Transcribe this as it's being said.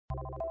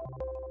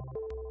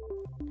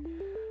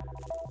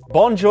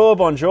Bonjour,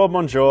 bonjour,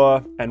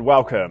 bonjour, and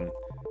welcome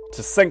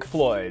to Sync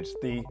Floyd,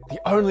 the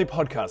only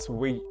podcast where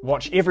we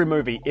watch every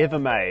movie ever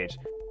made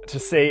to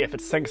see if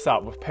it syncs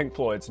up with Pink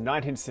Floyd's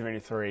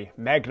 1973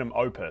 magnum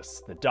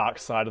opus, The Dark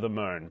Side of the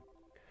Moon.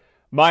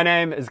 My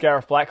name is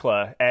Gareth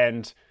Blackler,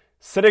 and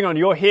sitting on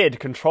your head,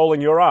 controlling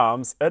your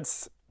arms,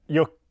 it's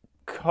your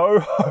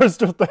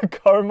co-host of the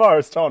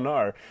co-most, oh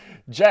no,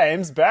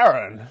 James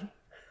Barron.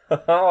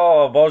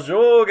 Oh,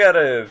 bonjour,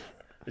 Gareth.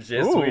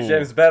 Je suis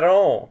James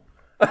Barron.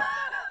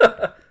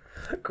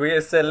 Qui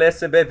est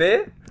laisse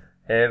bébé?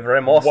 Et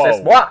vraiment,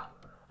 c'est moi.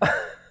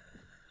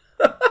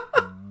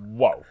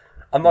 Whoa.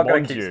 I'm not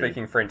going to keep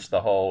speaking French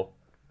the whole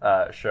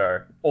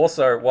show.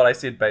 Also, what I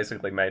said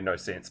basically made no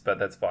sense, but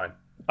that's fine.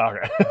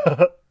 Okay.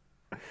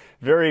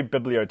 Very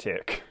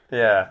bibliothèque.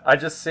 Yeah, I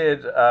just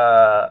said,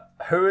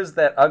 who is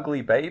that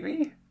ugly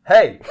baby?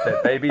 Hey,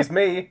 that baby's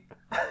me.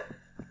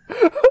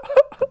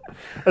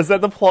 Is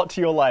that the plot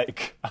to your,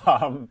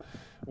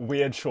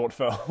 weird short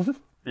film?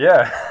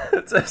 Yeah,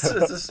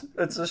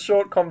 it's a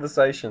short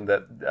conversation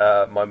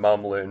that my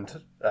mum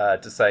learned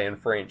to say in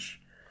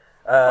French.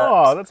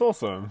 That's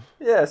awesome.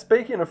 Yeah,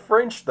 speaking of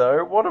French,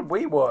 though, what did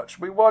we watch?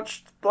 We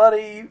watched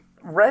bloody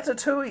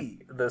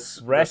Ratatouille this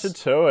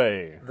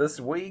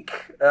week.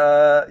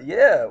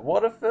 Yeah,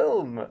 what a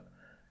film.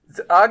 It's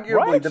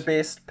arguably the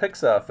best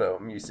Pixar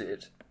film, you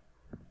said.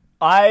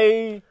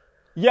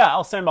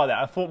 I'll stand by that.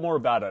 I thought more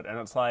about it, and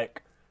it's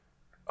like,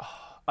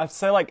 I'd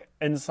say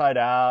Inside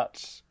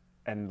Out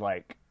and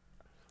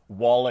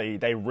WALL-E,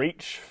 they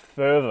reach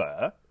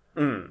further,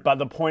 but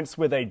the points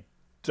where they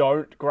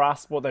don't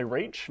grasp what they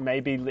reach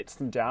maybe lets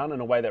them down in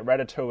a way that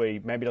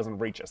Ratatouille maybe doesn't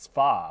reach as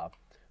far,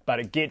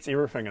 but it gets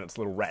everything in its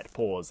little rat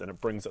paws and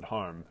it brings it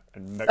home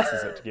and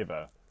mixes it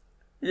together.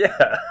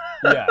 Yeah.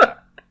 Yeah.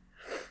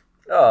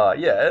 Oh,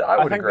 yeah,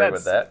 I would agree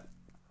with that.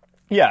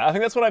 Yeah, I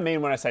think that's what I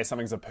mean when I say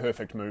something's a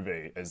perfect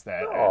movie, is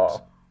that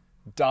it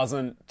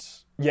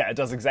doesn't... Yeah, it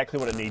does exactly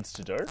what it needs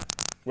to do.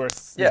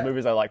 Whereas there's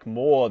movies I like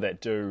more that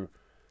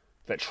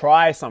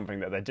try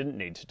something that they didn't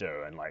need to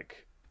do and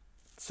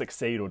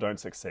succeed or don't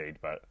succeed.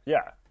 But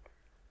yeah,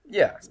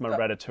 it's my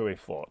Ratatouille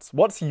thoughts.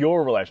 What's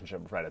your relationship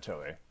with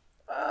Ratatouille?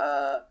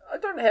 I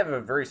don't have a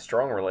very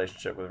strong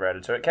relationship with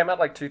Ratatouille. It came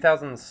out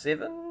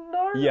 2007.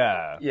 No.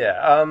 Yeah.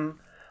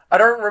 I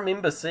don't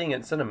remember seeing it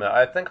in cinema.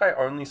 I think I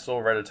only saw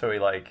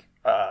Ratatouille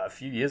a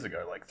few years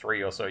ago,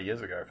 3 or so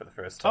years ago for the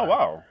first time. Oh,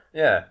 wow.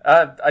 Yeah.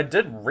 I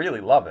did really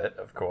love it,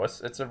 of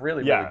course. It's a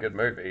really, really good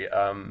movie.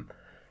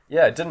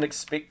 I didn't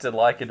expect to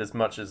like it as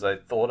much as I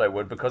thought I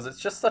would because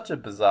it's just such a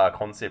bizarre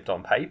concept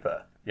on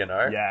paper, you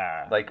know?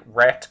 Yeah.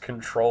 Rat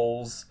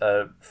controls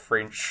a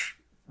French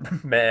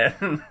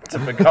man to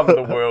become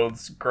the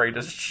world's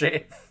greatest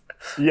chef.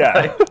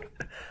 Yeah.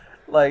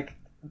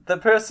 The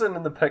person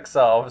in the Pixar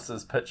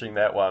offices pitching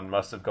that one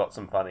must have got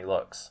some funny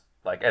looks,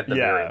 at the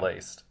very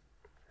least.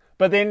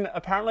 But then,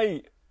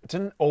 apparently,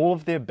 didn't all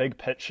of their big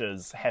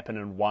pitches happen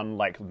in one,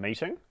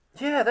 meeting?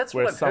 Yeah, that's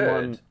what I've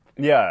heard.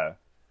 Yeah.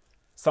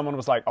 Someone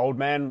was like, old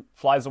man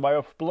flies away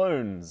with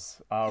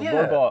balloons.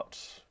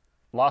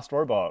 Last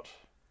robot.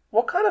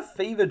 What kind of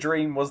fever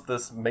dream was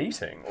this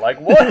meeting?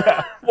 What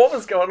what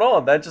was going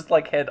on? They just,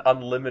 had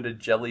unlimited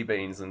jelly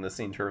beans in the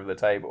center of the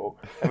table.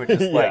 And were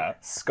just,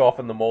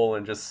 scoffing them all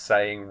and just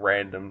saying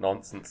random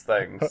nonsense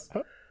things.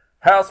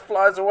 House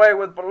flies away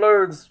with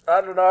balloons.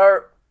 I don't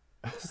know.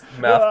 Just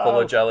mouth full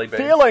of jelly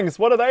beans. Feelings,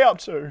 what are they up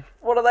to?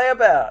 What are they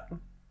about?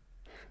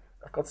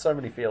 I've got so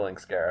many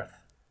feelings, Gareth.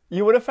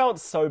 You would have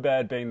felt so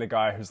bad being the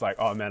guy who's like,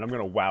 oh man, I'm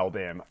going to wow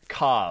them.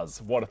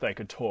 Cars, what if they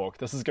could talk?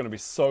 This is going to be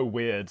so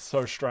weird,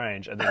 so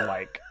strange. And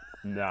then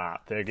nah,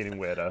 they're getting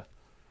weirder.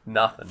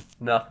 Nothing.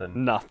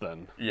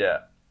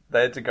 Yeah.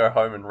 They had to go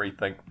home and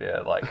rethink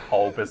their,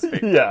 whole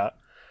perspective. Yeah.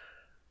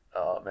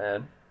 Oh,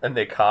 man. And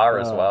their car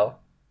as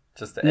well.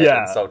 Just to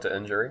add insult to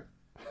injury.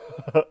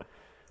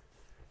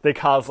 Their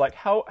car's like,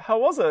 how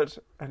was it?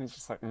 And he's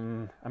just like,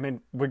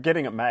 we're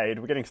getting it made.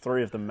 We're getting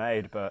 3 of them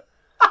made, but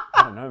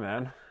I don't know,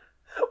 man.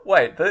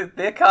 Wait,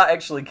 their car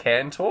actually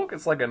can talk?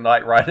 It's like a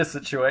Knight Rider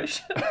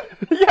situation?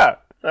 Yeah.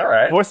 All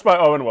right. Voiced by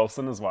Owen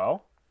Wilson as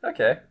well.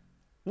 Okay.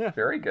 Yeah.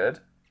 Very good.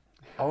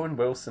 Owen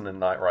Wilson and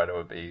Knight Rider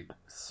would be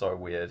so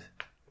weird.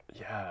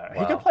 Yeah.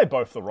 Wow. He could play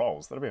both the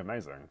roles. That'd be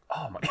amazing.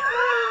 Oh my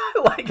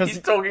god. He's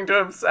talking to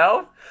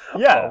himself?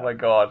 Yeah. Oh my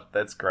god.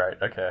 That's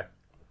great. Okay.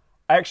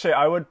 Actually,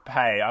 I would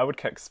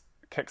kickstart?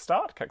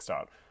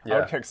 Kickstart. Yeah. I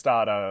would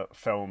kickstart a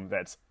film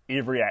that's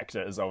every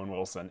actor is Owen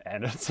Wilson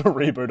and it's a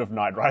reboot of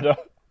Knight Rider.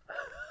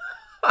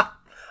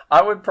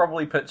 I would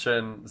probably pitch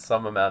in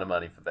some amount of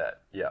money for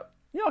that. Yeah.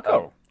 Yeah,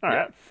 cool. All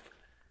right.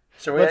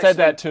 Let's add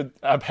that to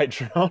our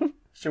Patreon.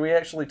 Should we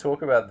actually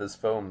talk about this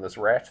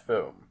rat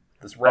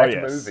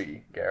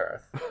movie,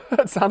 Gareth?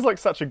 It sounds like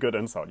such a good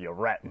insult. Your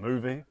rat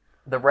movie.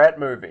 The rat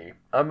movie.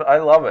 I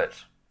love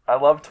it. I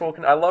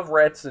love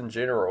rats in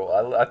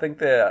general. I think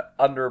they're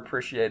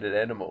underappreciated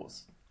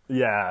animals.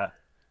 Yeah.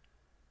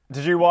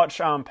 Did you watch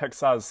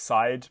Pixar's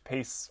side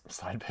piece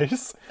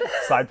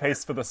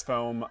for this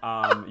film,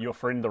 Your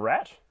Friend the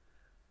Rat?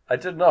 I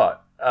did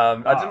not.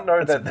 I didn't know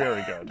it's that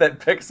very good. that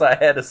Pixar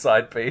had a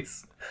side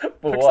piece. For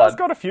Pixar's one.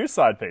 got a few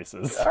side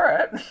pieces. All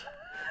right.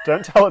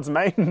 Don't tell its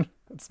main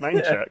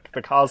chick,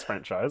 the Cars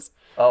franchise.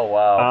 Oh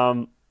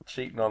wow.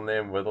 Cheating on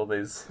them with all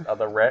these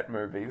other rat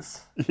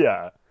movies.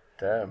 Yeah.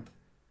 Damn.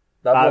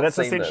 I've not that's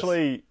seen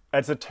essentially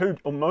it's a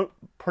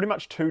pretty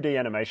much 2D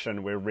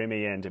animation where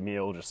Remy and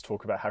Emile just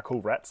talk about how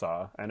cool rats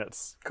are, and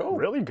it's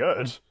really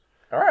good.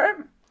 All right.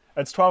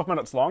 It's 12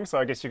 minutes long, so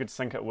I guess you could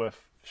sync it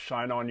with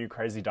Shine On You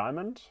Crazy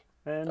Diamond,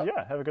 and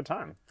have a good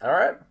time. All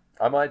right.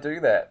 I might do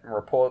that and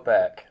report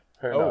back.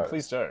 Who knows?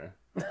 Please do.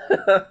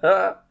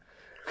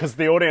 Because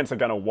the audience are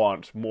going to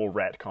want more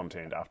rat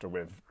content after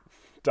we've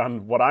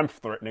done what I'm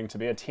threatening to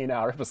be a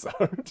 10-hour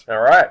episode.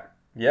 All right.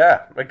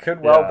 Yeah, it could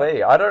well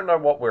be. I don't know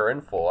what we're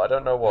in for. I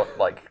don't know what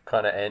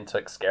kind of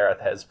antics Gareth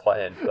has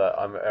planned, but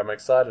I'm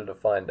excited to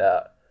find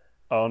out.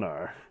 Oh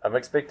no. I'm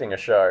expecting a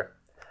show.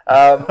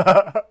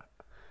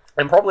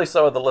 And probably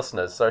so are the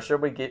listeners, so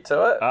should we get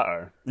to it?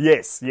 Uh-oh.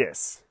 Yes.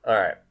 All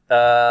right.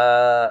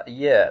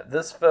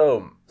 This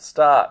film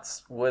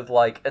starts with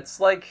it's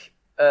like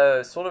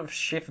a sort of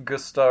Chef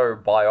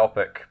Gusteau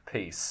biopic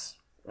piece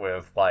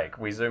with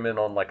we zoom in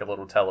on a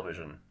little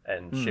television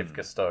and Chef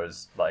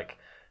Gusteau's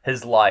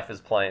his life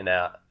is playing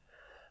out.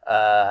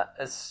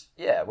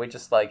 We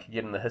just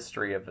getting the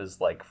history of his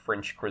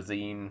French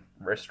cuisine,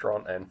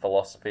 restaurant, and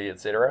philosophy,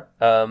 etc.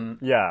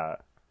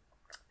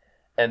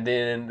 And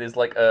then there's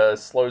a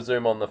slow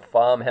zoom on the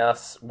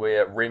farmhouse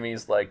where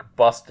Remy's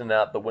busting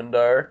out the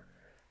window,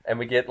 and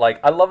we get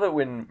I love it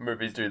when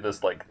movies do this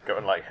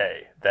going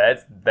hey,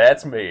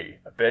 that's me.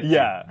 I bet you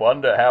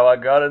wonder how I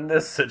got in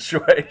this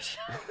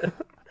situation.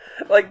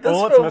 This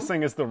all film, it's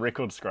missing is the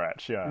record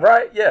scratch,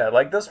 Right, yeah.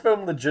 This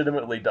film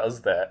legitimately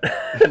does that.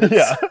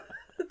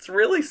 It's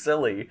really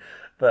silly,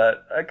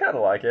 but I kind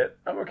of like it.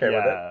 I'm okay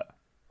with it.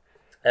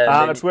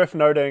 And it's worth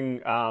noting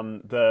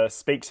the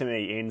Speak to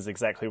Me ends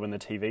exactly when the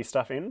TV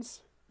stuff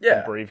ends. Yeah.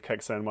 And Breathe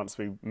kicks in once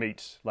we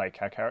meet our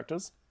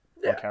characters.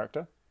 Yeah. Our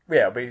character.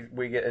 Yeah,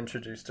 we get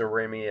introduced to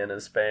Remy and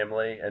his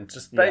family and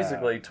just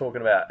basically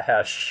talking about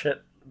how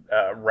shit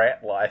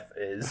rat life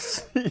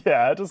is.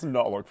 It does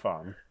not look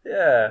fun.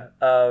 Yeah.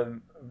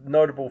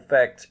 Notable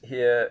fact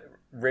here,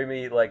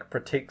 Remy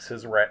protects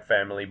his rat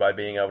family by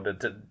being able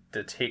to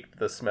detect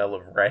the smell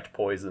of rat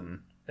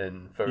poison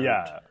in food,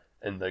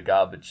 in the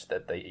garbage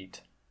that they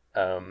eat.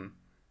 And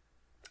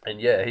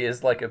he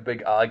has a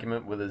big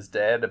argument with his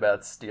dad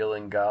about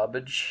stealing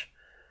garbage.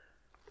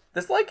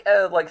 There's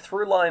a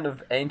through line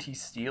of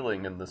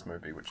anti-stealing in this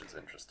movie, which is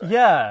interesting.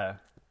 Yeah.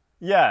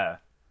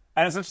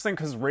 And it's interesting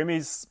because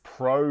Remy's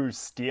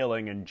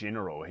pro-stealing in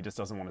general. He just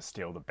doesn't want to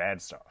steal the bad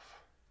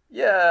stuff.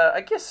 Yeah, I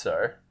guess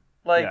so.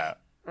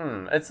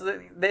 It's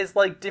there's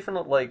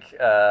different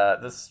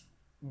this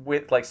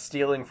with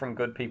stealing from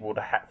good people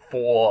to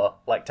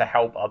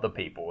help other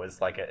people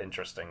is an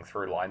interesting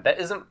through line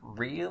that isn't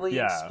really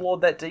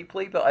explored that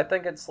deeply. But I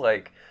think it's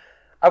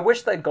I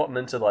wish they'd gotten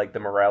into the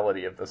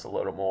morality of this a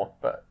little more.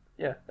 But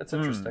yeah, it's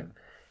interesting.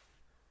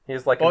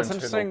 Here's an internal...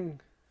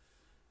 interesting.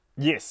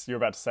 Yes, you're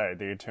about to say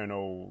the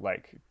eternal,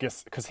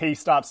 because he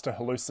starts to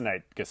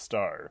hallucinate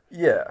Gusteau.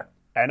 Yeah.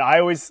 And I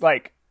always,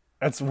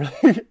 it's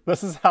really,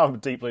 this is how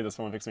deeply this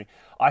film affects me.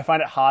 I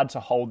find it hard to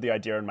hold the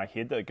idea in my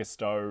head that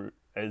Gusteau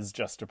is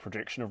just a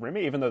projection of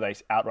Remy, even though they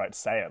outright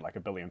say it a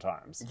billion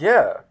times.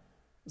 Yeah.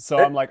 So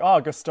I'm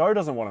Gusteau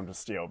doesn't want him to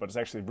steal, but it's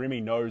actually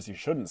Remy knows he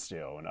shouldn't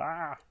steal, and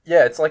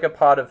Yeah, it's a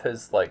part of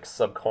his,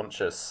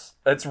 subconscious.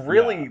 It's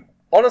really... Yeah.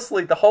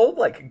 Honestly, the whole,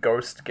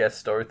 ghost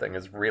Gusteau thing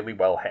is really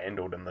well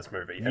handled in this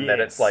movie. And that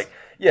it's,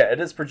 it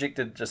is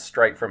projected just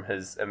straight from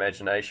his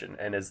imagination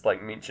and is,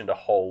 mentioned a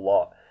whole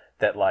lot.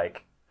 That,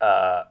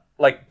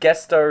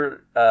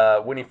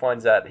 Gusteau, when he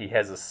finds out he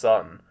has a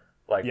son,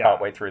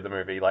 partway through the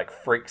movie,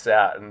 freaks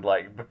out and,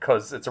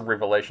 because it's a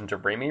revelation to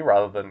Remy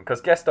rather than...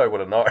 Because Gusteau would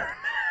have known.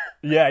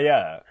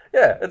 Yeah,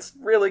 it's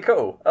really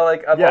cool. I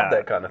love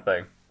that kind of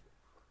thing.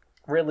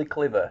 Really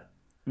clever.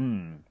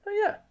 So,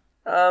 yeah.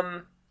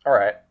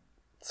 Alright.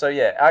 So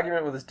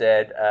argument with his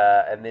dad,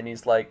 and then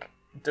he's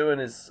doing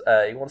his.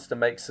 He wants to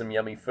make some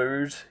yummy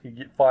food.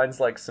 He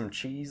finds some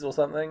cheese or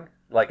something,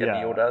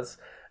 Emile does,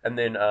 and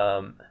then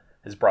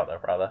his brother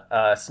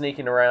rather,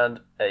 sneaking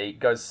around. He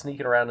goes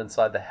sneaking around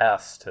inside the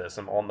house to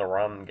some on the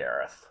run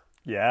Gareth.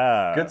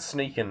 Yeah, good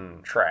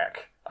sneaking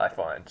track, I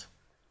find.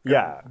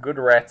 Good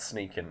rat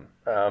sneaking.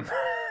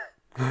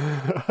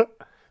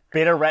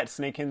 Better rat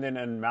sneaking than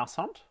in Mouse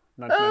Hunt.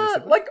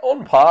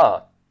 On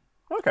par.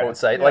 Okay. I would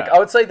say, I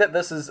would say that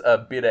this is a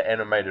better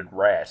animated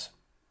rat.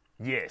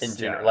 Yes. In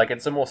general,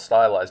 it's a more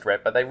stylized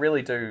rat, but they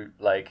really do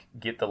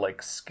get the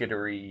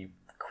skittery,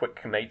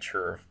 quick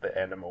nature of the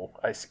animal.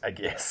 I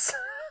guess.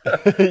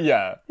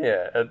 Yeah.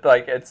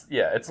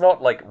 It's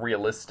not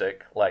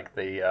realistic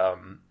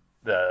the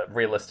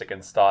realistic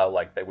in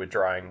style they were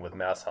drawing with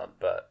Mouse Hunt,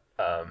 but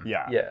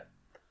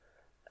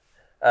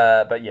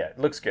but it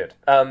looks good.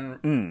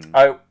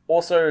 I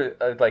also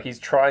he's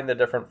trying the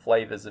different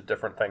flavors of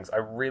different things. I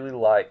really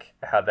like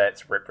how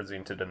that's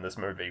represented in this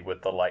movie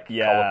with the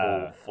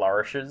colorful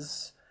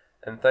flourishes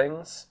and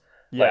things.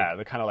 Yeah,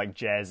 the kind of like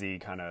jazzy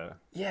kind of...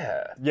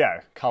 Yeah.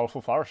 Yeah,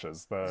 colourful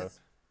flourishes. The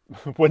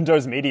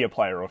Windows Media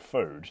Player of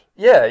food.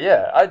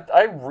 Yeah.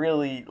 I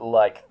really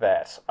like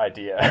that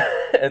idea.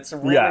 It's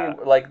really,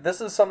 like,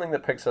 this is something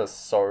that Pixar's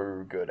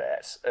so good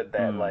at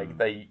that, like,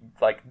 they,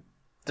 like,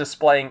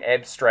 displaying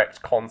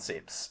abstract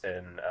concepts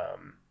in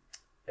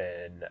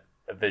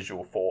a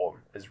visual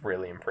form is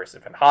really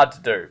impressive and hard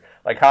to do.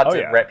 Like, hard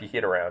to wrap your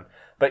head around.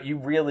 But you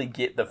really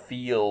get the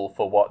feel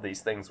for what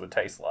these things would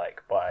taste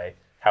like by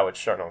how it's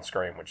shown on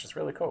screen, which is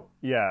really cool.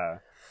 Yeah.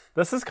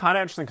 This is kind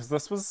of interesting because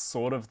this was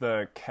sort of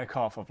the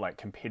kickoff of like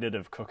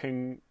competitive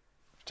cooking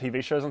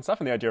TV shows and stuff,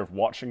 and the idea of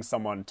watching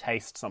someone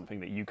taste something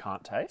that you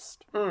can't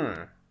taste.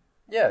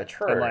 Yeah,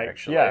 true, and, like,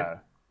 actually. Yeah.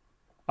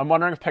 I'm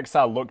wondering if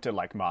Pixar looked at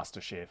like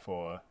MasterChef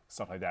or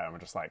stuff like that and were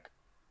just like,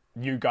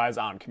 you guys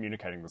aren't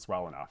communicating this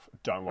well enough.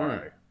 Don't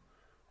worry.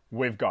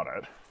 We've got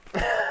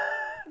it.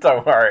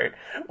 Don't worry.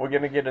 We're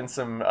going to get in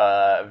some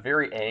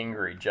very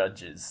angry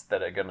judges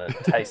that are going to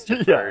taste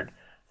your food,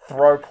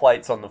 throw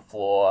plates on the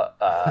floor,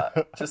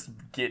 just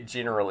get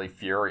generally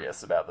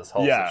furious about this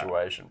whole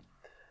situation.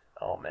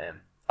 Oh, man.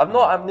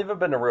 I've never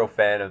been a real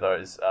fan of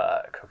those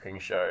cooking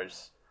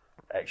shows,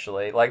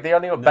 actually. Like, the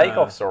only Bake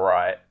Off's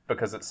alright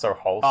because it's so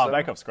wholesome. Oh,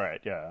 Bake Off's great,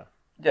 yeah.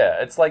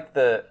 Yeah, it's like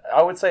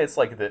I would say it's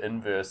like the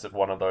inverse of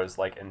one of those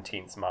like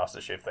intense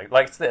MasterChef things.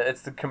 Like it's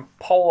the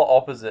polar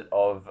opposite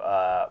of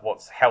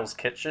what's Hell's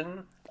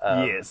Kitchen.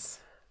 Yes.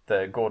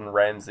 The Gordon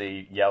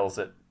Ramsay yells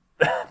at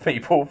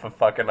people for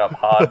fucking up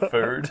hard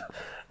food.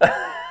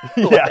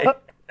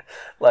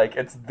 like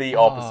it's the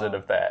opposite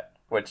of that.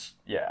 Which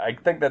I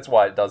think that's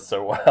why it does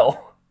so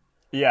well.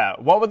 Yeah,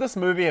 what would this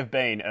movie have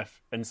been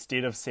if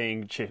instead of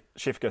seeing Chef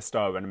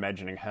Gusteau and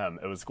imagining him,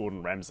 it was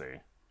Gordon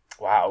Ramsay?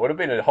 Wow, it would have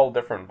been a whole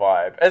different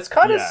vibe. It's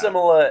kind of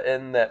similar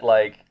in that,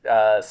 like,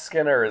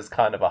 Skinner is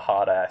kind of a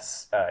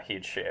hard-ass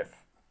head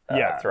chef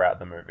throughout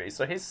the movie.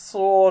 So he's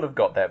sort of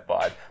got that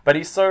vibe. But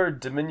he's so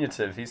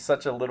diminutive, he's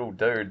such a little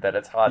dude that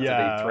it's hard to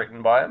be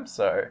threatened by him.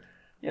 So,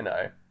 you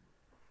know.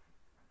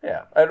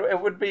 Yeah,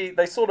 it would be...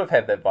 They sort of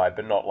have that vibe,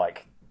 but not,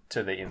 like,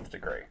 to the nth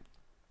degree.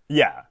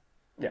 Yeah.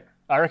 Yeah.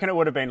 I reckon it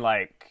would have been,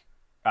 like,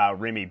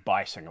 Remy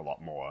biting a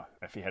lot more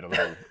if he had a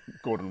little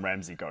Gordon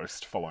Ramsay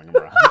ghost following him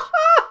around.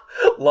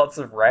 Lots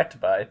of rat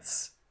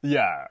bites.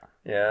 Yeah.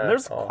 Yeah. And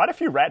there's quite a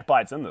few rat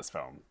bites in this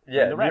film.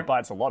 Yeah. I mean, the rat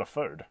bites a lot of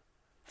food.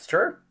 It's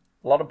true.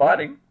 A lot of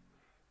biting.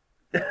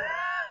 Yeah.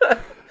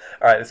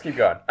 Alright, let's keep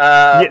going.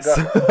 Yes.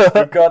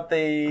 We've got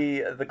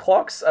the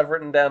clocks I've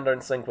written down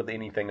don't sync with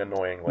anything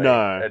annoyingly.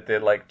 No. They're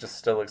like just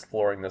still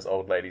exploring this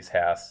old lady's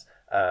house.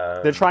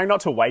 They're trying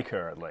not to wake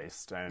her, at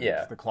least. And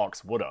the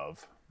clocks would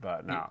have,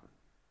 but no.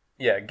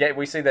 Yeah,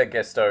 we see that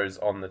Gusteau's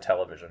on the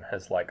television.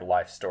 His like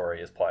life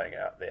story is playing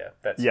out there.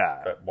 That's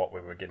what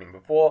we were getting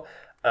before.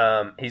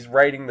 He's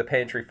raiding the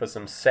pantry for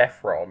some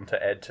saffron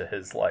to add to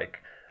his like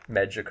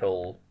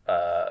magical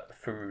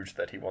food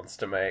that he wants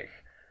to make.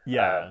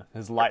 Yeah,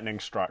 his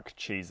lightning struck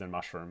cheese and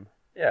mushroom.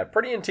 Yeah,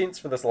 pretty intense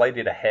for this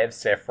lady to have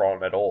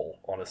saffron at all,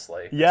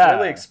 honestly. Yeah. It's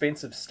really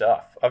expensive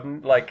stuff. I've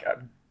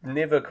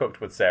never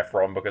cooked with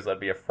saffron because I'd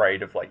be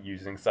afraid of like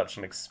using such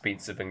an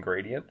expensive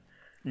ingredient.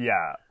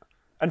 Yeah.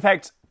 In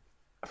fact,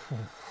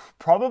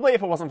 probably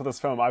if it wasn't for this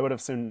film, I would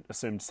have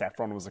assumed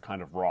saffron was a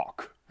kind of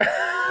rock.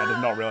 I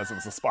did not realize it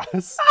was a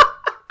spice.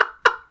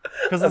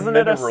 Because isn't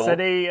it a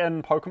city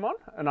in Pokemon?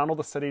 And aren't all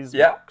the cities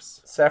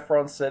rocks?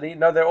 Saffron City.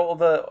 No, they're all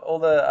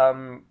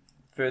the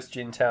first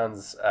gen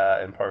towns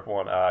in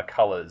Pokemon are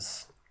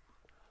colors.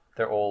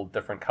 They're all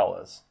different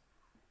colors.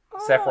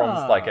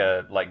 Saffron's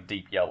like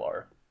deep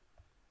yellow.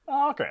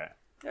 Oh, okay.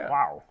 Yeah.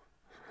 Wow.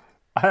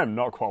 I am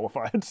not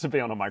qualified to be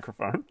on a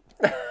microphone.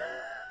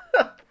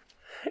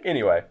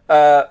 Anyway,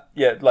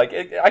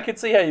 I could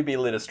see how you'd be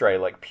led astray.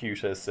 Like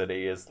Pewter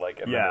City is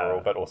like a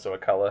mineral, but also a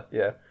color.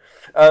 Yeah.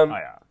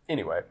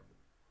 Anyway,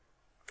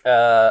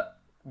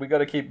 we got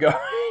to keep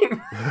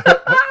going.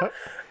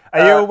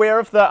 Are you aware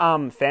of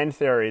the fan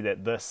theory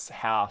that this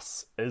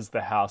house is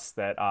the house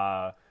that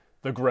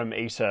the Grim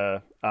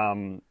Eater,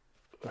 who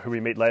we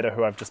meet later,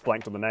 who I've just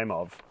blanked on the name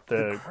of,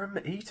 the Grim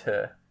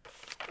Eater,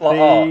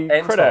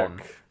 Anton.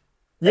 Critic.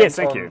 Yes,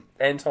 thank you,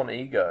 Anton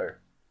Ego.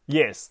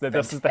 Yes, that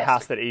this is the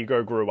house that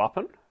Ego grew up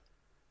in.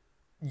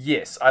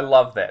 Yes, I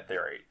love that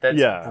theory.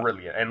 That's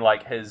brilliant. And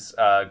like his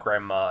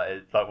grandma,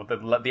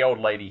 like the old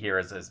lady here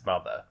is his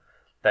mother.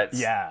 That's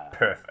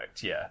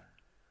perfect. Yeah,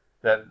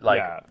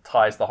 that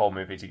ties the whole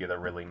movie together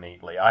really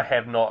neatly. I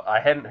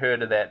hadn't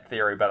heard of that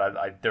theory, but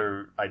I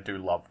do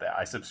love that.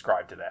 I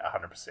subscribe to that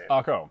 100%.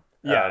 Oh, cool.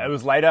 Yeah, it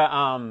was later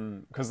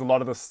because a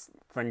lot of the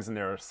things in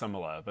there are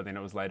similar, but then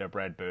it was later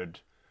Brad Bird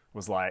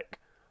was like,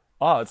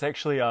 oh, it's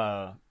actually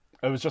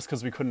it was just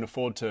because we couldn't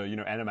afford to,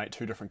 animate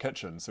two different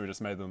kitchens, so we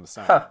just made them the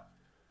same. Huh.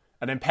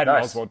 And then Patton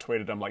Oswalt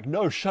tweeted him like,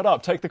 no, shut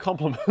up, take the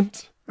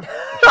compliment.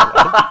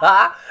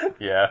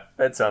 Yeah,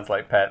 that sounds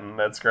like Patton.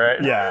 That's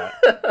great. Yeah.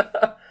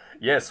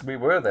 Yes, we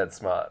were that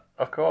smart.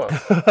 Of course.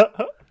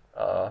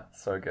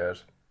 So good.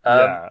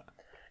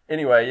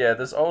 Anyway, yeah,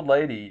 this old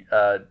lady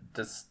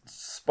just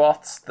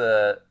spots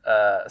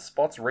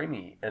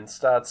Remy and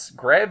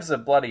grabs a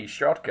bloody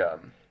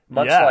shotgun,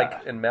 much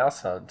like in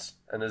Mouse Hunt,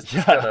 and is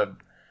just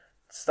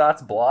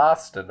starts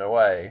blasting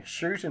away,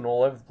 shooting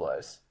all over the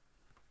place.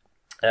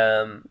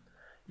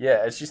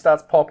 As she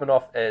starts popping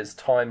off as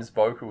Time's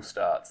vocal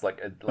starts,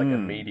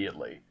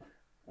 immediately,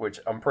 which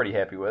I'm pretty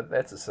happy with.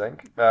 That's a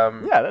sync.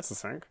 That's a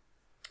sync.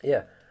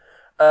 Yeah.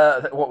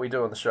 What we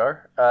do on the show.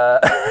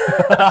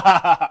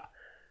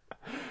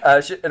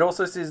 It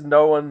also says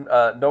no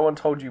one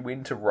told you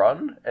when to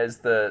run, as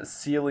the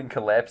ceiling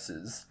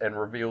collapses and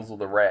reveals all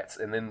the rats,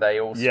 and then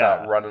they all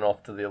start running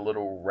off to their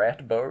little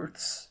rat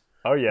boats.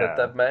 Oh yeah, that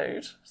they've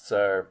made.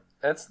 So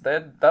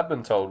they've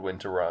been told when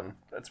to run.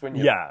 That's when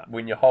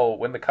when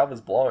the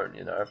cover's blown,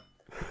 you know.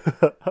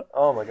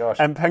 Oh my gosh!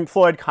 And Pink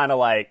Floyd kind of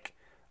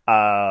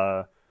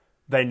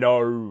they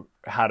know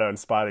how to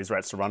inspire these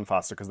rats to run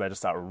faster because they just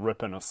start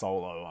ripping a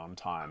solo on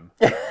Time.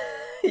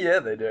 Yeah,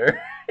 they do.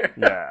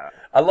 Yeah.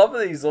 I love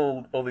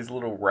all these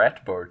little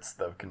rat boats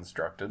they've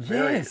constructed.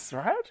 Yes,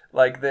 right?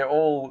 Like, they're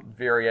all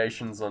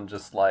variations on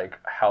just, like,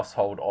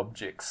 household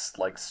objects,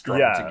 like,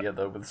 strung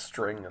together with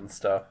string and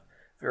stuff.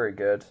 Very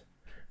good.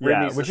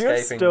 Remy's would you have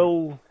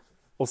still...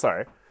 Oh,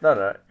 sorry.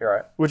 No, you're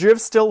right. Would you have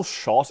still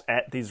shot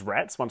at these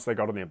rats once they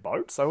got on their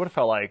boats? I would have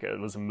felt like it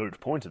was a moot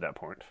point at that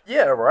point.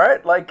 Yeah,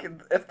 right? Like,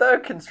 if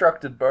they're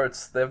constructed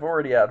boats, they've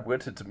already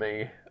outwitted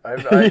me.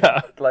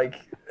 Like,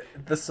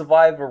 the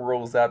survivor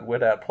rules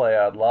outwit, outplay,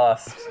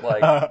 outlast.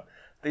 Like,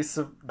 these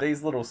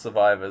little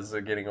survivors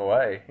are getting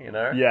away, you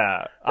know?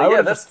 Yeah. I would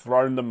have just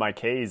thrown them my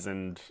keys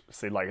and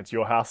said, like, it's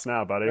your house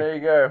now, buddy. There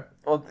you go.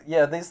 Well,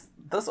 yeah, this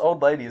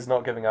old lady is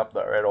not giving up,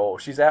 though, at all.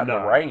 She's out in the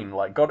rain.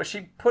 Like,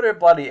 she put her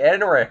bloody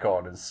anorak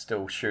on and is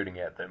still shooting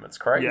at them. It's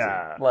crazy.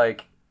 Yeah.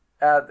 Like,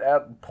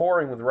 out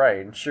pouring with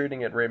rain,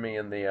 shooting at Remy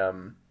and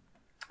the,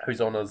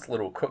 who's on his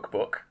little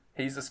cookbook.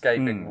 He's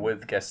escaping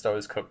with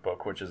Gaston's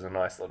cookbook, which is a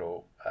nice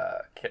little,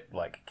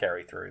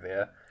 carry through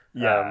there.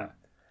 Yeah.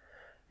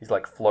 He's,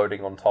 like,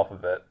 floating on top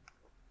of it.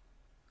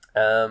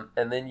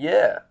 And then,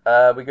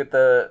 we get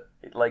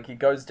he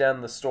goes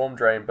down the storm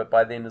drain, but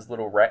by then his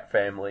little rat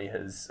family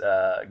has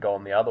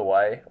gone the other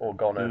way, or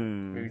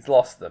he's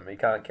lost them. He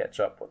can't catch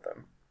up with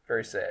them.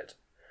 Very sad.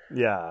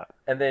 Yeah.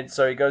 And then,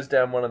 so he goes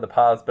down one of the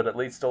paths, but it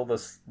leads to all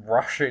this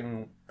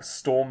rushing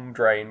storm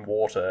drain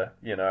water,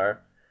 you know?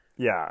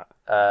 Yeah.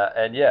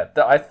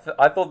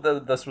 I thought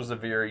that this was a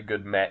very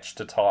good match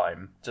to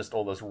Time. Just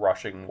all this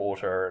rushing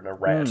water and a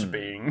rat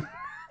being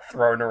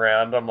thrown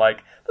around. I'm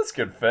like, this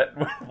could fit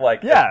with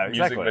a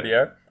music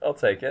video. I'll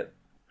take it.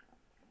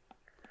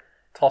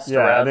 Tossed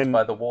around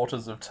by the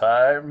waters of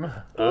time.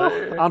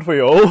 Aren't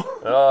we all?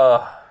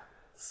 Oh,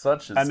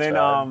 such is And then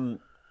time.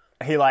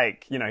 he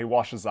he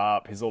washes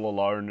up. He's all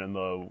alone in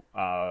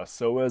the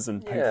sewers,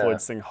 and Pink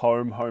Floyd sing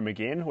 "Home, Home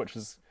Again," which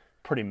is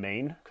pretty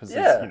mean because he's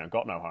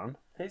got no home.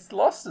 He's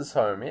lost his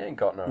home. He ain't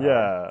got no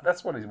home.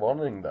 That's what he's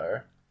wanting,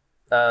 though.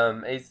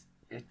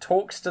 He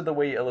talks to the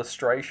wee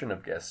illustration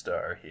of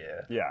Gaston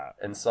here. Yeah.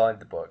 Inside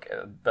the book.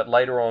 But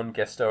later on,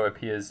 Gaston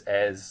appears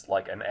as,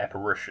 like, an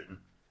apparition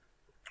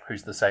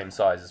who's the same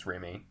size as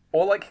Remy.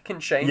 Or, like, can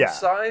change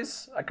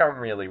size? I can't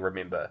really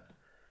remember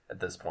at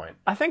this point.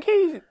 I think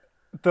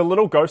the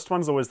little ghost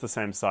one's always the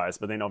same size,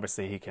 but then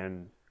obviously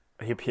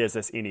he appears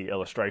as any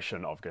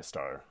illustration of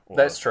Gaston.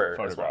 That's true.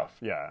 Photograph.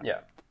 As well.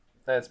 Yeah.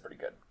 That's pretty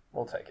good.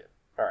 We'll take it.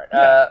 All right.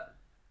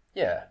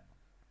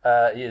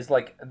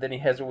 Then he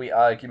has a wee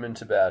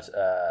argument about,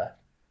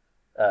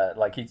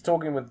 he's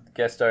talking with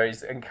Gaston.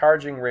 He's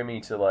encouraging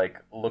Remy to,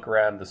 like, look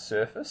around the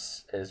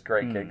surface as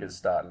Great Gig is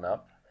starting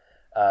up.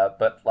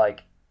 But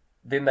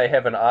then they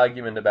have an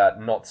argument about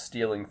not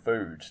stealing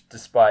food,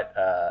 despite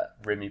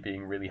Remy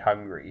being really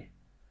hungry,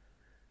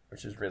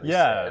 which is really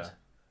sad.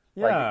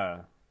 Yeah.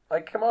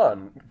 Like, come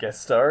on,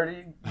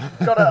 Gaston.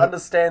 You gotta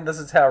understand this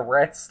is how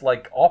rats,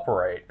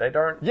 operate. They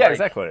don't... Yeah,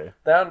 exactly.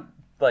 They aren't,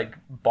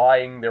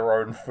 buying their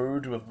own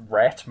food with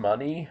rat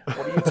money.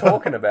 What are you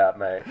talking about,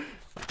 mate?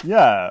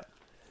 Yeah.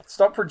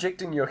 Stop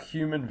projecting your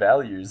human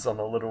values on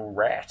a little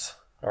rat,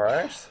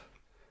 alright?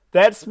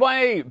 That's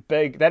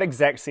that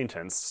exact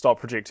sentence, stop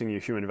projecting your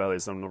human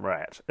values on the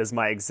rat, is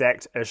my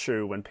exact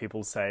issue when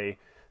people say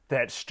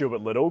that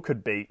Stuart Little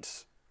could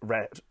beat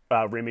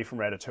Remy from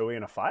Ratatouille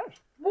in a fight.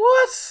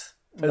 What? It's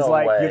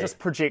you're just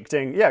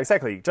projecting... Yeah,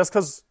 exactly. Just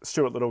because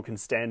Stuart Little can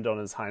stand on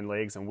his hind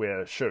legs and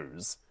wear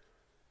shoes...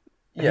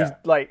 Yeah.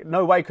 He's,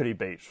 no way could he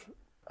beat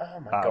Oh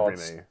my god.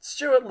 Remy.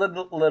 Stuart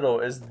Little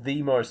is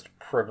the most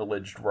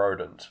privileged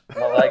rodent.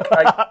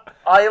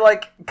 I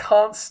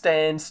can't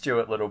stand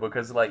Stuart Little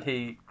because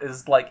he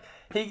is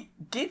he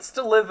gets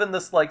to live in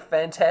this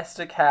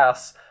fantastic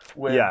house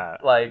with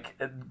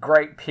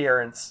great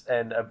parents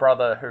and a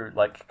brother who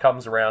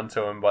comes around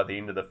to him by the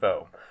end of the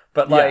film.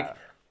 But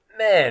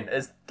man,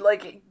 is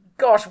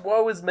gosh,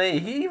 woe is me.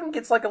 He even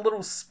gets a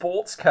little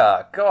sports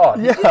car. God,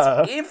 he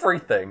gets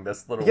everything,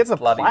 this little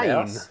bloody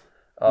mouse.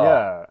 Oh.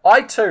 Yeah.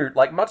 I too,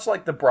 much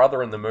like the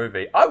brother in the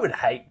movie, I would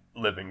hate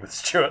living with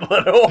Stuart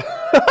Little.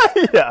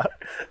 Yeah.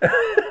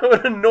 It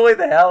would annoy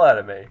the hell out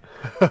of me.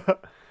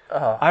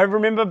 I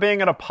remember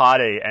being at a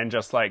party and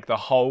just like the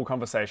whole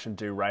conversation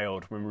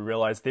derailed when we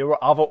realized there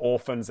were other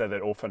orphans at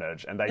that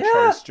orphanage and they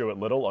chose Stuart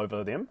Little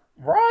over them.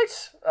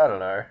 Right? I don't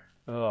know.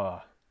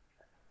 Ugh.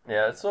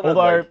 Yeah, it's sort of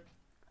Although... like...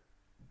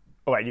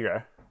 Oh, wait, you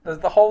go.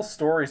 The whole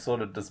story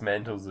sort of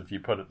dismantles if you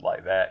put it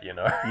like that, you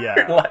know?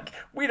 Yeah. Like,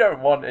 we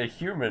don't want a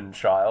human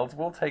child,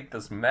 we'll take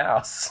this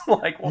mouse.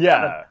 Like, what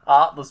kind of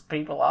heartless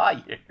people are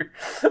you?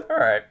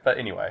 Alright, but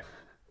anyway.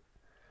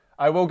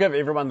 I will give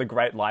everyone the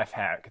great life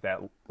hack that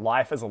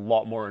life is a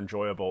lot more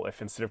enjoyable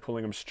if instead of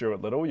calling him Stuart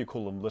Little, you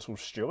call him Little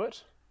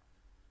Stuart.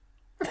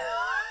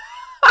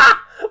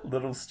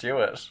 Little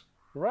Stuart.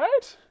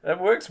 Right?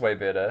 It works way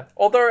better.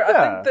 Although, I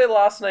think their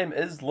last name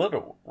is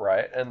Little,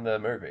 right, in the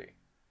movie.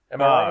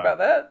 Am I wrong about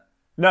that?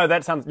 No,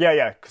 that sounds...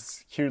 Yeah,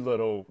 because Hugh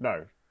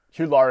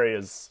Laurie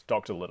is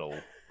Dr. Little.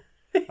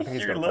 I think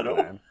he's got a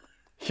proper name.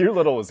 Hugh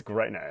Little is a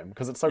great name,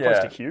 because it's so close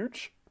to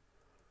huge.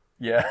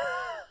 Yeah.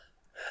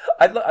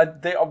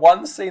 The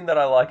one scene that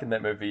I like in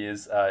that movie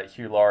is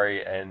Hugh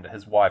Laurie and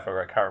his wife,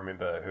 or I can't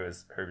remember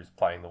who's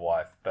playing the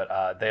wife,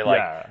 but they're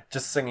like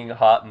just singing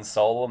Heart and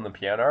Soul on the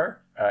piano.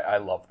 I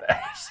love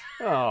that.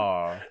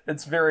 Oh.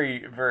 It's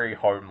very, very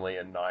homely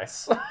and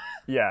nice.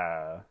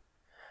 Yeah.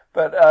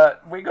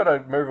 But we got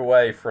to move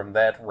away from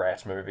that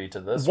rat movie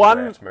to this rat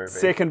movie. 1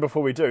 second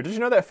before we do, did you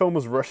know that film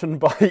was written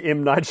by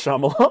M. Night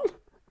Shyamalan?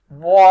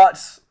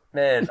 What?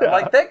 Man,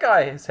 like that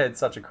guy has had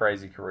such a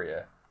crazy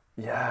career.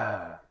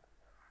 Yeah.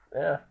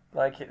 Yeah,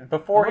 like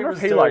before he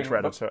was liked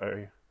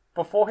Ratatouille.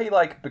 Before he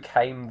like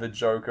became the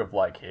joke of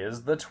like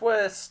here's the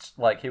twist,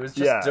 like he was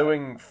just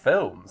doing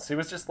films. He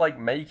was just like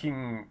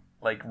making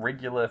like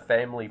regular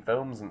family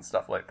films and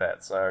stuff like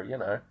that. So, you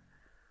know.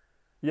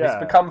 Yeah.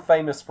 He's become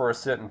famous for a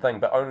certain thing,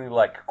 but only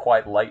like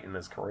quite late in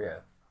his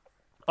career.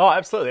 Oh,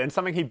 absolutely. And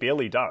something he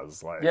barely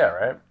does. Like. Yeah,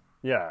 right?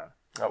 Yeah.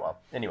 Oh well.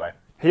 Anyway.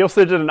 He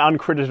also did an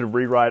uncredited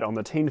rewrite on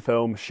the teen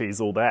film She's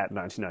All That,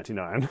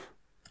 1999.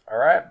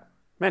 Alright.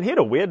 Man, he had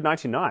a weird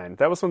 99.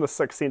 That was when The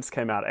Sixth Sense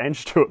came out and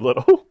Stuart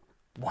Little.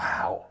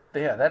 Wow.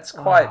 Yeah, that's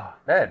quite...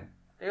 Man,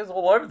 he was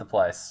all over the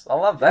place. I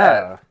love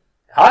that. Yeah.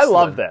 I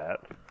love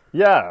that.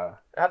 Yeah.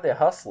 Out there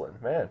hustling,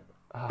 man.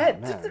 Oh,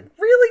 man.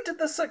 Did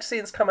The Sixth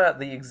Sense come out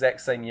the exact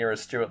same year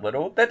as Stuart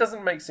Little? That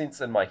doesn't make sense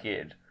in my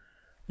head.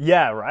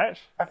 Yeah, right?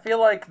 I feel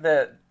like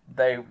that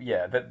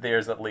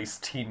there's at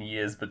least 10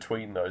 years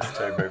between those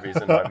two movies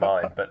in my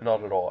mind, but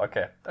not at all.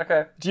 Okay.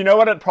 Do you know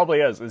what it probably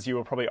is you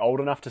were probably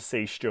old enough to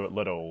see Stuart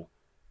Little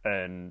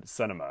in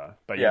cinema,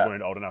 but you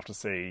weren't old enough to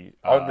see...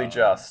 Only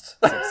just.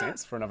 Sixth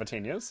Sense for another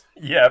 10 years?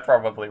 Yeah,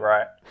 probably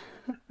right.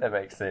 That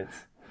makes sense.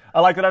 I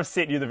like that I've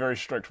set you the very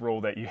strict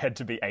rule that you had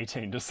to be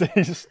 18 to see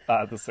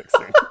The Sixth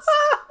Sense.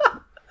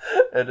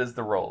 It is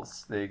the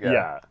rules. There you go.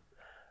 Yeah.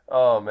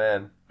 Oh,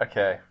 man.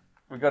 Okay.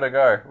 We gotta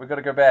go. We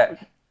gotta go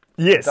back.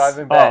 Yes.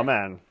 Diving back. Oh,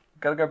 man.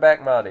 Gotta go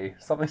back, Marty.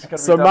 Something's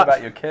gotta be done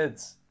about your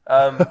kids.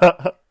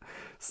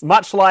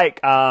 Much like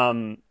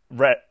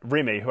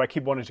Remy, who I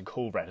keep wanting to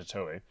call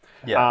Ratatouille.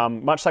 Yeah.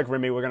 Much like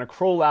Remy, we're going to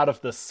crawl out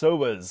of the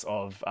sewers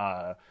of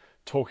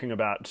talking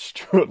about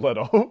Stuart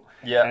Little.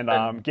 Yeah.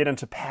 And get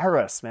into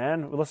Paris,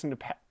 man. We're listening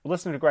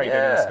to Great Gig in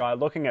the Sky,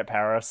 looking at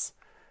Paris.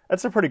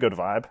 It's a pretty good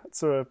vibe.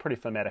 It's a pretty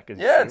thematic.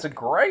 It's a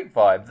great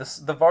vibe.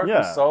 The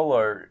vocal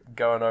solo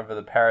going over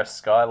the Paris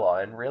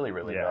skyline, really,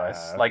 really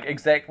nice. Like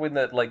exact when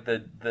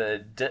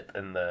the dip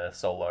in the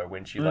solo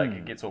when she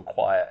it gets all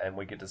quiet and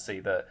we get to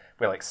see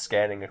we're like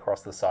scanning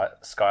across the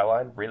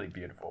skyline. Really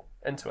beautiful.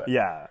 Into it.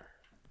 Yeah.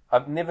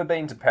 I've never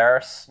been to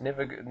Paris.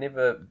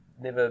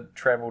 Never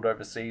travelled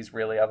overseas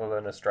really, other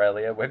than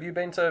Australia. Have you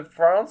been to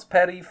France,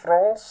 Paris,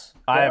 France?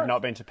 I have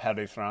not been to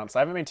Paris, France. I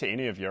haven't been to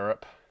any of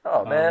Europe.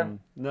 Oh,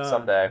 man. No.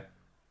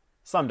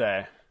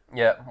 Someday.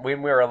 Yeah,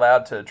 when we're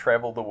allowed to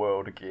travel the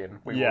world again,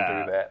 we will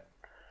do that.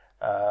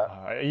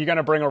 Are you going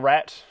to bring a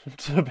rat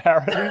to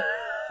Paris?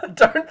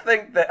 Don't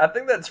think that. I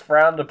think that's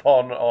frowned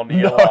upon on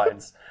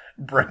airlines,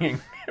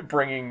 bringing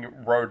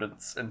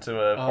rodents into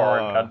a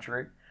foreign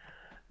country.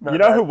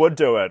 No, who would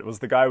do it? It was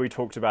the guy we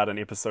talked about in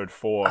episode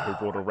 4 who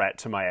brought a rat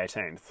to my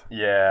 18th.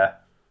 Yeah.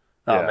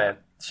 Oh, man.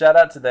 Shout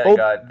out to that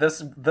guy.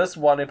 This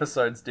one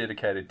episode's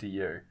dedicated to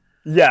you.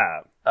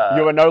 Yeah.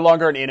 You are no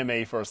longer an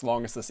enemy for as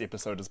long as this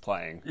episode is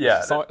playing.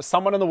 Yeah.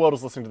 Someone in the world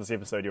is listening to this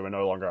episode, you are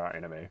no longer our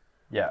enemy.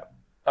 Yeah.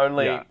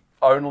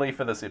 Only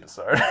for this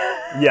episode.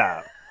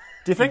 Yeah.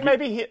 Do you think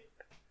maybe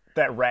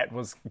that rat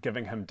was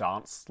giving him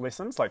dance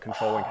lessons, like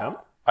controlling him?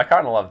 I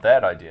kind of love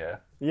that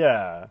idea.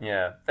 Yeah.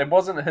 Yeah. It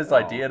wasn't his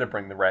idea to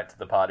bring the rat to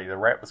the party. The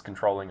rat was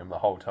controlling him the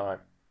whole time.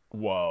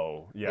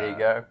 Whoa. Yeah. There you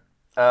go.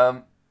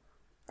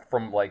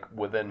 From like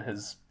within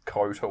his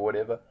coat or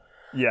whatever.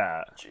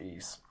 Yeah.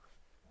 Jeez.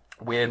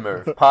 Weird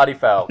move. Party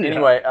foul.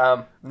 Anyway,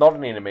 not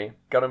an enemy.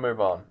 Gotta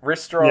move on.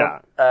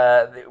 Restaurant.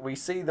 We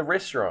see the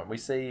restaurant. We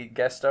see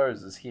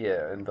Gastos is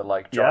here, and the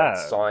like giant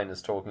sign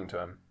is talking to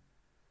him.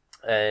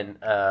 And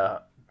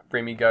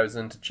Remy goes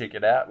in to check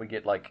it out. We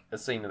get like a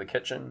scene of the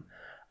kitchen,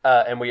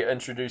 and we are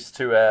introduced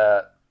to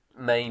our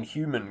main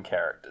human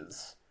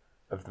characters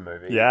of the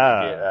movie.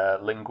 Yeah.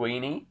 We get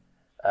Linguini,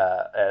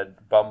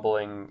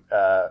 bumbling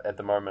at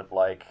the moment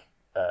like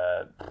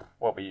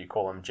what would you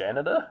call him,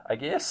 janitor, I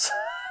guess.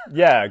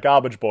 Yeah,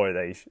 garbage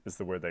boy is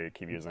the word they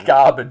keep using.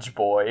 Garbage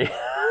boy.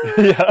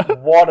 Yeah.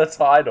 What a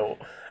title.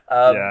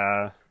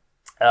 Yeah.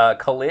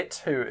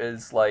 Colette, who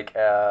is like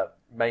our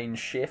main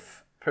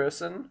chef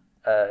person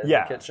in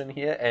the kitchen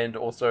here, and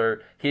also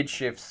head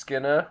chef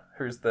Skinner,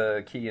 who's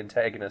the key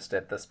antagonist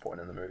at this point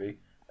in the movie.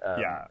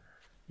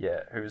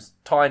 Yeah, who's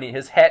tiny.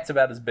 His hat's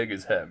about as big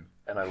as him,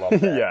 and I love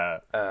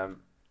that. Yeah.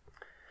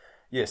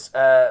 Yes,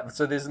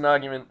 so there's an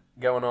argument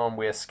going on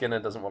where Skinner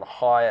doesn't want to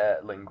hire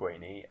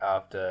Linguini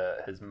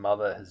after his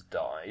mother has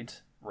died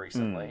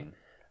recently.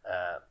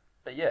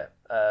 But yeah,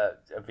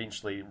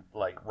 eventually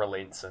like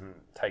relents and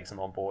takes him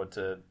on board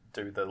to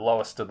do the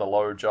lowest of the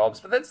low jobs.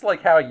 But that's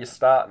like how you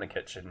start in a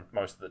kitchen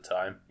most of the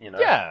time, you know?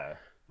 Yeah.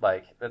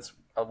 Like, that's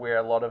where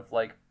a lot of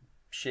like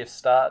chefs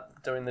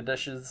start doing the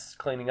dishes,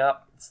 cleaning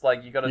up. It's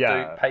like you got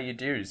to pay your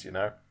dues, you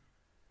know?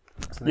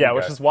 So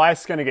which is why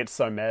Skinner gets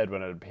so mad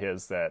when it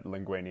appears that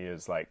Linguini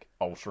is like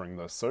altering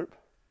the soup.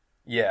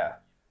 Yeah.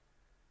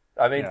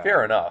 I mean,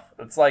 fair enough.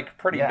 It's like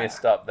pretty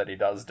messed up that he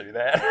does do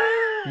that.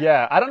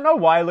 Yeah, I don't know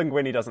why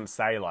Linguini doesn't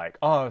say like,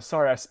 "Oh,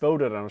 sorry, I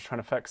spilled it and I was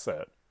trying to fix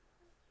it."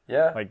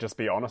 Yeah. Like, just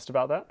be honest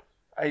about that.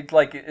 I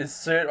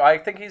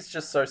think he's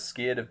just so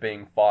scared of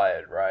being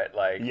fired, right?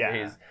 Like,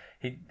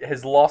 he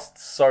has lost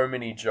so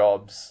many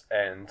jobs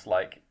and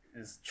like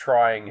is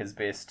trying his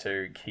best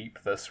to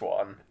keep this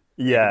one.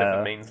 Yeah. Even if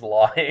it means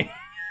lying.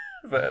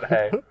 But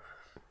hey.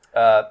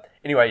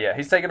 Anyway,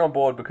 he's taken on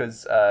board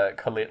because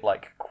Colette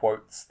like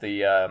quotes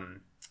the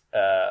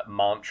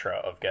mantra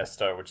of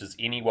Gaston, which is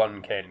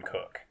anyone can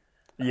cook.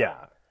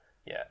 Yeah.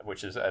 Yeah,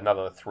 which is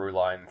another through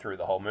line through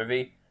the whole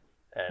movie.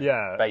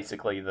 And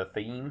basically the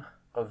theme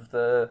of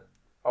the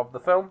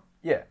film.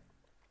 Yeah.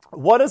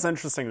 What is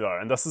interesting though,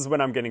 and this is when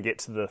I'm going to get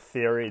to the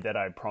theory that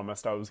I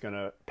promised I was going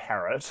to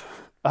parrot.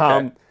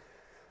 Okay.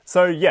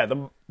 So yeah,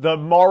 the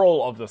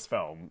moral of this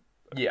film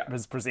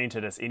is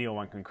presented as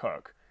anyone can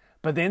cook.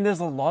 But then there's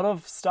a lot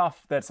of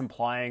stuff that's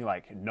implying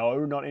like,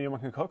 no, not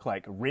anyone can cook.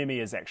 Like Remy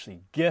is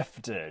actually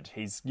gifted.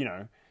 He's,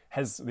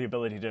 has the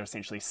ability to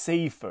essentially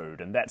see food.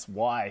 And that's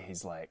why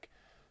he's like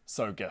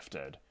so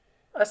gifted.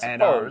 I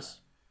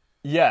suppose.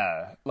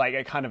 And, like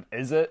it kind of,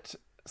 is it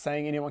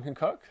saying anyone can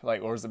cook?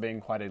 Like, or is it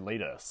being quite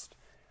elitist?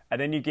 And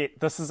then you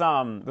get, this was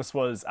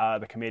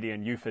the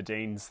comedian Eupha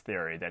Dean's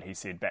theory that he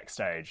said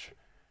backstage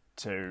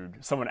to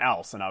someone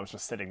else. And I was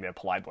just sitting there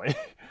politely.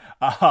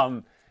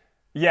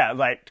 Yeah,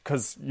 like,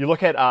 because you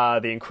look at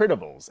The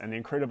Incredibles, and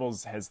The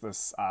Incredibles has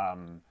this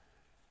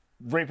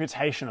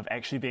reputation of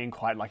actually being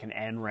quite like an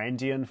Ayn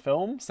Randian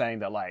film, saying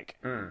that like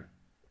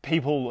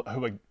people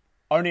who are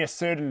only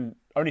certain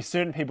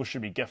people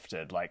should be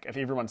gifted. Like, if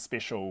everyone's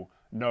special,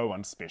 no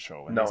one's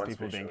special, and these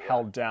people are being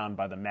held down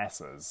by the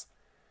masses.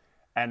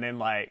 And then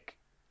like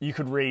you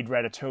could read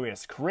Ratatouille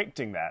as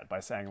correcting that by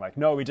saying like,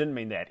 no, we didn't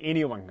mean that.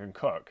 Anyone can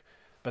cook,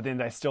 but then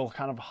they still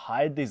kind of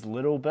hide these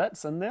little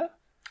bits in there.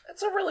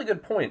 That's a really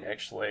good point,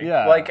 actually.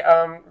 Yeah. Like,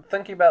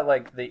 thinking about,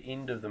 like, the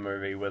end of the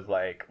movie with,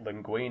 like,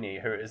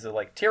 Linguini, who is a,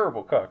 like,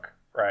 terrible cook,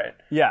 right?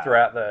 Yeah.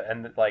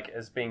 And, like,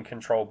 is being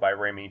controlled by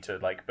Remy to,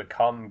 like,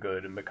 become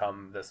good and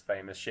become this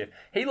famous chef.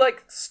 He,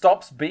 like,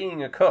 stops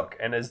being a cook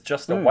and is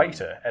just a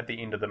waiter at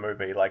the end of the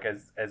movie, like,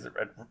 as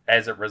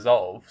it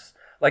resolves.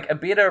 Like, a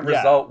better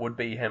result would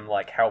be him,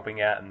 like, helping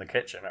out in the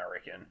kitchen, I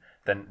reckon,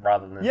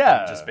 rather than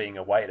him just being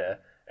a waiter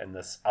in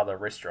this other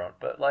restaurant.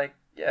 But, like,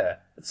 yeah,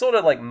 it sort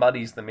of like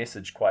muddies the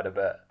message quite a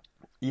bit.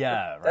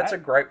 Yeah, right? That's a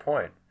great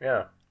point.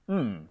 Yeah.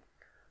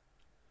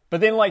 But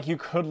then, like, you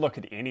could look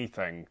at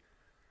anything,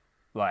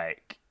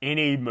 like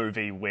any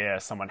movie where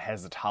someone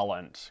has a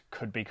talent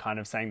could be kind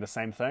of saying the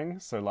same thing.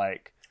 So,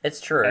 like, it's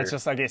true. It's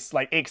just, I guess,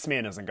 like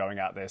X-Men isn't going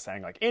out there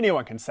saying like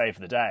anyone can save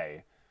the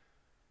day,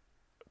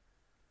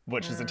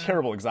 which is a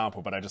terrible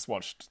example. But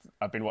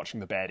I've been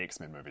watching the bad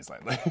X-Men movies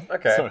lately.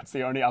 Okay. So it's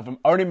the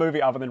only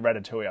movie other than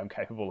Ratatouille I'm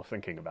capable of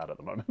thinking about at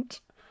the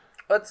moment.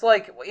 It's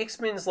like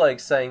X-Men's like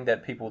saying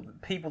that people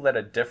that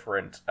are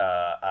different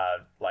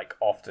are like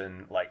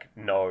often like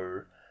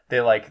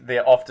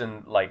they're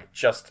often like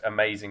just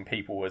amazing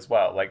people as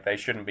well. Like they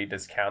shouldn't be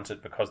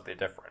discounted because they're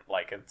different.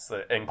 Like it's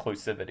the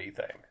inclusivity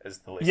thing is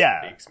the lesson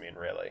of X-Men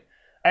really.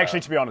 Actually,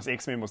 to be honest,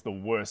 X-Men was the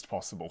worst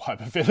possible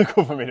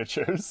hypothetical for me to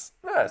choose.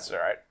 No, that's all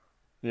right.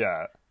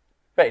 Yeah.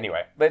 But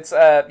anyway, let's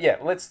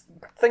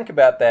think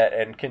about that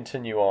and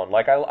continue on.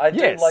 Like I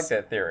do like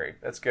that theory.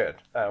 That's good.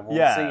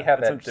 We'll see how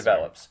that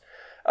develops.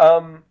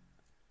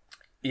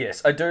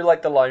 Yes, I do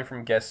like the line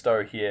from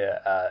Gaston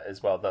here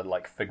as well, the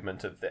like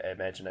figment of the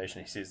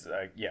imagination. He says,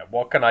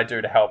 what can I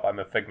do to help? I'm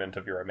a figment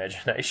of your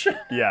imagination.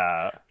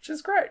 Yeah. Which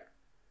is great.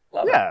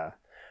 Love it.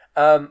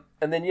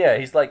 And then,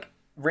 he's like,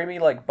 Remy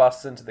like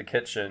busts into the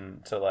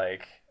kitchen to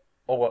like,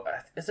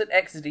 is it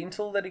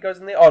accidental that he goes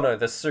in there? Oh no,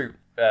 the soup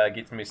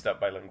gets messed up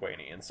by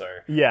Linguini, and so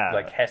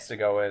like has to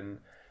go in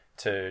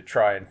to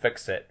try and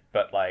fix it,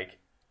 but like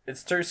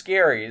it's too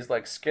scary. He's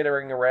like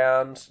skittering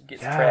around,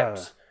 gets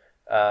trapped.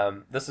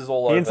 This is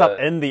all He over... ends up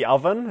in the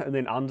oven and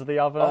then under the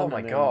oven. Oh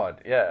my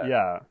god, yeah.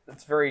 Yeah.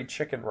 It's very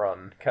Chicken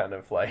Run, kind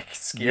of like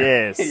scary.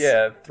 Yes.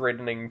 Yeah,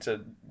 threatening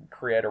to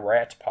create a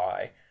rat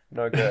pie.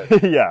 No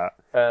good. Yeah.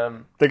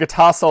 The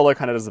guitar solo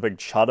kind of does a big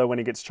chudder when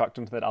he gets chucked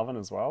into that oven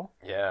as well.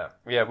 Yeah,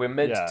 we're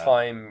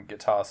mid-time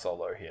guitar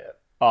solo here.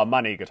 Oh,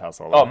 money guitar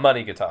solo. Oh,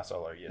 money guitar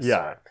solo, yes.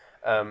 Yeah.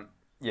 Sorry.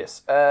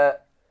 Yes.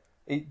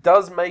 He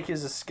does make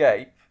his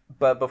escape,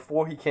 but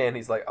before he can,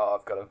 he's like, "Oh,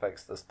 I've got to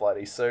fix this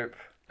bloody soup."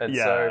 And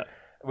so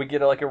we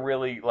get like a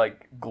really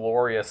like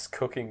glorious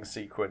cooking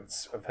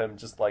sequence of him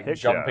just like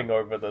jumping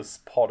over this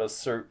pot of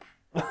soup,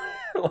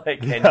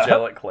 like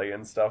angelically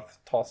and stuff,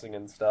 tossing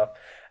and stuff.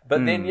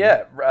 But then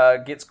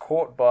gets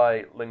caught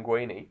by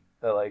Linguini.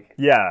 Like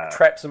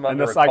traps him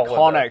under and this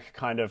iconic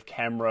kind of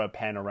camera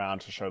pan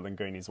around to show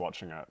Linguini's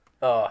watching it.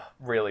 Oh,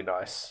 really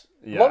nice.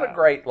 Yeah. A lot of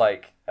great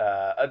like.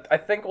 I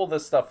think all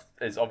this stuff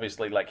is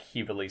obviously like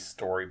heavily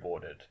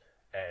storyboarded.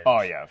 And,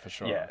 oh yeah, for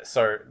sure. Yeah,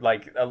 so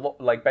like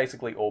like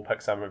basically all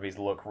Pixar movies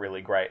look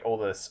really great. All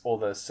the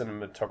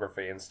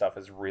cinematography and stuff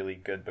is really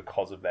good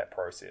because of that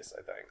process.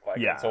 I think like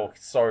it's all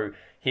so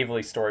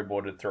heavily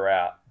storyboarded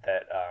throughout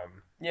that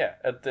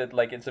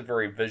it's a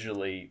very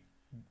visually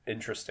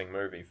interesting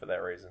movie for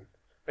that reason.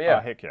 But yeah,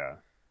 oh heck yeah,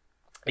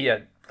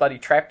 yeah, bloody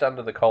trapped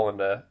under the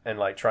colander and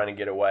like trying to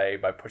get away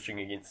by pushing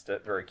against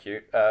it. Very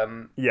cute.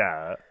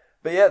 Yeah.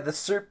 But yeah, the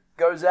soup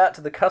goes out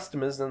to the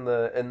customers in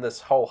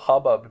this whole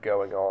hubbub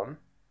going on,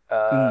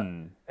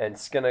 and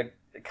Skinner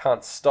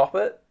can't stop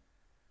it,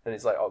 and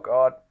he's like, "Oh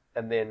God!"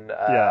 And then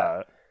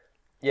a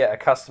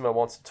customer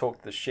wants to talk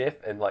to the chef,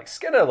 and like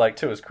Skinner, like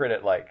to his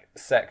credit, like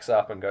sacks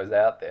up and goes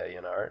out there,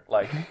 you know,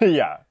 like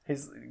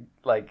he's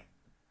like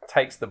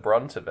takes the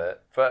brunt of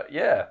it. But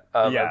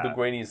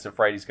Linguini's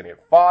afraid he's going to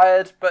get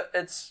fired, but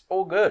it's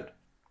all good.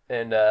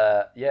 And,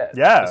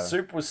 the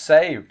soup was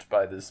saved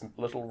by this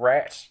little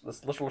rat,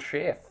 this little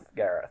chef,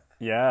 Gareth.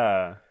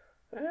 Yeah.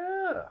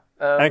 Yeah.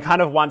 And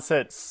kind of once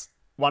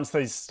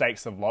these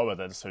stakes have lowered,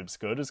 that the soup's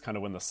good, is kind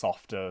of when the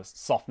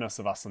softness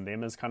of us and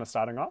them is kind of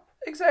starting up.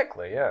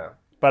 Exactly, yeah.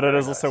 But it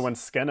is also when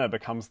Skinner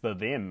becomes the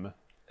them.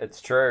 It's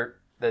true.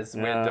 There's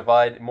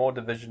more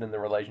division in the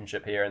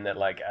relationship here, and that,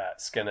 like,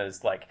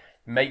 Skinner's like,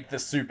 make the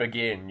soup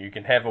again. You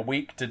can have a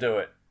week to do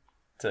it,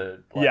 to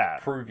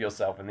prove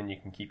yourself, and then you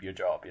can keep your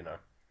job, you know.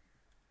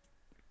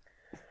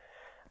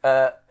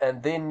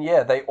 And then,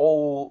 they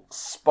all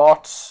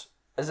spot...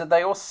 Is it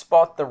they all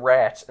spot the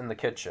rat in the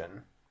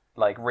kitchen?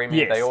 Like,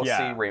 Remy, they all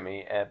see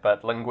Remy,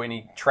 but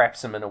Linguini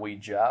traps him in a wee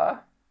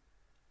jar.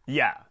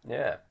 Yeah.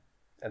 Yeah.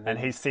 And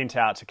he's sent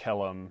out to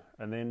kill him.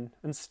 And then,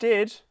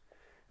 instead,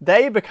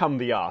 they become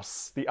the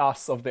us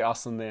of the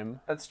us and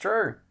them. That's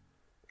true.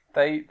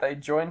 They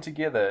join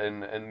together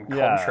in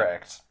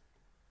contract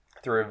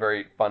through a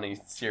very funny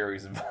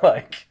series of,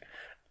 like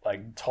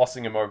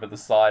tossing him over the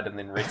side and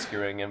then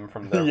rescuing him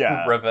from the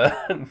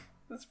river.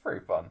 It's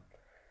pretty fun.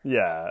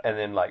 Yeah. And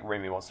then, like,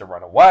 Remy wants to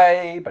run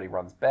away, but he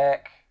runs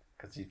back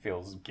because he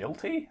feels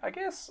guilty, I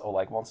guess, or,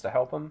 like, wants to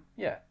help him.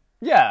 Yeah.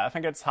 Yeah, I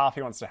think it's half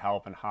he wants to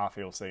help and half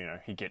he also,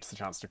 he gets the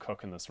chance to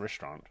cook in this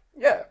restaurant.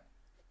 Yeah.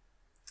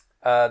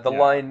 The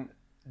line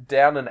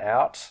Down and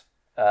Out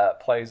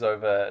plays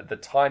over the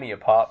tiny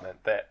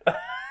apartment that,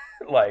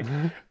 like,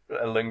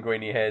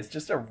 Linguini has.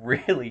 Just a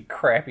really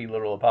crappy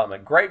little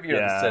apartment. Great view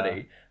of the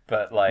city,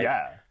 but, like...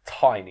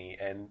 tiny,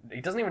 and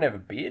he doesn't even have a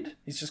bed.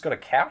 He's just got a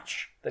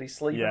couch that he's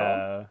sleeping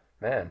on.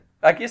 Man,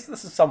 I guess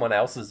this is someone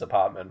else's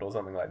apartment or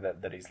something like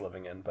that he's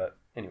living in, but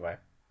anyway.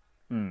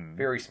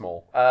 Very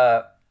small.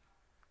 Out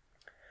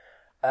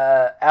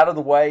of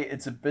the way,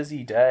 it's a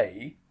busy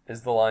day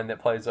is the line that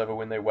plays over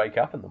when they wake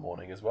up in the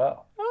morning as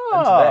well.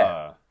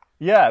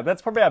 Yeah,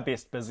 that's probably our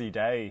best busy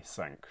day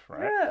sync,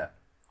 right? Yeah,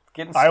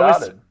 getting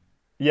started.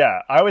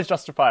 I always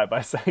justify it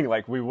by saying,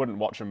 like, we wouldn't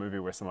watch a movie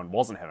where someone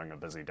wasn't having a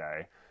busy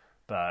day.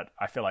 But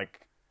I feel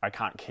like I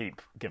can't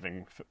keep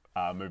giving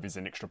movies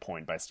an extra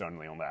point based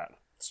only on that.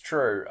 It's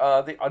true.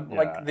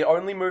 The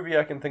only movie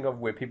I can think of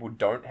where people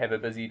don't have a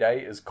busy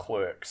day is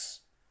Clerks.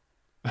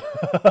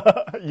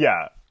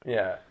 Yeah.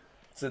 Yeah.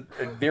 It's a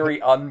very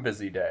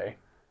unbusy day.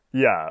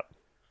 Yeah.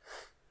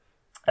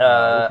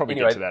 We'll probably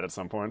get to that at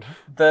some point.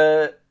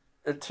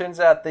 It turns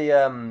out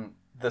the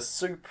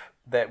soup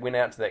that went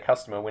out to that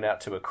customer went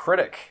out to a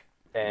critic,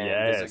 and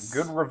there's a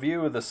good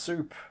review of the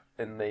soup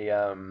in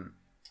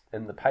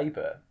the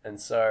paper,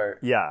 and so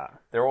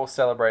they're all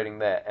celebrating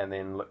that, and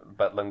then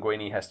but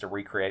Linguini has to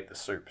recreate the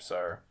soup.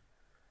 So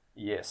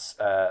yes,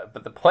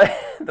 but the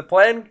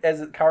plan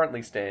as it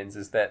currently stands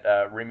is that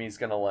Remy's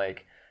gonna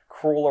like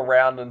crawl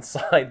around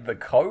inside the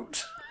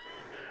coat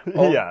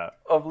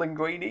of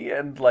Linguini,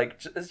 and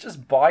like it's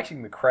just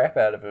biting the crap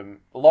out of him.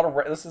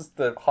 This is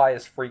the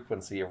highest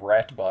frequency of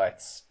rat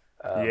bites.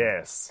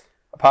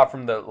 Apart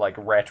from the like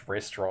rat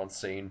restaurant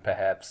scene,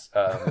 perhaps.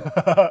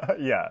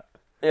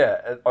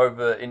 Yeah,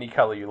 over Any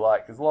Colour You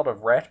Like. There's a lot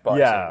of rat biting.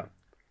 Yeah.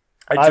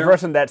 I've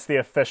written that's the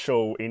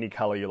official Any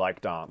Colour You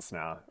Like dance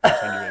now.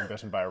 Pretend you're being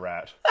bitten by a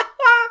rat.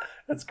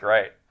 That's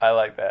great. I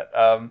like that.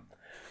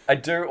 I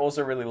do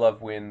also really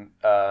love when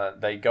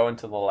they go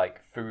into the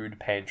like food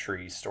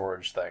pantry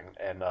storage thing,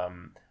 and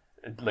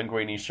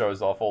Linguini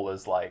shows off all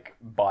his like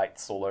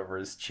bites all over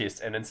his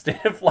chest, and instead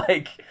of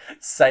like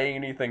saying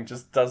anything,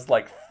 just does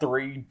like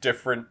 3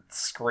 different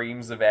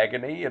screams of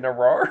agony in a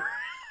row.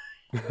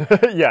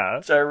 Yeah.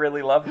 Which I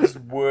really love, just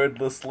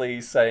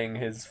wordlessly saying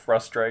his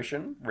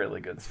frustration.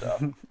 Really good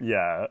stuff.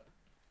 Yeah.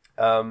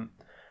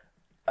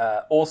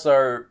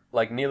 Also,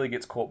 like, nearly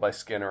gets caught by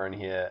Skinner in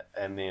here,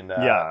 and then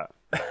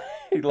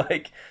he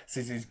like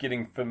says he's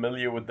getting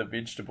familiar with the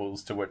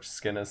vegetables, to which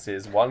Skinner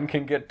says, "One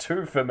can get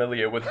too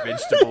familiar with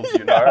vegetables,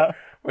 you know,"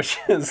 which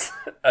is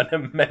an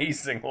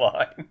amazing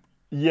line.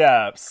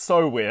 Yeah,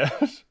 so weird.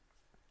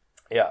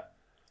 Yeah,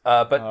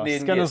 but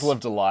then Skinner's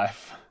lived a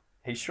life.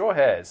 He sure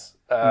has.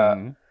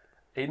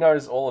 He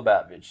knows all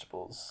about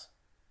vegetables.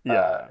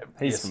 Yeah,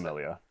 he's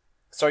familiar.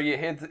 So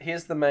yeah,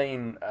 here's the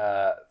main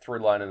through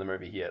line in the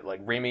movie here. Like,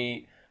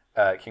 Remy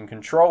can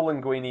control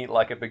Linguini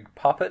like a big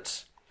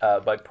puppet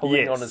by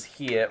pulling on his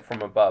hair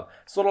from above.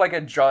 Sort of like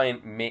a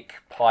giant mech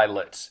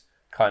pilot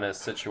kind of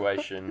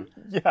situation.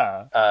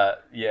 Yeah.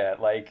 Yeah,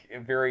 like a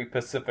very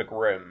Pacific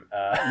Rim.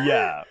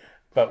 Yeah.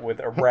 But with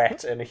a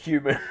rat and a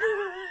human.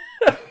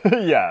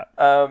 Yeah.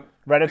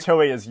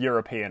 Ratatouille is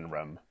European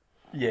Rim.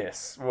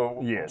 Yes,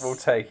 we'll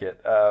take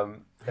it.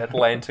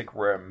 Atlantic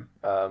Rim.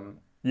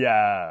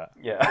 Yeah.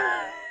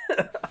 Yeah.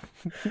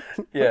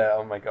 Yeah,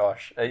 oh my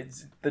gosh.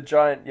 It's the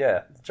giant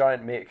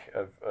mech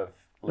of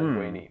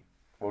Linguini.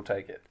 We'll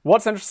take it.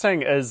 What's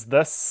interesting is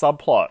this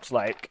subplot,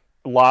 like,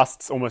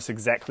 lasts almost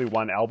exactly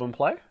one album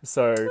play.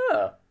 So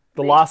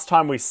the last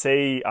time we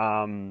see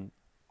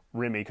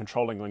Remy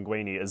controlling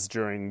Linguini is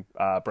during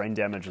Brain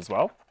Damage as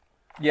well.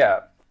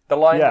 Yeah. The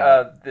line,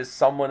 "there's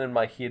someone in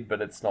my head,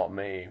 but it's not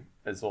me,"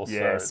 is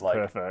also like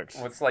perfect.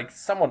 It's like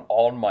someone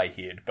on my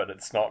head, but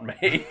it's not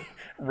me.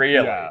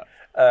 Really.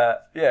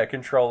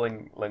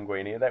 Controlling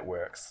Linguini, that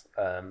works.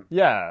 I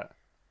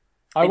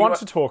want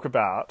to talk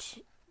about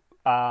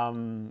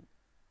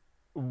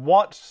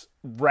what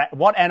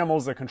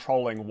animals are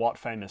controlling what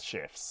famous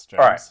chefs, James.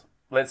 All right,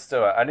 let's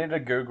do it. I need to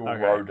Google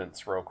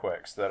rodents real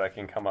quick so that I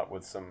can come up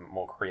with some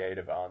more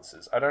creative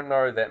answers. I don't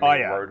know that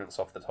many rodents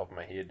off the top of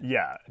my head.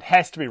 Yeah, it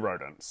has to be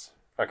rodents.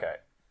 Okay.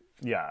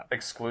 Yeah.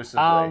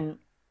 Exclusively.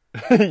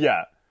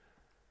 Yeah.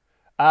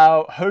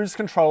 Who's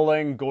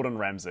controlling Gordon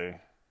Ramsay?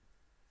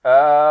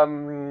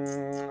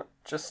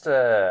 Just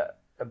a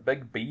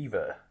big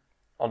beaver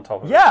on top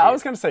of his Yeah, head. I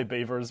was going to say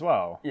beaver as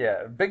well.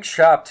 Yeah, big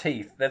sharp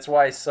teeth. That's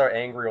why he's so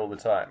angry all the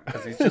time.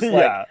 Because he's just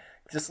like,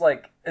 just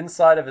like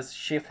inside of his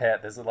chef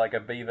hat, there's like a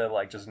beaver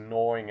like just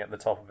gnawing at the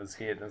top of his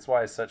head. That's why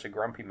he's such a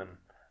grumpy man.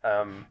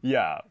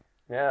 Yeah,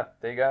 there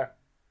you go.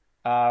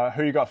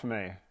 Who you got for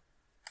me?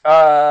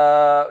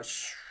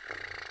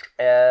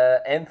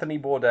 Anthony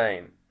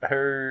Bourdain.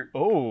 Who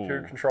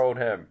controlled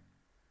him?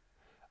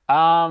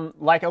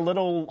 Like a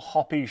little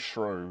hoppy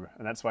shrew,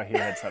 and that's why he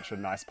had such a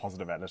nice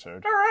positive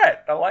attitude. All right,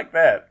 I like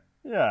that.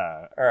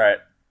 Yeah. All right.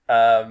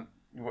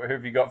 Who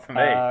have you got for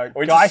me?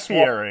 Guy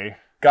Fieri.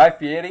 Guy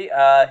Fieri.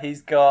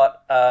 He's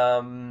got.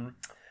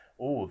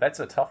 That's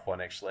a tough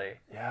one, actually.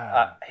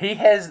 Yeah. He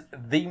has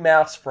the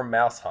mouse from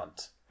Mouse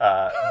Hunt.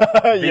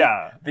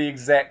 The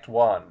exact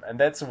one, and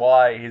that's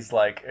why he's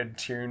like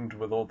attuned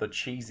with all the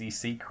cheesy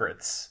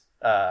secrets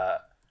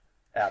out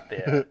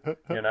there.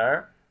 You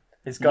know.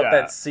 He's got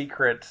that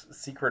secret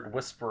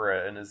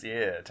whisperer in his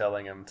ear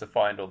telling him to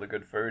find all the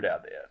good food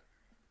out there.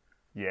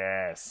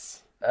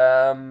 Yes.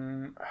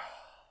 Trying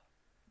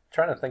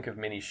to think of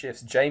many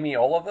chefs. Jamie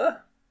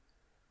Oliver?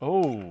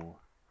 Oh.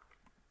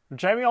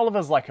 Jamie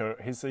Oliver's like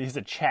he's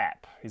a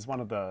chap. He's one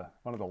of the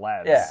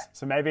lads. Yeah.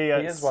 So maybe he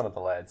is one of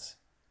the lads.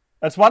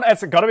 It's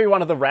got to be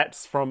one of the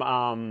rats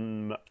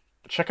from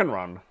Chicken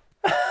Run.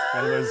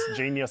 One of those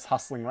genius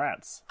hustling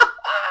rats.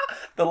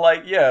 The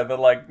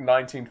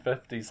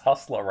 1950s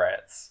hustler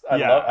rats.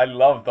 I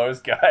love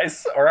those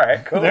guys. All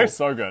right, cool. They're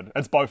so good.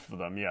 It's both of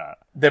them, yeah.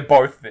 They're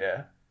both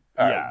there.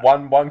 All Yeah.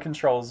 right, one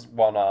controls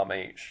one arm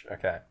each.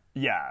 Okay.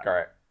 Yeah. All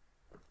right.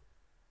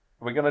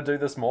 Are we going to do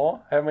this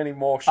more? How many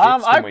more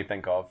chefs can we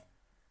think of?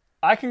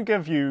 I've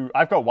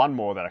got one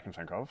more that I can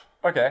think of.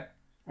 Okay.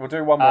 We'll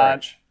do one more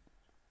each.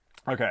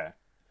 Okay.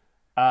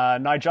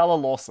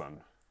 Nigella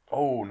Lawson.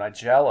 Oh,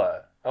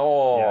 Nigella.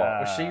 Oh,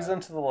 Yeah. well, she's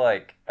into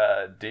the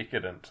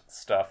decadent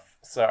stuff.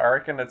 So I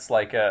reckon it's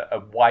like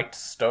a white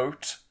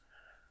stoat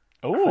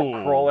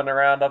Ooh. crawling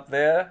around up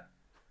there.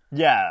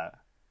 Yeah.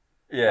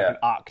 Yeah. Like an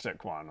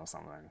Arctic one or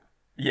something.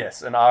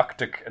 Yes, an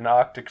Arctic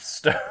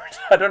stoat.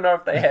 I don't know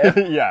if they have.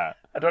 Yeah.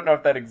 I don't know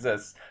if that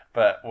exists,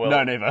 but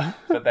No, neither.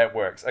 but that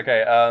works.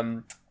 Okay.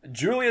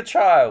 Julia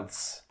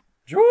Childs.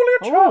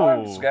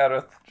 Childs,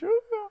 Gareth.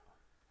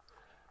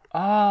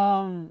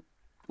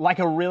 Like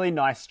a really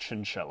nice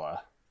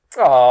chinchilla.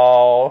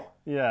 Oh.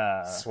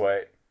 Yeah.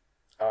 Sweet.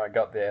 I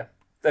got there.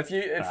 If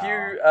you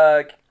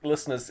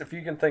listeners, if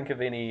you can think of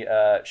any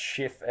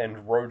chef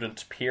and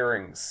rodent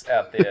pairings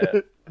out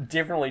there,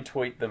 definitely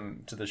tweet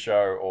them to the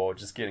show or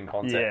just get in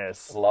contact.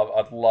 Yes.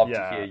 I'd love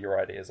to hear your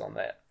ideas on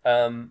that.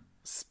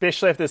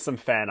 Especially if there's some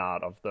fan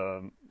art of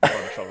the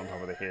Photoshop on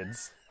top of their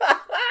heads.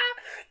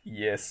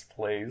 Yes,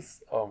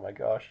 please. Oh my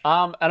gosh.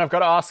 And I've got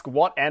to ask,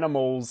 what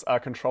animals are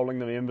controlling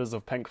the members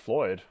of Pink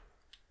Floyd?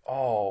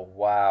 Oh,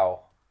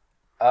 wow.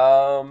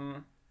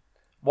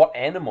 What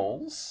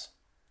animals?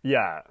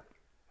 Yeah.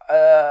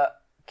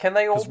 Can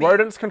they all Because be...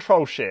 rodents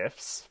control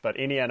chefs, but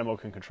any animal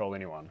can control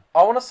anyone.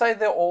 I want to say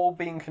they're all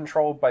being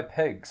controlled by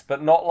pigs,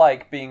 but not,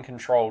 like, being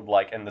controlled,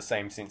 like, in the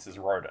same sense as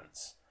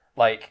rodents.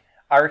 Like,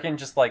 I reckon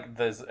just, like,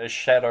 there's a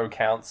shadow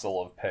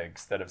council of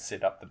pigs that have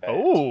set up the band.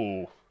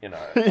 Ooh. You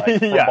know, like,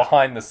 from Yeah.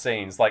 behind the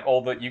scenes. Like,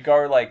 all the... You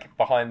go, like,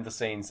 behind the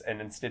scenes,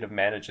 and instead of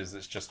managers,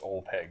 it's just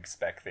all pigs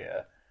back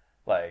there.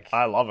 Like...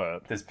 I love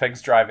it. There's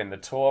pigs driving the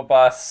tour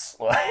bus.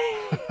 Like...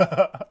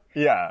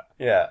 Yeah.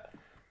 Yeah.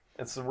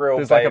 It's a real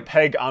There's like a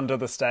pig under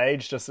the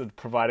stage, just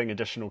providing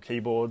additional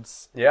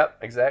keyboards. Yep,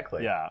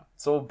 exactly. Yeah.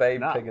 It's all Babe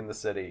No. Pig in the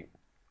City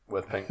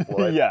with Pink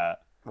Floyd. Yeah.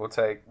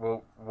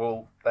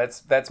 We'll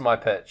that's my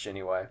pitch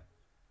anyway.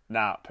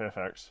 Nah,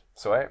 perfect.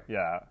 Sweet.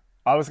 Yeah.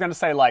 I was going to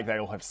say, like, they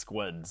all have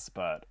squids,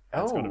 but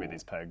it's got to be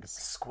these pigs.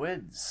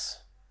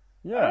 Squids.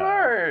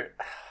 Yeah.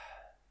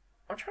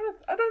 I don't know.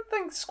 I don't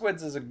think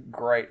squids is a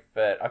great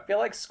fit. I feel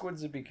like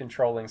squids would be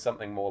controlling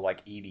something more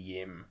like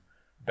EDM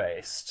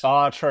based.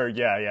 Oh, true.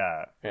 Yeah,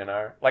 yeah. You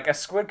know? Like a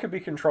squid could be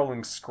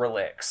controlling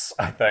Skrillex,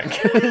 I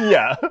think.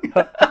 Yeah.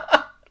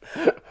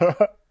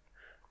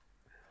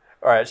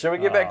 Alright, shall we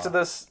get back to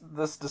this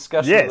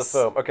discussion of the Yes.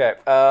 film? Okay.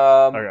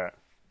 Okay.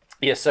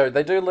 Yeah, so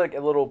they do like a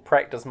little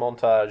practice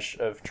montage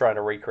of trying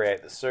to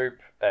recreate the soup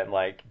and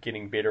like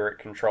getting better at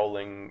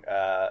controlling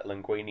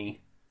linguine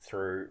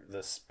through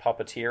this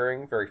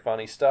puppeteering. Very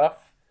funny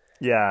stuff.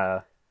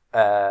 Yeah.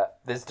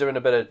 There's doing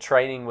a bit of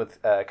training with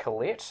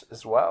Colette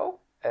as well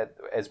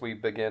as we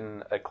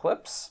begin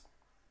Eclipse.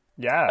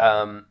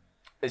 Yeah.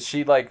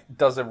 She like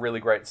does a really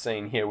great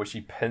scene here where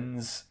she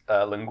pins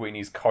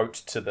Linguini's coat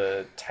to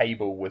the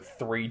table with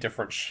 3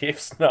 different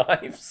chef's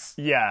knives.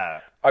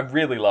 Yeah. I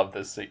really love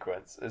this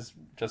sequence. It's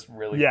just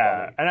really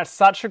Yeah. funny. And it's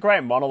such a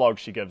great monologue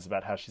she gives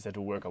about how she's had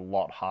to work a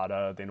lot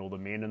harder than all the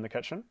men in the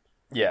kitchen.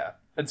 Yeah,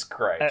 it's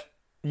great.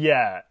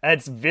 Yeah.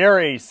 It's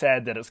very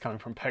sad that it's coming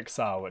from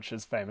Pixar, which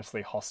is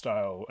famously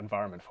hostile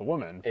environment for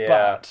women. Yeah.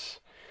 But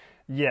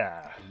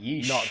yeah,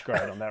 Yeesh. not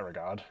great on that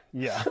regard.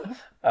 Yeah.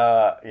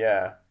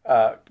 Yeah.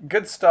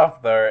 Good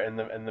stuff though in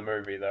the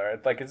movie though.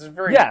 Like it's a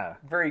very Yeah.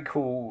 very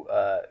cool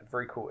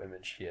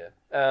image here.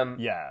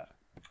 Yeah.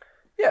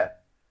 Yeah.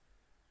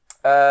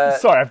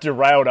 Sorry, I've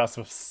derailed us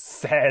with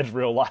sad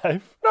real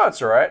life. No,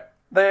 it's alright.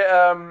 They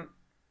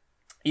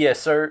yeah,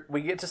 so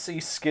we get to see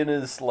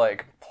Skinner's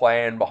like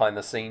plan behind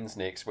the scenes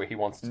next, where he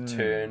wants to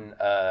turn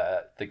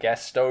the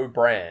Gasto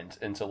brand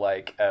into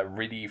like a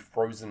ready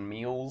frozen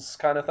meals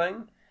kind of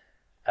thing.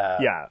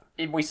 Yeah.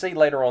 We see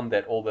later on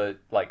that all the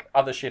like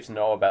other chefs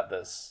know about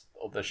this.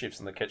 All the chefs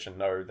in the kitchen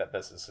know that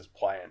this is his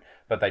plan,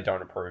 but they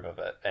don't approve of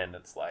it, and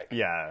it's like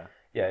Yeah.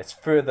 it's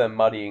further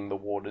muddying the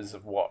waters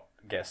of what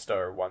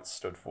Gasto once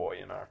stood for,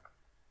 you know.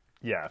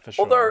 Yeah, for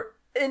sure. Although,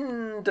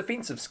 in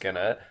defense of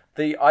Skinner,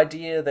 the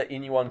idea that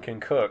anyone can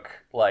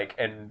cook, like,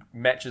 and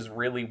matches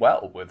really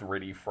well with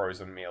ready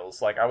frozen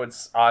meals. Like, I would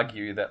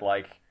argue that,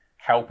 like,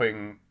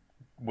 helping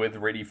with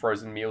ready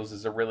frozen meals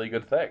is a really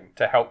good thing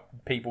to help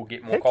people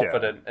get more Heck yeah.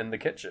 confident in the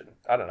kitchen.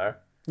 I don't know.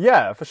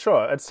 Yeah, for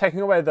sure. It's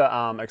taking away the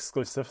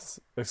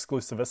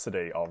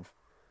exclusivity of,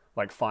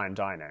 like, fine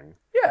dining.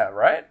 Yeah,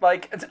 right?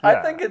 Like, I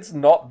Yeah. think it's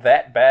not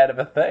that bad of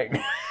a thing.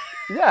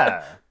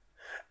 Yeah.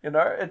 You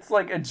know, it's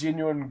like a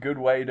genuine good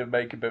way to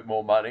make a bit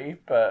more money,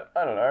 but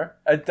I don't know.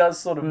 It does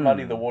sort of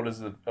muddy the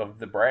waters of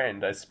the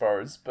brand, I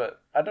suppose,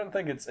 but I don't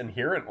think it's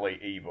inherently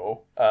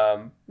evil.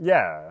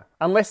 Yeah.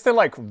 Unless they're,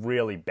 like,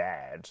 really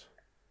bad.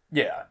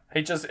 Yeah,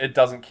 it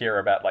doesn't care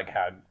about, like,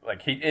 how,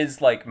 like, he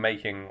is, like,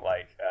 making,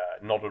 like,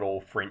 not at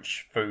all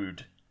French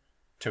food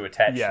to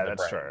attach Yeah, to the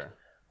that's brand. true.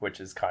 Which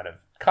is kind of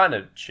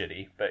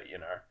shitty, but, you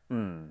know.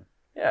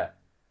 Yeah.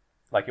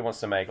 Like, he wants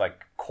to make,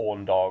 like,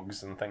 corn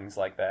dogs and things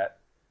like that.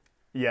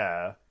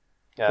 Yeah.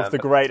 With the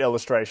great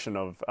illustration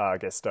of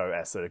Gasto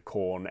as a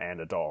corn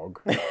and a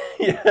dog.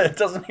 Yeah, it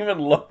doesn't even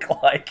look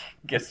like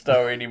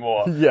Gusto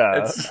anymore.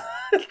 Yeah. It's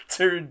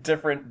 2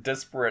 different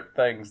disparate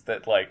things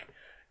that, like,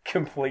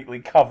 completely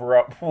cover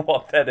up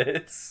what that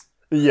is.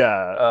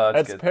 Yeah. it's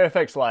It's good.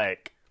 perfect,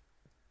 like,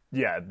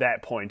 yeah,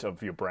 that point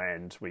of your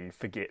brand, we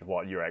forget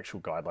what your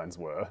actual guidelines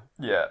were.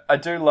 Yeah, I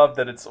do love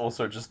that it's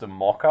also just a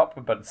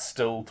mock-up, but it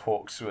still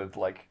talks with,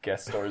 like,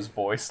 Gusto's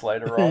voice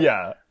later on.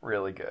 Yeah.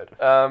 Really good.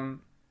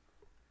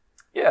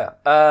 Yeah,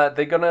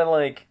 they're gonna,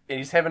 like,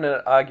 he's having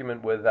an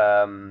argument with,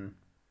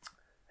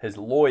 his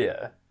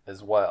lawyer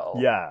as well.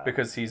 Yeah.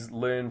 Because he's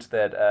learned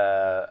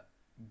that,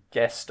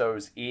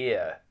 Gasto's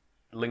heir,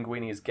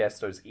 Linguini is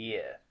Gasto's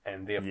heir,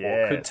 and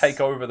therefore could Yes. take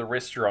over the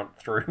restaurant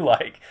through,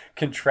 like,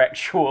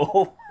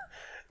 contractual,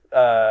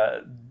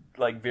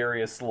 like,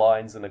 various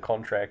lines in the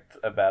contract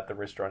about the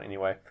restaurant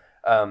anyway.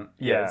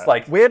 It's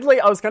like...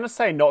 Weirdly, I was going to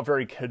say not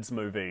very kids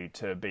movie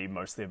to be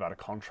mostly about a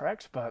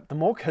contract, but the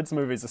more kids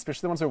movies,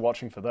 especially the ones we're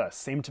watching for this,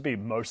 seem to be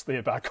mostly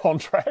about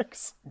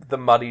contracts. The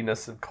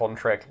muddiness of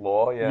contract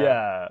law, yeah.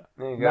 Yeah.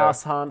 There you go.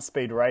 Mouse Hunt,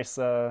 Speed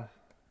Racer,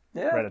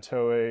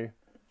 Ratatouille.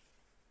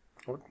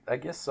 Well, I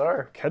guess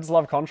so. Kids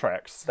love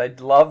contracts.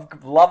 They'd love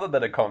a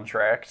bit of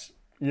contract.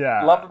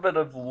 Yeah. Love a bit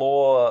of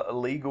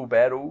legal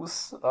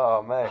battles.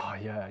 Oh, mate. Oh,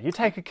 yeah. You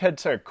take a kid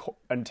to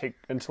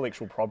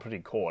intellectual property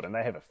court and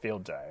they have a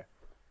field day.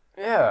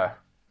 Yeah.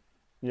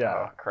 Yeah.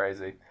 Oh,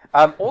 crazy.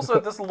 Also,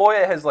 this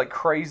lawyer has, like,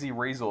 crazy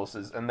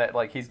resources in that,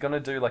 like, he's going to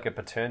do, like, a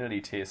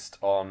paternity test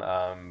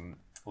on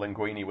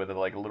Linguini with,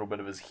 like, a little bit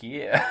of his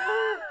hair.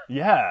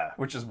 Yeah.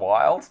 Which is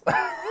wild.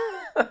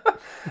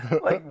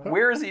 Like,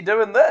 where is he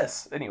doing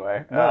this?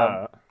 Anyway.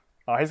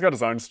 He's got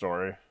his own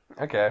story.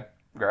 Okay.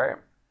 Great.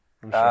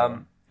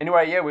 Sure.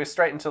 Anyway, yeah, we're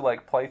straight into,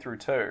 like, playthrough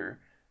 2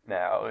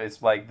 now.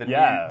 It's, like,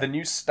 the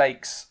new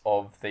stakes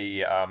of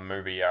the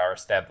movie are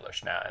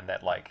established now, and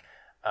that, like...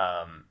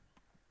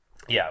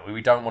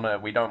 we don't want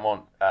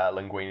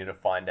Linguini to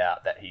find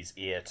out that he's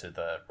heir to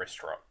the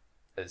restaurant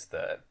is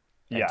the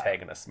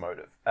antagonist's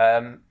motive.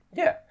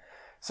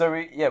 So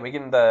we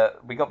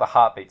got the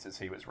heartbeats as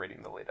he was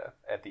reading the letter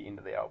at the end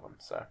of the album.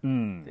 So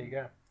there you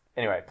go.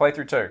 Anyway,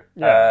 playthrough 2.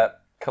 Yeah.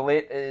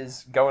 Colette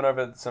is going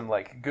over some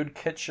like good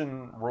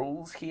kitchen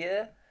rules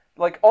here.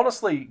 Like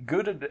honestly,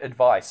 good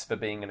advice for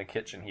being in a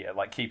kitchen here.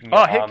 Like keeping your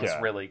arms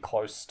really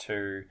close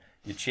to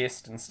your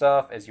chest and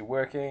stuff as you're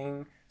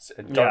working.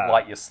 Don't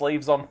light your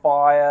sleeves on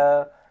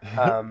fire.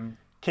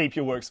 Keep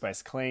your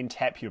workspace clean.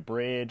 Tap your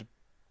bread.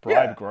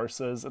 Bribe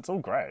grocers. It's all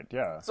great.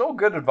 Yeah. It's all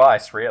good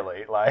advice,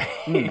 really. Like,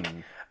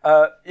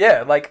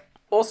 like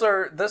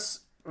also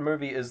this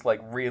movie is like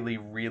really,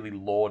 really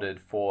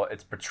lauded for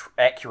its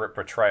accurate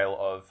portrayal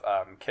of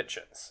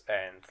kitchens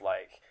and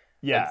like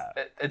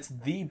it's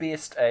the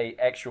best a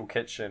actual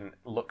kitchen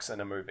looks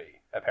in a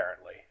movie.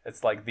 Apparently,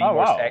 it's like the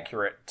most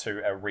accurate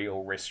to a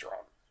real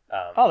restaurant.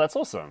 That's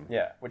awesome.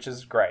 Yeah, which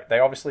is great. They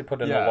obviously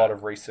put in a lot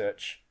of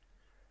research,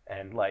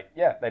 and like,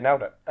 they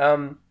nailed it.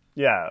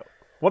 Yeah.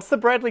 What's the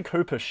Bradley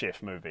Cooper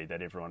chef movie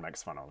that everyone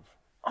makes fun of?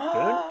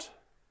 Burnt?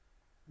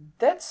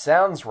 That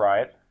sounds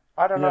right.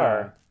 I don't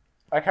know.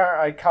 I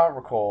can't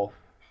recall.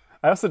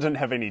 I also didn't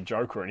have any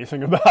joke or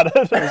anything about it.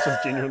 It was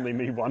just genuinely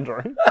me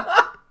wondering.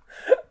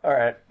 All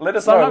right, let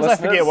us Sometimes know, I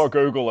forget what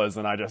Google is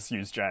and I just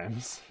use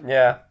James.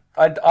 Yeah.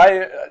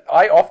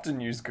 I often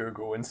use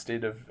Google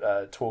instead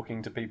of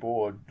talking to people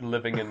or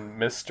living in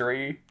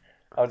mystery.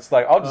 I'll just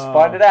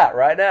find it out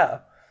right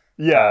now.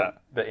 Yeah.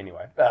 But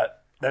anyway, that's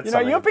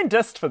you've been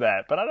dissed for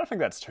that, but I don't think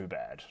that's too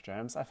bad,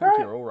 James. I think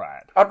you're all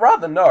right. I'd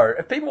rather know.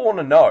 If people want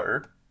to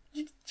know,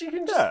 you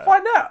can just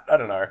find out. I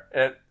don't know.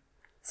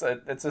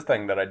 It's a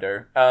thing that I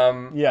do.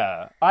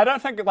 I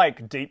don't think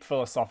like deep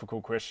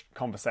philosophical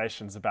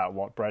conversations about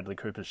what Bradley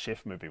Cooper's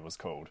chef movie was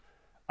called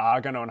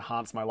are going to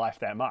enhance my life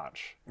that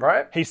much.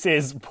 Right? He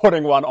says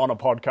putting one on a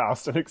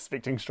podcast and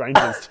expecting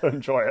strangers to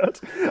enjoy it.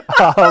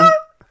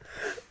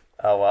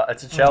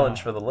 It's a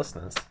challenge for the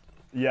listeners.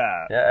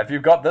 Yeah. Yeah, if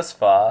you've got this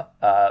far,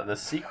 the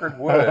secret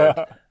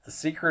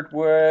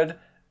word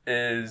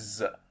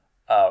is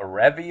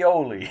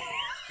ravioli.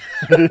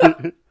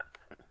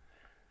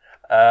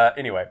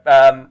 Anyway,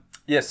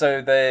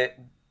 so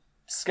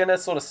Skinner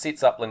sort of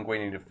sets up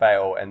Linguini to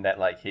fail, and that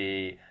like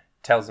he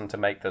tells him to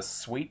make this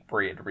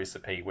sweetbread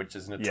recipe, which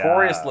is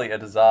notoriously a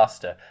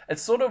disaster.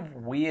 It's sort of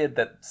weird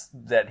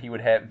that he would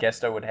have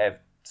Gasto would have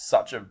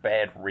such a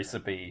bad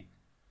recipe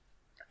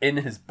in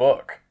his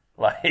book,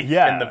 in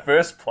the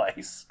first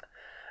place.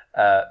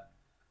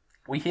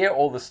 We hear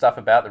all the stuff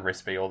about the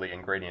recipe, all the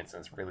ingredients,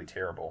 and it's really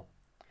terrible.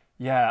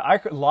 Yeah,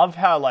 I love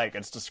how like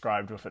it's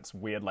described with its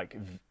weird like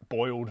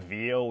boiled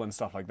veal and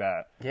stuff like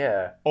that.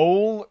 Yeah,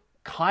 all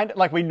kind of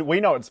like we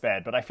know it's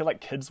bad, but I feel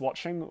like kids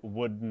watching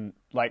wouldn't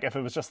like if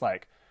it was just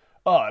like,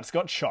 oh, it's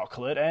got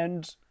chocolate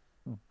and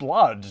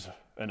blood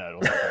in it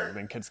or something.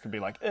 Then kids could be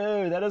like,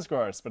 oh, that is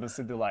gross. But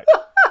instead they're like,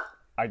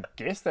 I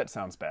guess that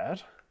sounds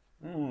bad.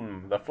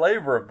 The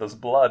flavor of this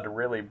blood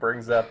really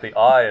brings out the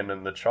iron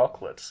in the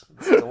chocolate.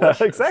 It's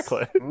delicious.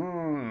 Exactly.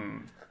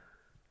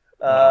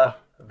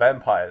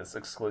 Vampires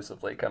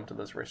exclusively come to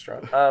this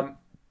restaurant.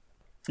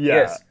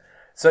 Yes.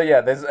 So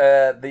there's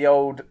the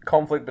old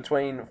conflict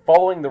between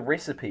following the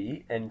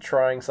recipe and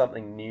trying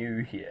something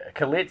new here.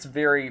 Colette's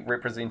very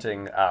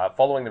representing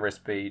following the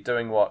recipe,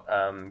 doing what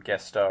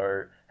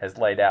Gasto has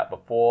laid out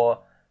before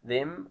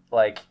them.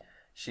 Like,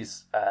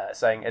 she's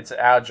saying it's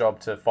our job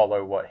to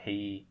follow what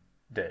he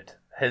did.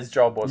 His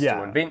job was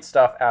to invent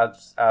stuff. Our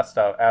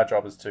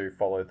job is to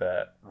follow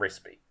the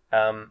recipe.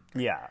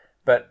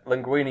 But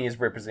Linguini is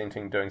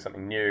representing doing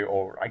something new,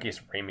 or I guess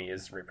Remy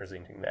is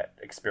representing that,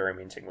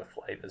 experimenting with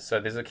flavors. So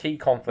there's a key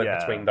conflict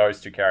between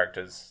those two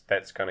characters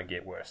that's going to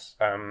get worse.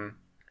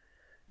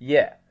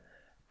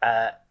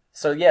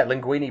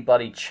 Linguini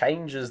bloody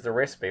changes the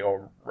recipe,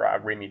 or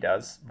Remy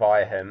does,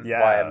 via him,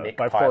 via mech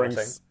by piloting.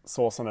 pouring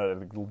sauce on it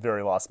at the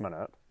very last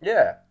minute.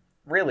 Yeah.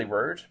 really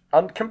rude.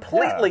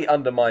 Completely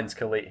undermines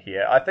Colette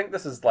here. I think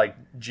this is, like,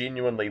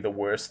 genuinely the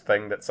worst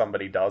thing that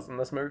somebody does in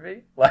this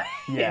movie. Like,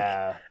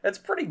 it's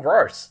pretty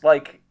gross.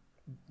 Like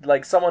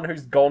someone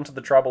who's gone to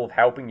the trouble of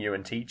helping you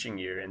and teaching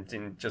you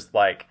and just,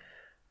 like,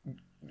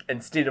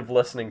 instead of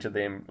listening to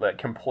them, like,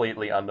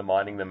 completely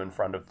undermining them in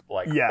front of,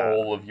 like,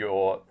 all of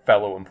your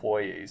fellow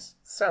employees.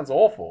 Sounds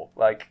awful.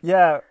 Like,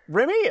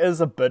 Remy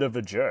is a bit of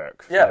a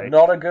jerk. Yeah, like,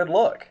 not a good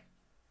look.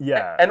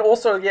 Yeah. And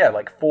also,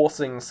 like,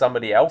 forcing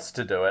somebody else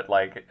to do it,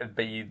 like,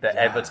 be the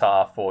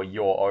avatar for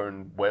your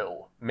own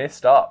will.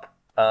 Messed up.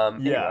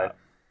 Anyway,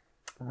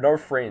 no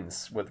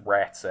friends with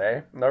rats,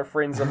 eh? No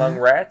friends among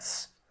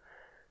rats?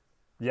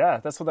 Yeah,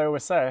 that's what they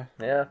always say.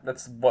 Yeah,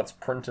 that's what's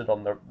printed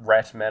on the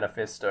rat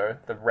manifesto.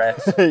 The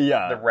rat,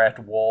 the rat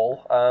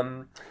wall.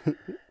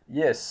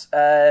 Yes.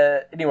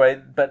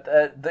 Anyway, but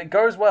it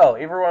goes well.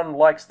 Everyone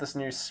likes this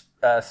new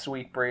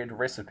sweetbread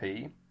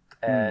recipe.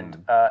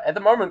 And at the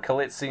moment,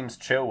 Colette seems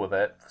chill with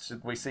it.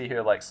 We see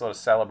her, like, sort of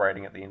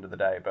celebrating at the end of the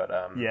day, but...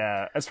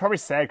 yeah, it's probably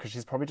sad because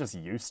she's probably just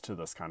used to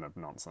this kind of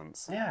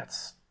nonsense. Yeah,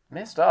 it's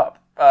messed up.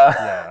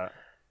 Yeah.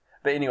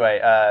 But anyway,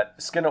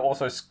 Skinner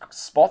also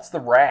spots the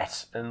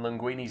rat in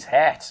Linguini's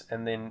hat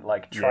and then,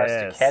 like, tries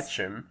to catch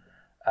him.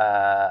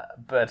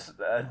 But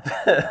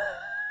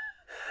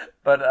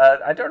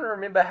I don't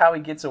remember how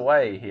he gets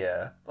away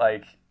here.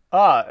 Like...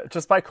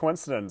 just by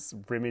coincidence,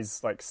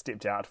 Remy's, like,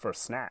 stepped out for a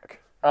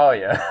snack. Oh,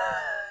 yeah.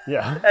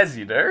 Yeah. As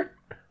you do.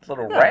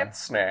 Little rat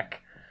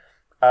snack.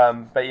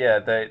 But yeah,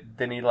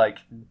 then he, like,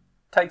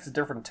 takes a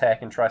different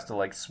tack and tries to,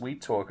 like,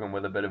 sweet talk him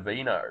with a bit of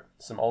vino.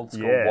 Some old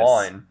school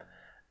wine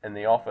in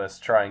the office,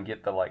 try and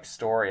get the, like,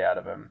 story out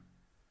of him.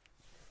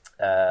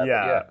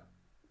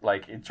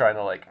 Like, trying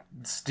to, like,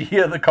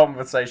 steer the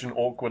conversation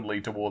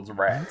awkwardly towards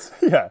rats.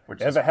 Yeah.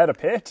 Ever had a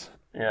pet?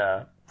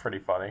 Yeah. Pretty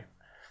funny.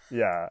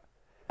 Yeah.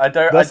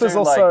 This is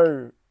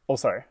also... Oh,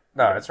 sorry.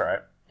 No, it's all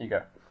right. You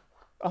go.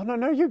 Oh,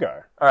 no, you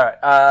go. Alright,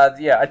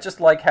 I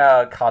just like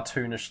how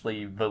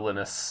cartoonishly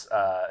villainous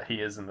he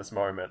is in this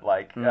moment.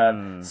 Like,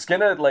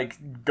 Skinner,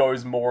 like,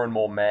 goes more and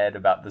more mad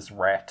about this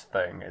rat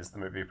thing as the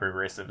movie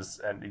progresses,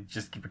 and he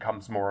just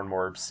becomes more and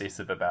more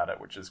obsessive about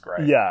it, which is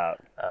great. Yeah.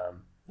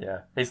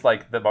 He's,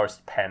 like, the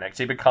most panicked.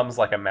 He becomes,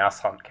 like, a mouse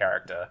hunt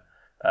character.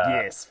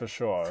 Yes, for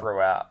sure.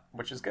 Throughout,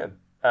 which is good.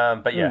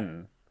 But yeah,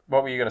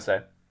 what were you going to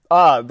say?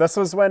 This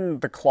was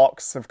when the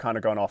clocks have kind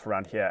of gone off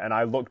around here, and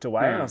I looked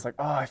away and I was like,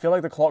 I feel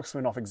like the clocks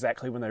went off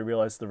exactly when they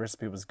realized the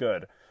recipe was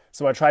good.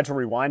 So I tried to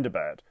rewind a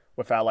bit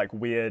with our, like,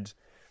 weird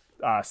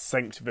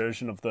synced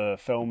version of the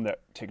film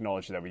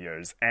technology that we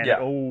use, and it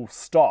all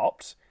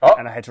stopped,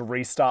 and I had to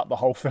restart the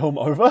whole film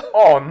over.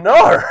 Oh,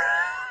 no!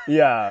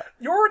 Yeah.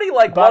 You're already,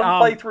 like, one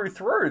playthrough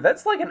through.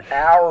 That's like an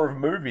hour of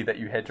movie that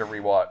you had to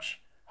rewatch.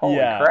 Holy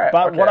crap.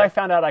 But what I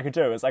found out I could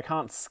do is I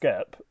can't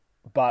skip,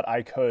 but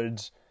I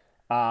could...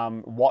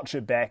 watch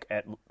it back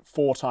at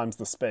 4 times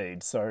the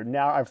speed. So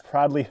now I've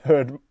proudly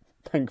heard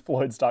Pink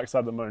Floyd's Dark Side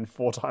of the Moon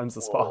 4 times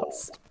as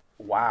fast.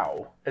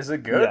 Wow. Is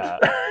it good? Yeah.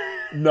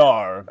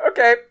 No.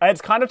 Okay.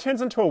 It kind of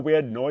turns into a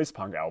weird noise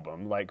punk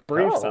album. Like,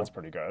 Breathe sounds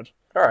pretty good.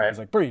 Alright. It's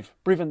like, breathe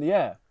in the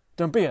air.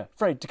 Don't be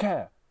afraid to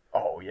care.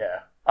 Oh,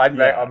 yeah.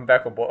 I'm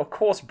back on board. Of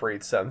course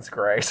Breathe sounds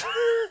great.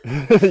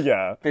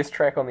 Yeah. Best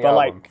track on the album.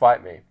 Like,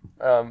 Fight Me.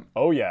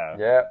 Oh, yeah.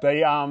 Yeah.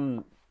 They,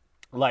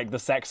 like, the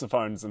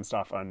saxophones and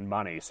stuff on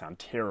Money sound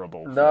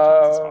terrible 4 No.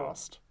 times as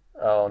fast.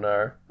 Oh,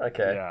 no.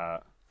 Okay. Yeah.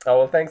 Oh,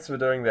 well, thanks for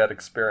doing that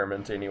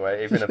experiment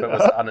anyway, even if it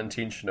was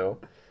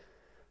unintentional.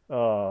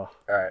 Oh.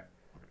 Alright.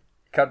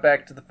 Cut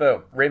back to the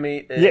film.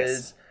 Remy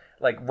is,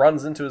 like,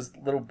 runs into his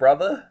little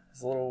brother,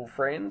 his little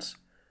friend.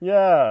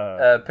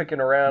 Yeah. Picking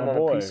around on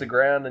a piece of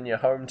ground in your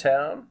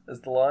hometown,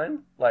 is the line.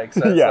 Like,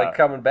 so it's like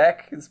coming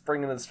back. He's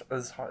bringing his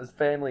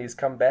family has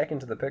come back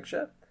into the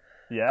picture.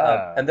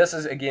 Yeah. And this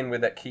is, again, where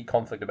that key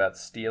conflict about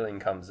stealing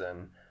comes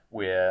in,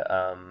 where,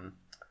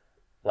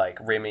 like,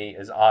 Remy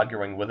is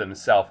arguing with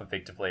himself,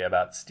 effectively,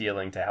 about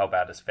stealing to help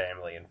out his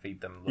family and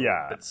feed them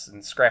little bits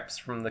and scraps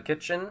from the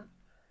kitchen.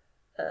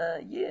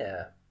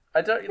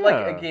 I don't,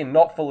 like, again,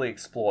 not fully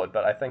explored,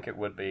 but I think it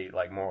would be,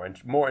 like, more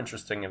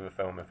interesting of a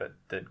film if it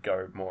did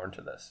go more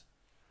into this.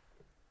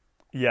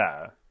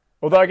 Yeah.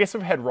 Although I guess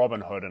we've had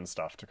Robin Hood and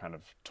stuff to kind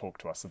of talk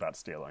to us about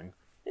stealing.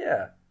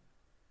 Yeah.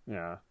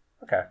 Yeah.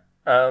 Okay.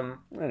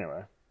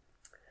 Anyway.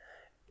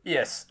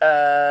 Yes.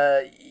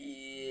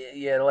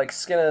 Like,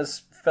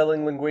 Skinner's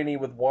filling Linguini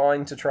with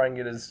wine to try and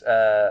get his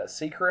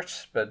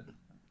secret, but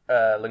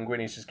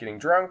Linguini's just getting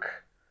drunk,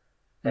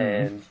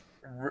 and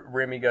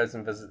Remy goes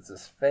and visits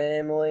his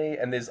family,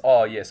 and there's...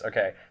 Oh, yes,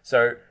 okay.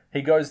 So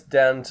he goes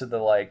down to the,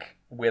 like,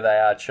 where they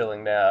are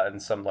chilling now in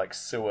some, like,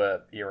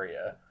 sewer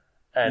area,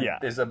 and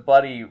there's a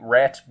bloody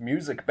rat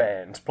music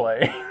band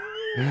playing.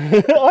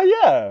 Oh,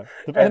 yeah.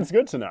 The band's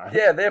good tonight.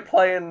 Yeah, they're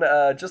playing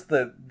just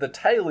the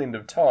tail end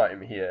of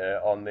time here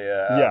on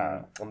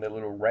their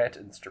little rat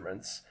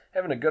instruments.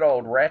 Having a good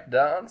old rat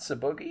dance, a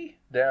boogie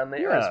down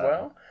there as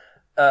well.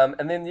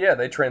 And then,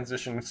 they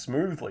transition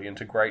smoothly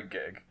into Great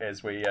Gig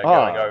as we are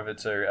going over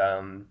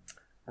to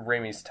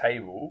Remy's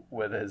table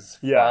with his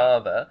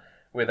father,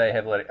 where they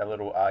have like a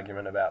little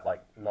argument about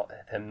like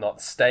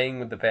not staying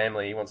with the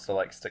family. He wants to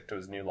like stick to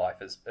his new life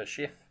as a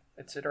chef,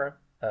 etc.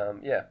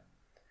 Yeah,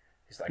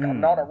 he's like, I'm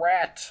not a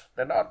rat.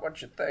 They're not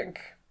what you think.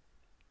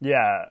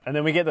 Yeah, and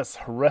then we get this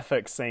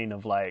horrific scene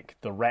of like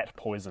the rat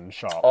poison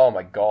shop. Oh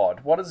my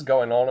god, what is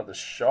going on at the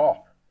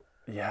shop?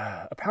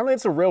 Yeah, apparently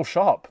it's a real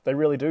shop. They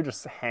really do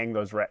just hang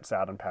those rats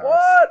out in Paris.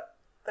 What?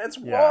 That's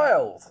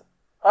wild.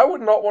 I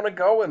would not want to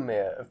go in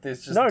there if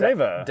there's just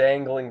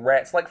dangling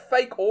rats, like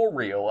fake or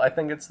real. I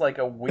think it's like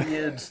a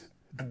weird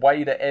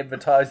way to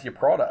advertise your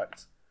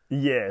product.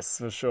 Yes,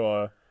 for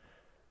sure.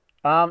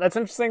 It's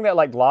interesting that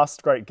like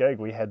last great gig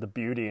we had the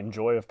beauty and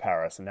joy of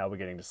Paris, and now we're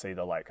getting to see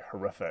the like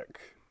horrific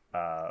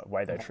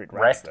way they treat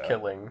rats. Rat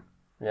killing.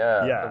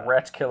 Yeah, the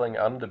rat killing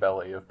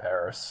underbelly of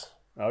Paris.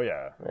 Oh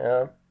yeah.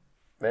 Yeah.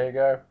 There you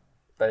go.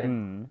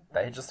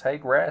 They just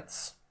hate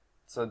rats.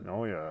 It's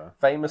a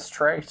famous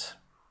trait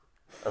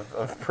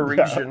of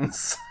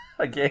Parisians,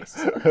 I guess.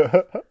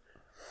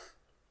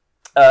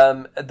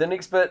 The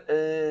next bit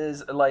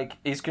is like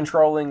he's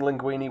controlling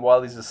Linguini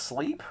while he's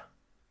asleep.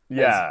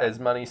 Yeah. As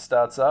money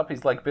starts up,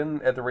 he's like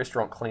been at the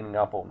restaurant cleaning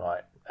up all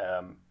night.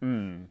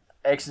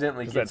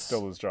 Accidentally gets that's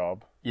still his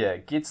job. Yeah,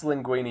 gets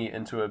Linguini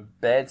into a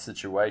bad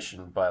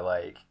situation by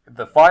like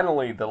the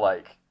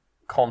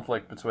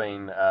conflict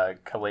between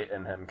Colette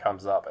and him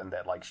comes up, and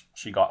that like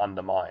she got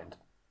undermined.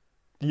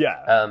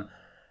 Yeah.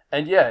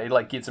 And yeah, he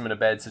like gets him in a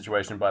bad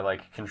situation by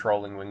like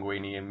controlling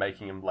Linguini and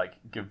making him like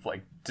give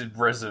like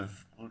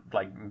derisive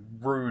like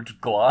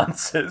rude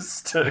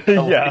glances to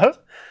Colette,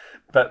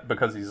 but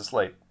because he's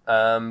asleep.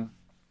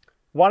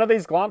 One of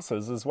these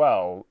glances as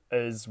well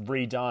is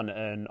redone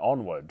in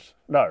Onward.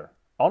 No,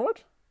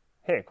 Onward?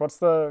 Heck, what's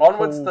the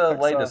Onward's cool the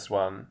Pixar? latest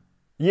one.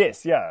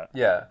 Yes, yeah.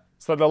 Yeah.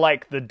 So the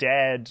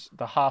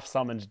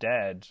half-summoned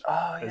dad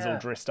is all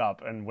dressed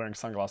up and wearing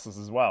sunglasses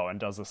as well and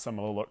does a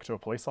similar look to a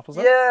police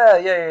officer. Yeah,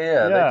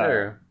 they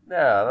do.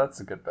 Yeah,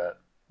 that's a good bit.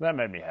 That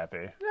made me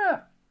happy.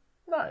 Yeah,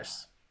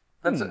 nice.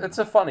 It's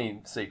a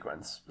funny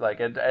sequence. Like,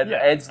 it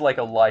adds like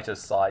a lighter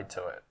side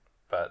to it.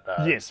 But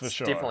yes, for it's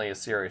sure. Definitely a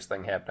serious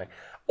thing happening.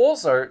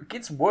 Also, it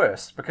gets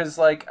worse because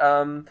like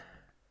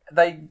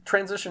they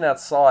transition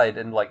outside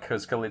and like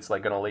because Colette's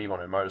like going to leave on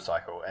her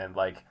motorcycle and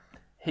like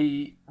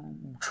he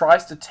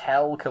tries to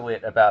tell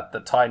Colette about the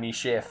tiny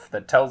chef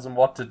that tells him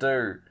what to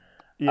do.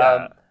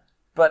 Yeah.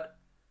 But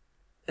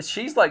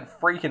she's like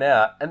freaking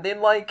out, and then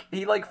like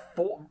he like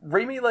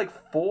Remy like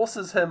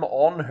forces him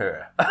on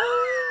her.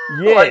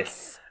 Yes. Like,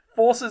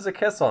 forces a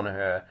kiss on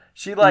her.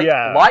 She like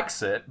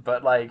likes it,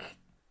 but like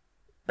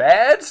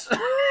bad.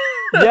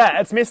 Yeah,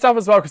 it's messed up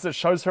as well because it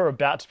shows her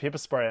about to pepper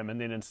spray him, and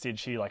then instead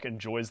she like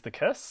enjoys the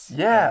kiss.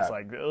 Yeah, and it's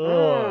like,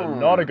 ugh,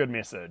 not a good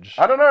message.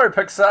 I don't know,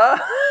 Pixar.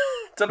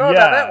 Don't know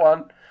about that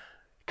one.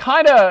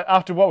 Kind of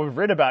after what we've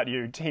read about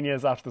you 10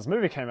 years after this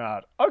movie came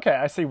out. Okay,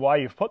 I see why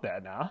you've put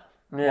that now.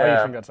 Yeah. Why you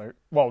think that's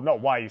well,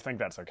 not why you think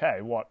that's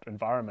okay. What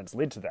environments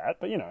led to that,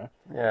 but you know.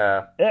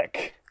 Yeah.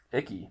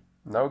 Icky.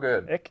 No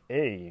good.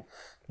 Icky.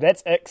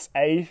 That's X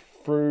A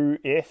through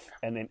F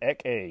and then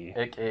icky.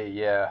 Icky,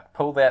 yeah.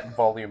 Pull that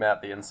volume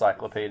out the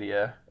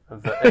encyclopedia.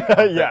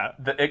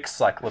 The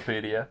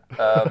encyclopedia.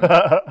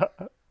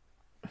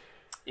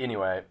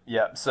 Anyway,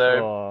 yeah,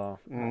 so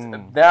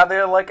now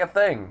they're like a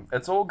thing.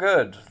 It's all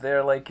good.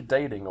 They're like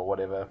dating or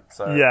whatever.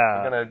 So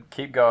we're going to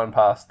keep going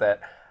past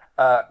that.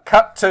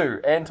 Cut to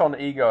Anton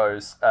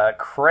Ego's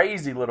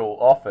crazy little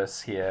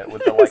office here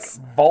with the like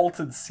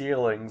vaulted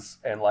ceilings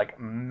and like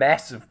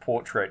massive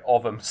portrait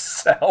of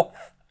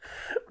himself.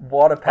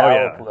 What a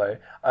power play.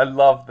 I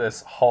love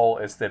this whole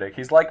aesthetic.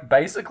 He's like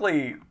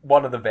basically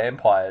one of the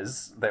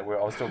vampires that I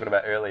was talking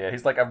about earlier.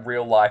 He's like a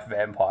real life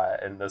vampire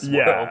in this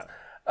world.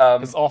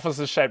 His office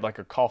is shaped like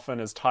a coffin.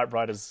 His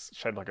typewriter's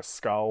shaped like a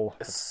skull.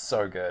 It's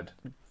so good.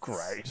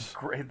 Great.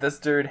 This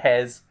dude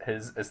has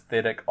his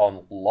aesthetic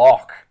on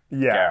lock,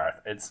 yeah. Gareth.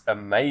 It's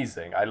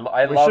amazing.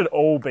 We should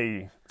all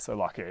be so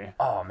lucky.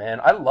 Oh, man.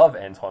 I love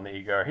Anton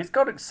Ego. He's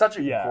got such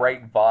a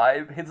great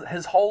vibe.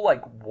 His whole,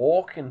 like,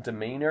 walk and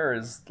demeanor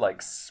is,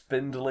 like,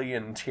 spindly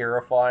and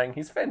terrifying.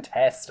 He's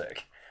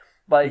fantastic.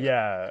 Like,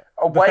 the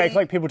fact,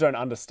 like, people don't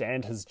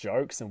understand his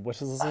jokes and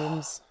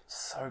witticisms.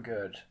 So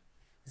good.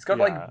 He's got,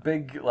 like,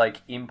 big,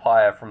 like,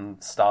 Empire from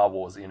Star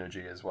Wars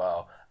energy as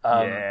well.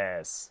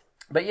 Yes.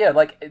 But yeah,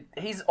 like,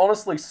 he's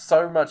honestly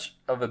so much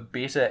of a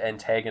better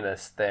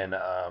antagonist than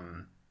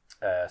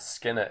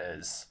Skinner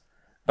is.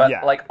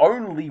 But, like,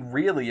 only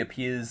really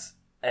appears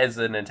as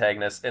an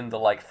antagonist in the,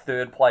 like,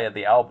 third play of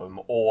the album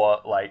or,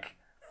 like,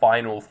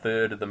 final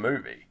third of the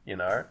movie, you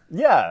know?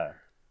 Yeah.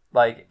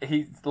 Like,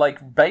 he's,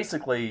 like,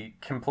 basically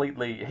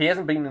completely... He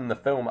hasn't been in the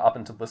film up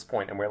until this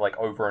point, and we're, like,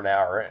 over an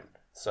hour in.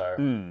 So,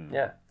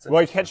 yeah.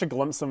 Well, you catch a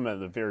glimpse of him at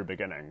the very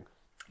beginning.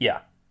 Yeah.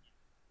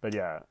 But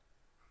yeah,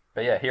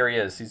 here he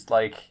is. He's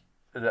like,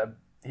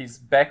 he's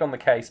back on the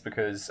case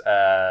because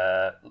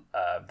the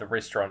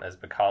restaurant has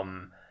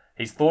become.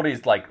 He's thought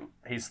he'd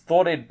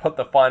put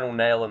the final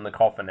nail in the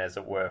coffin, as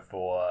it were,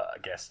 for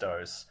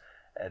Gastos.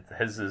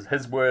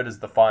 His word is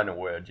the final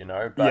word, you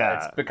know.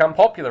 But it's become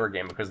popular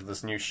again because of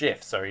this new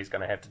chef. So he's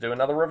going to have to do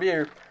another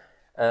review.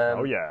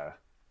 Oh yeah.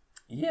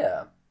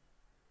 Yeah.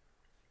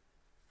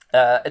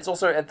 It's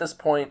also at this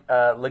point,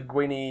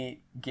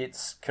 Linguini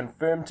gets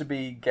confirmed to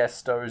be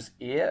Gaston's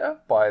heir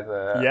by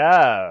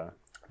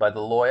the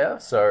lawyer,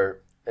 so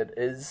it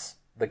is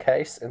the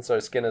case, and so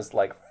Skinner's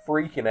like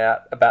freaking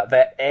out about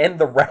that and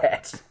the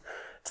rat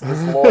to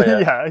this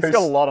lawyer. Yeah, he's got a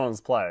lot on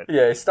his plate.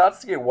 Yeah, he starts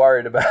to get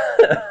worried about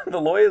the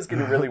lawyer's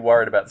getting really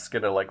worried about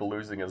Skinner like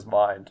losing his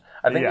mind.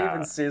 I think he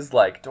even says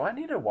like, "Do I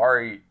need to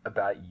worry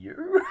about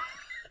you?"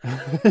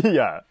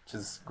 Yeah, which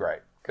is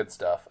great, good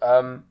stuff.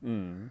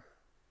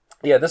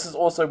 Yeah, this is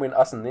also when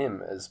Us and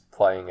Them is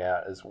playing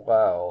out as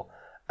well.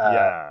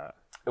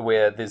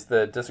 Where there's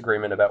the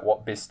disagreement about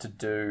what best to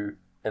do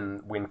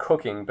when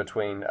cooking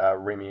between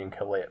Remy and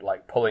Colette,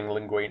 like pulling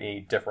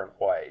Linguini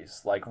different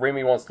ways. Like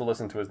Remy wants to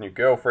listen to his new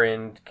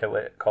girlfriend,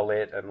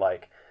 Colette, and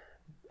like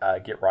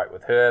get right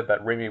with her,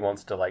 but Remy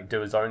wants to like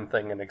do his own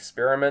thing and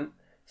experiment.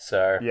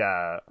 So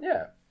yeah.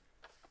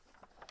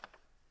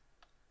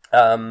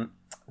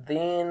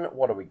 Then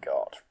what do we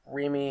got?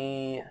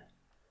 Remy.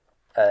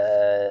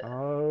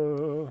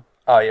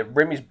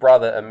 Remy's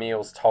brother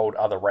Emil's told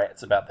other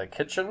rats about the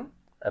kitchen.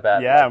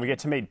 And we get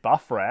to meet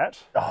Buff Rat.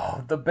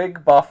 Oh, the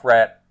big Buff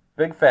Rat.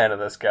 Big fan of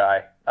this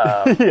guy.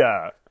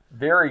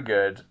 Very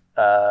good.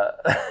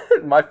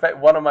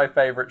 One of my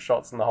favorite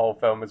shots in the whole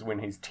film is when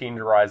he's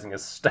tenderizing a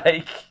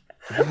steak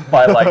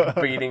by like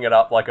beating it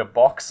up like a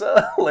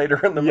boxer later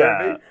in the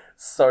movie.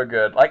 So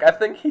good. Like I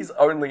think he's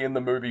only in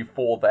the movie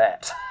for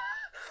that.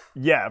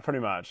 Yeah, pretty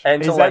much.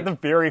 And he's at the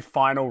very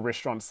final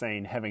restaurant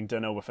scene having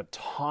dinner with a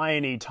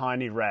tiny,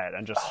 tiny rat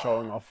and just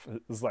showing off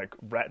his, like,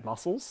 rat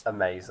muscles.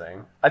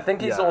 Amazing. I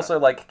think he's also,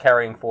 like,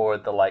 carrying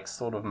forward the, like,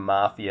 sort of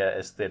mafia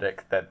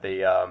aesthetic that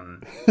the,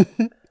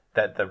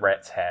 that the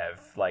rats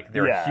have. Like,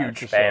 they're a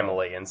huge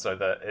family, and so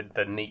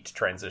the neat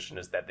transition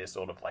is that they're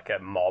sort of like a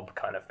mob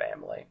kind of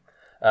family.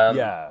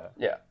 Yeah.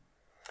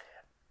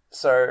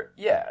 So,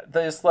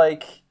 there's,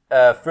 like,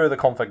 further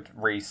conflict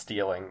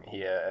re-stealing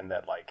here, and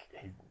that, like,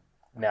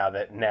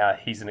 now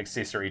he's an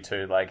accessory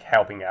to like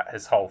helping out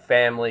his whole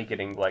family,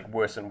 getting like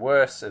worse and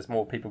worse as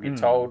more people get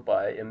told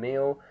by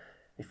Emil.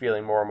 He's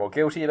feeling more and more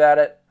guilty about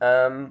it.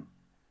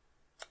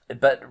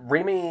 But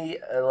Remy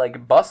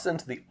like busts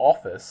into the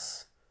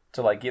office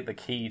to like get the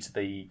key to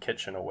the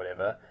kitchen or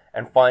whatever,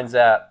 and finds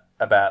out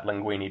about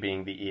Linguini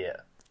being the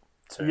heir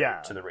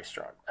to the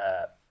restaurant.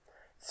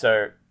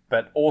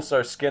 But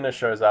also Skinner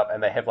shows up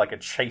and they have like a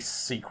chase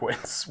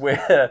sequence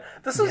where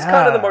this is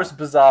kind of the most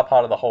bizarre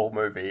part of the whole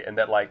movie, and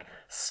that like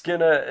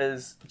Skinner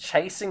is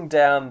chasing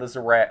down this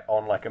rat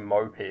on like a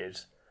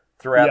moped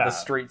throughout the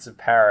streets of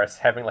Paris,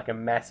 having like a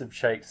massive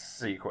chase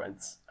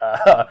sequence.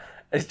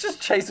 It's just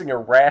chasing a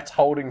rat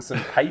holding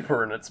some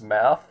paper in its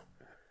mouth.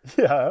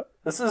 Yeah.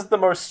 This is the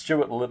most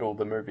Stuart Little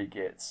the movie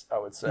gets, I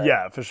would say.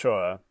 Yeah, for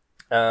sure.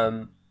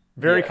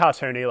 Very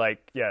cartoony,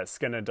 like,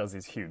 Skinner does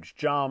these huge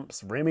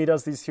jumps, Remy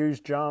does these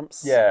huge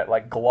jumps. Yeah,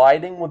 like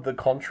gliding with the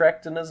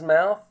contract in his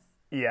mouth.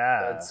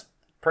 Yeah. It's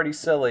pretty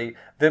silly.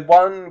 The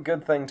one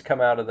good thing to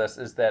come out of this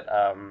is that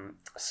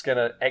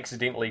Skinner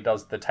accidentally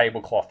does the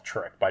tablecloth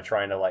trick by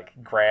trying to, like,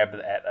 grab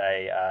at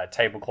a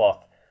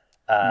tablecloth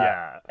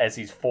as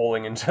he's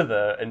falling into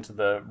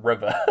the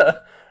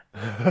river.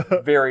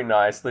 Very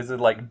nice. There's a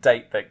like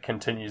date that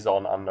continues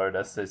on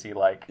unnoticed as he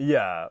like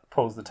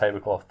pulls the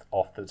tablecloth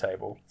off the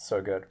table.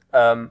 So good.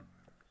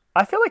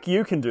 I feel like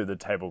you can do the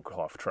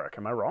tablecloth trick.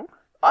 Am I wrong?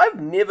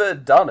 I've never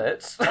done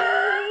it.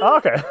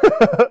 Oh, okay.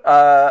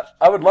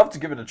 I would love to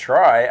give it a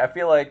try. I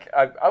feel like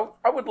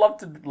I would love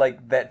to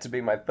like that to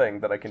be my thing,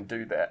 that I can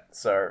do that.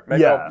 So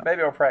maybe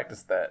I'll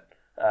practice that.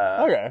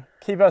 Okay.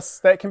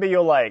 That can be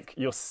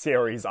your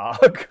series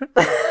arc.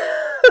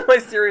 My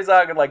series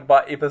arc, like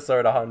by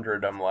episode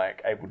 100, I'm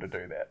like able to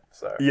do that.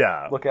 So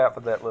look out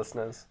for that,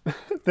 listeners.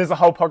 There's a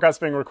whole podcast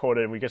being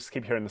recorded, and we just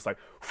keep hearing this like,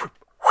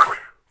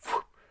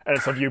 and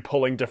it's of you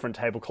pulling different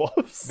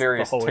tablecloths.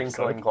 Various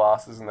tinkling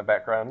glasses in the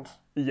background.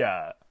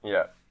 Yeah.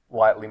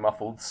 Lightly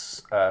muffled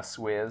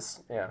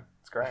swears. Yeah,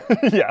 it's great.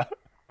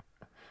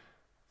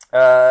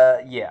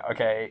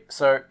 Okay.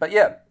 So, but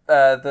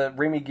the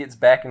Remy gets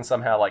back and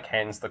somehow like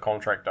hands the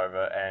contract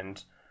over,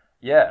 and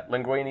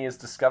Linguini is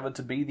discovered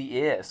to be the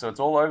heir, so it's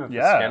all over for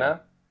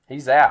Skinner.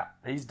 He's out.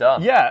 He's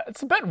done. Yeah,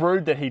 it's a bit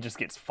rude that he just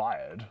gets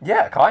fired.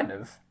 Yeah, kind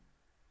of.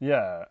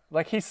 Yeah,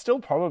 like he's still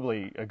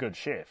probably a good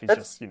chef. He's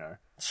just,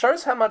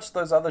 shows how much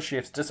those other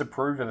chefs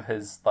disapprove of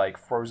his like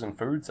frozen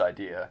foods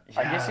idea.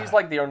 I guess he's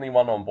like the only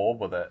one on board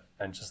with it,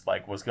 and just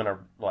like was gonna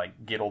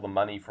like get all the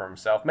money for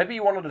himself. Maybe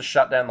he wanted to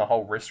shut down the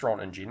whole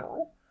restaurant in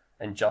general,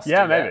 and just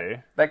do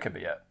maybe that could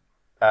be it.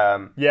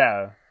 But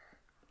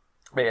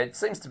it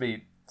seems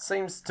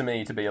to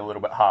me to be a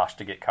little bit harsh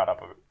to get cut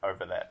up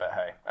over that, but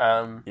hey.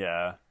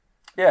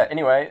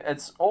 Anyway,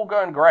 it's all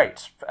going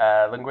great.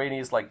 Linguini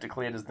is like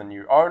declared as the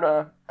new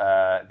owner.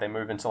 They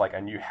move into like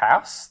a new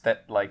house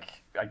that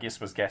like I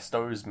guess was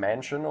Gaston's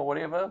mansion or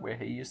whatever, where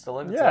he used to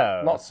live. It's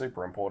not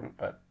super important,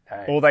 but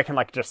hey. Or they can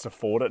like just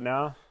afford it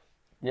now.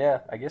 Yeah,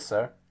 I guess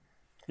so.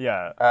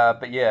 Yeah.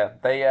 But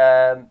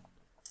they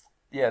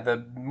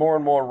the more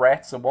and more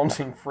rats are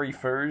wanting free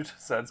food,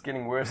 so it's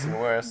getting worse and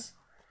worse.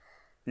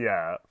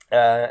 Yeah.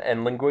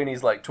 And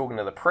Linguini's like talking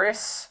to the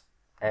press,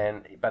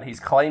 but he's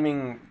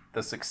claiming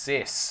the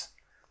success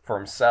for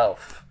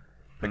himself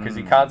because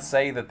he can't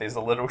say that there's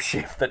a little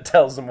chef that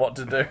tells him what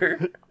to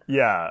do.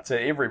 Yeah. To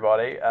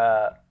everybody.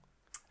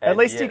 At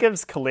least he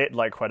gives Colette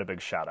like quite a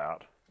big shout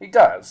out. He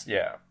does,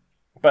 yeah.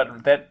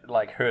 But that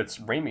like hurts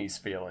Remy's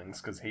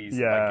feelings because he's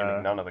like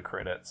getting none of the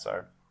credit.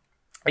 So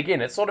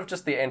again, it's sort of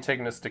just the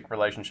antagonistic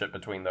relationship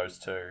between those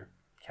two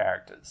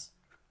characters.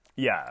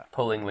 Yeah.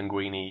 Pulling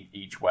Linguini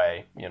each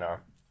way, you know.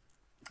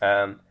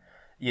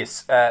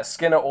 Yes,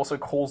 Skinner also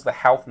calls the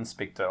health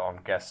inspector on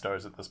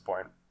Gastos at this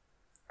point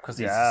because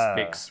he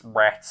suspects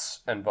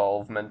rats'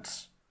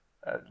 involvement.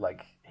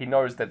 Like, he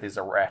knows that there's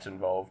a rat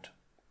involved.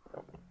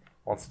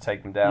 Wants to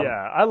take them down.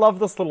 Yeah, I love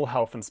this little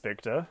health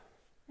inspector.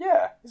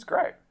 Yeah, he's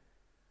great.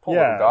 Poor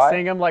little guy.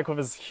 Seeing him like with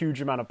his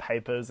huge amount of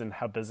papers and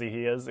how busy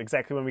he is.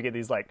 Exactly when we get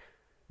these like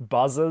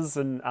buzzers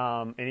and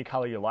Any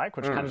Color You Like,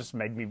 which kind of just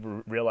made me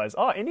realize,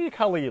 Any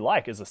Color You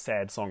Like is a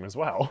sad song as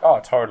well. Oh,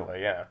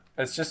 totally, yeah.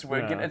 It's just,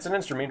 it's an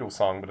instrumental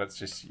song, but it's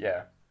just,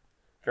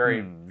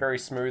 very, very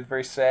smooth,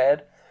 very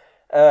sad.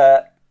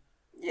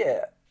 He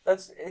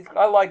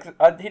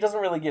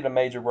doesn't really get a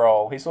major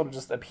role. He sort of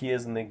just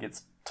appears and then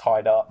gets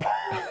tied up.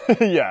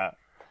 Yeah.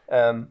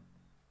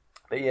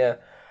 But yeah.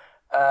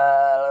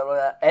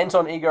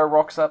 Anton Ego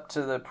rocks up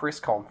to the press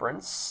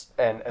conference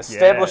and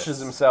establishes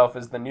himself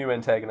as the new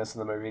antagonist in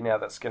the movie now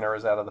that Skinner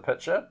is out of the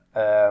picture.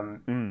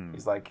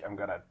 He's like, I'm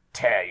gonna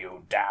tear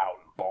you down,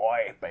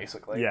 boy,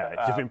 basically.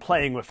 Yeah, you've been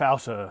playing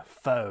without a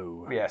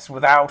foe. Yes,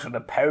 without an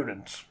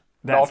opponent.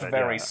 Not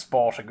very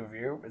sporting of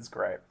you. It's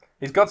great.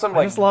 He's got some,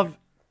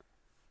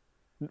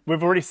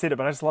 we've already said it,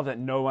 but I just love that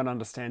no one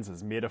understands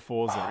his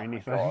metaphors or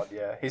anything. God,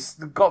 yeah. He's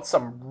got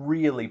some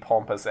really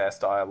pompous-ass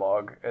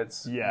dialogue.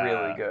 It's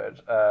really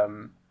good.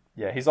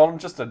 He's on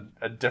just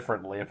a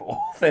different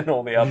level than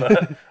all the other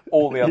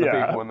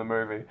people in the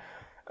movie.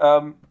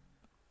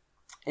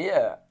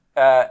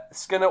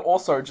 Skinner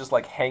also just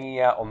like hanging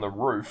out on the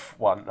roof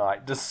one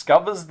night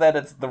discovers that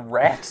it's the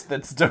rat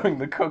that's doing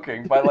the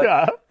cooking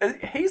by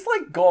he's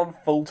like gone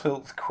full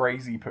tilt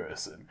crazy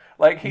person.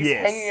 Like he's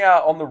hanging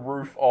out on the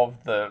roof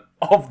of the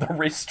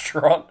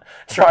restaurant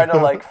trying to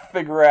like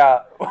figure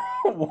out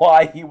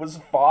why he was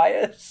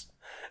fired.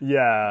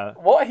 Yeah.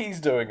 What he's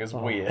doing is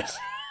weird.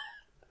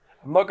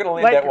 I'm not going to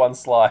let that one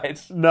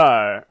slide.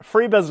 No.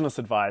 Free business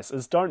advice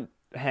is don't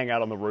hang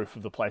out on the roof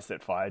of the place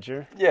that fired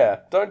you. Yeah,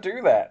 don't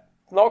do that.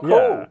 Not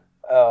cool.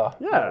 Yeah.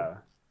 No.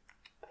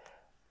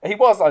 He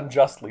was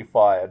unjustly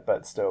fired,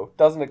 but still,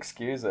 doesn't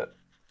excuse it.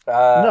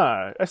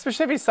 No,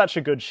 especially if he's such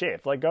a good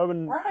chef. Like, go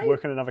and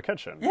work in another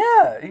kitchen.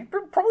 Yeah, he'd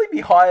probably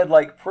be hired,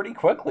 like, pretty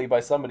quickly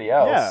by somebody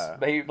else.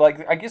 Yeah.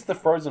 I guess the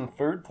frozen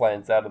food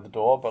plant's out of the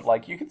door, but,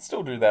 like, you could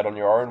still do that on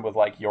your own with,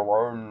 like,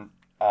 your own,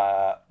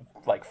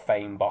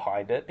 fame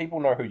behind it. People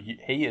know who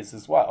he is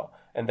as well.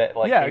 And that,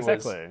 like, he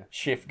was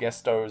Chef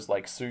Gusteau's,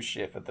 like, sous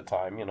chef at the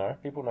time, you know?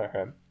 People know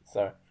him,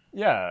 so...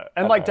 Yeah,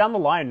 and like down the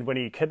line when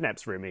he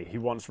kidnaps Remy, he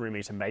wants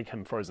Remy to make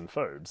him frozen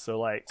food. So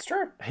like, it's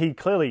true. He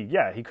clearly,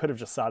 he could have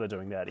just started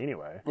doing that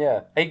anyway.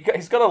 Yeah,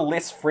 he's got a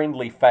less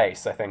friendly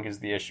face. I think is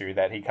the issue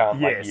that he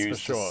can't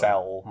use to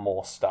sell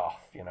more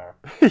stuff. You know.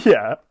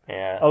 Yeah.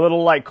 A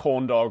little like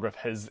corn dog with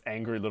his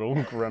angry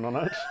little grin on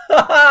it.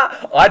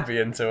 I'd be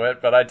into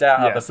it, but I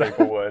doubt other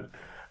people would.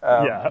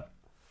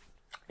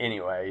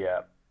 Anyway,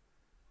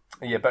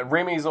 Yeah, but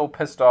Remy's all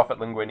pissed off at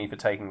Linguini for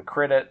taking the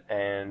credit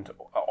and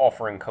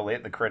offering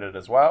Colette the credit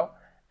as well.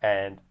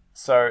 And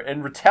so,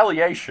 in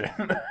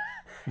retaliation,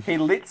 he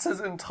lets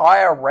his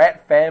entire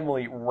rat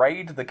family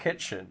raid the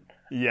kitchen.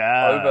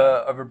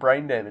 Yeah. Over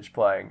brain damage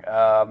playing.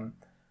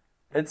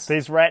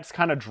 These rats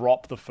kind of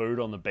drop the food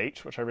on the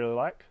beach, which I really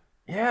like.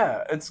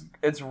 Yeah,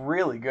 it's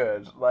really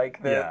good.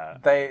 Like,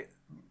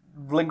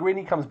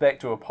 Linguini comes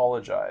back to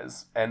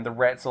apologize, and the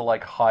rats are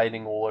like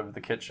hiding all over the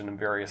kitchen in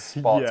various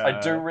spots. Yeah. I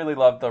do really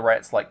love the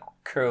rats like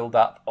curled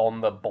up on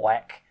the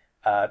black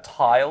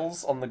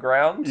tiles on the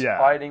ground,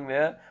 hiding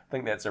there. I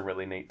think that's a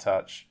really neat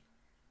touch.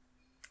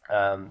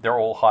 They're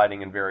all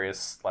hiding in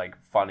various like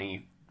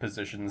funny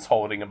positions,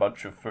 holding a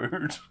bunch of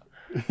food.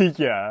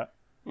 Yeah.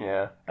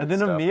 And then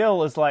stuff.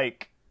 Emil is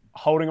like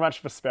holding a bunch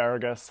of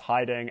asparagus,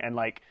 hiding, and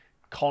like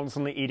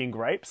constantly eating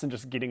grapes and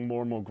just getting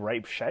more and more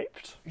grape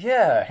shaped.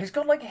 Yeah, he's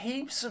got like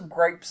heaps of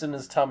grapes in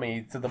his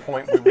tummy to the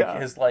point where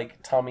his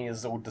like tummy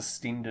is all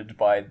distended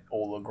by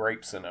all the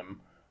grapes in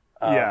him.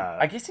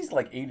 I guess he's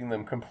like eating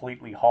them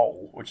completely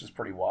whole, which is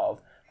pretty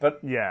wild. But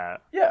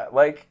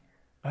like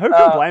who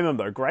can blame him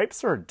though?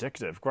 Grapes are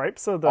addictive.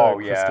 Grapes are the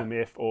crystal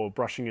meth or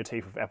brushing your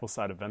teeth with apple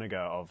cider vinegar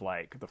of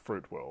like the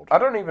fruit world. I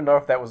don't even know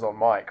if that was on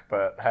mic,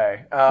 but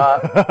hey.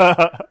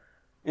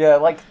 Yeah,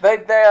 like they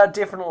are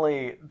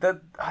definitely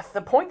the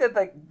point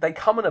that they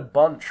come in a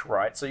bunch,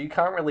 right? So you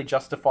can't really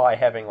justify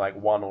having like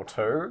one or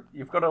two.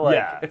 You've got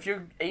to if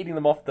you're eating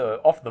them off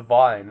the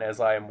vine, as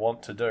I am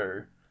wont to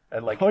do,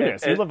 and like so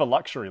you live a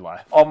luxury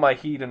life. On my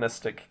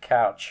hedonistic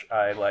couch,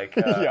 I like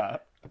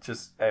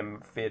just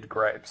am fed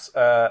grapes.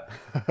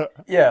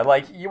 Yeah,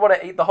 like, you want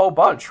to eat the whole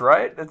bunch,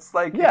 right? It's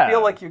like, you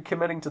feel like you're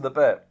committing to the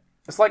bit.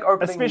 It's like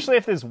opening... Especially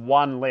if there's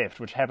one left,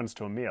 which happens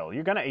to a meal.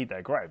 You're going to eat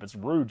that grape. It's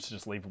rude to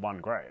just leave one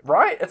grape.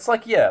 Right? It's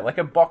like, like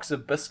a box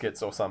of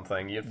biscuits or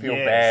something. You'd feel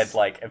bad,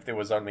 like, if there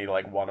was only,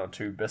 like, 1 or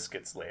 2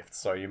 biscuits left,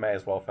 so you may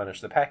as well finish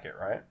the packet,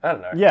 right? I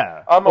don't know.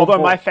 Yeah.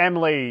 Although my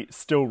family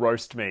still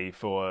roast me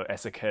for,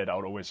 as a kid, I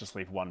would always just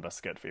leave 1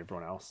 biscuit for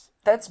everyone else.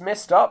 That's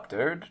messed up,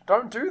 dude.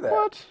 Don't do that.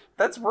 What?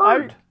 That's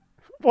rude.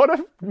 What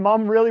if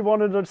Mum really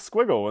wanted a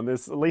squiggle and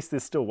at least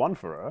there's still one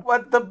for her?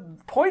 But the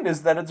point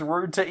is that it's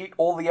rude to eat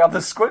all the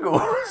other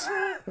squiggles.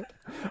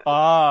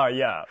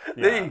 Yeah.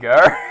 There you go.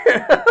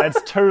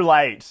 It's too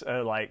late,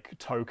 like,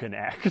 token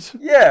act.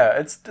 Yeah,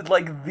 it's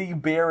like the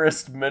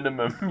barest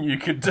minimum you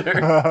could do,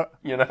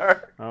 you know?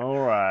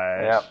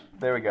 Alright. Yeah,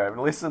 there we go.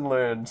 Lesson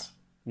learned.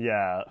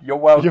 Yeah. You're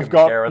welcome,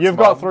 Garrett's You've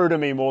mum. got through to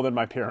me more than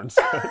my parents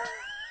could.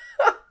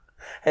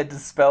 Had to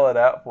spell it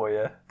out for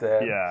you,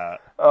 Dan. Yeah.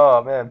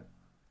 Oh, man.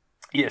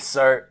 Yeah,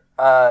 so,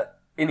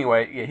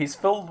 anyway, he's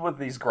filled with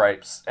these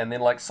grapes, and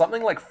then, like,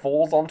 something, like,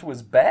 falls onto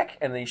his back,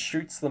 and he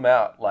shoots them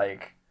out,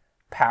 like,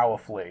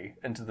 powerfully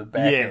into the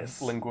back of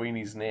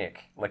Linguini's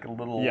neck, like a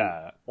little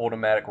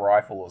automatic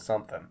rifle or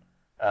something.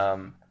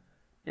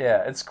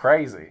 It's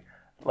crazy.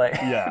 Like,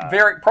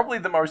 probably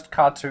the most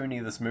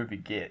cartoony this movie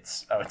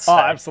gets, I would say. Oh,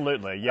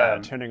 absolutely, yeah,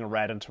 turning a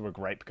rat into a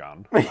grape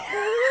gun.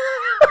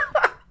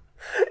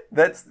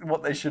 That's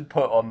what they should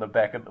put on the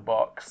back of the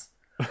box.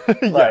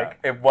 Like,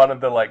 if one of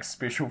the, like,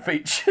 special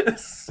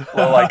features,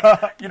 or, like,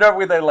 you know,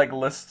 where they, like,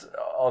 list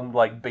on,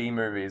 like, B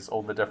movies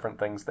all the different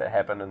things that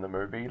happen in the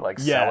movie, like,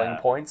 selling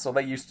points, or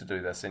they used to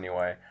do this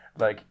anyway.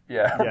 Like,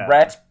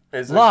 rat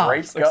is a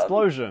grape gun.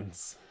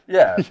 Explosions.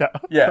 Yeah,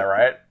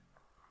 right?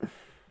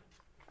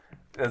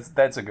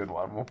 That's a good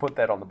one. We'll put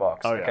that on the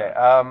box. Oh, okay.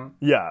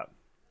 Yeah.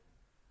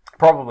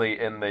 Probably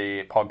in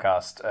the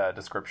podcast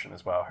description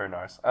as well, who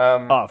knows?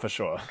 For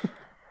sure.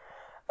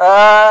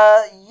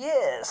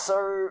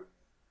 So...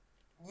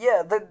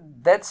 Yeah,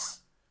 that's...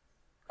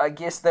 I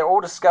guess they're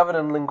all discovered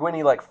and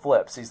Linguini, like,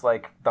 flips. He's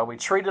like, they'll be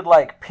treated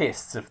like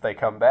pests if they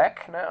come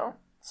back now.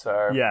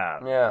 So,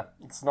 yeah,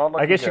 it's not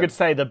like... I guess you could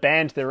say the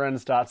band they're in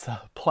starts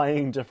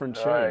playing different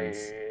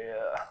tunes.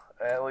 Yeah,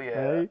 hell yeah.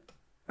 Hey?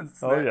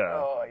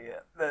 Oh, yeah.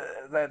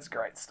 That's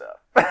great stuff.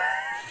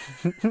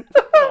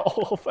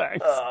 Oh,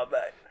 thanks. Oh,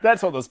 mate.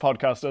 That's what this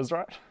podcast is,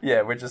 right?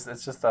 Yeah,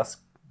 it's just us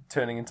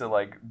turning into,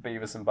 like,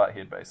 Beavis and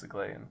Butthead,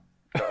 basically, and...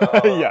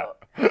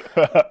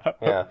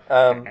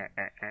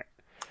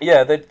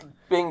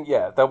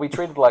 they'll be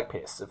treated like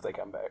pests if they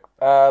come back.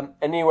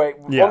 Anyway,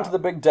 on to the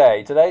big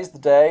day. Today's the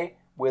day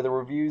where the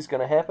review's going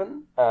to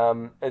happen,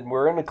 and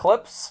we're in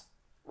Eclipse.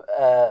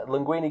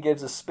 Linguini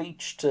gives a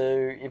speech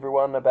to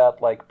everyone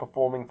about, like,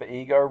 performing for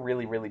ego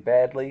really, really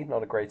badly.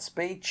 Not a great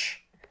speech.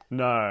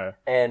 No.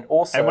 And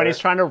also... And when he's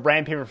trying to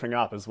ramp everything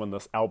up is when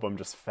this album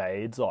just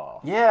fades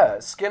off. Yeah,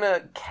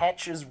 Skinner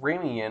catches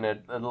Remy in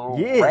a little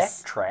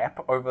rat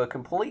trap over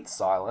complete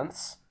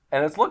silence.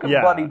 And it's looking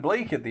bloody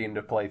bleak at the end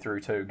of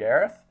playthrough 2,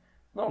 Gareth.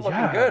 Not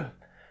looking good.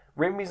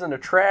 Remy's in a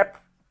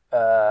trap.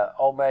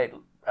 Old mate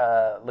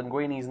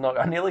Linguini's not...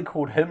 I nearly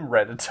called him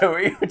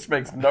Ratatouille, which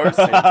makes no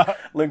sense.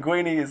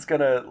 Linguini is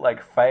going to,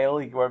 like, fail.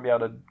 He won't be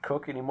able to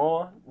cook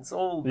anymore. It's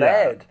all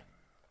bad.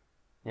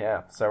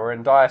 Yeah, so we're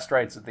in dire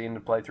straits at the end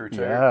of playthrough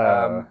 2.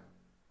 Yeah.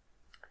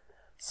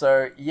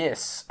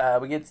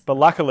 We get... But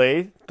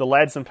luckily, the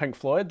lads in Pink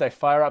Floyd, they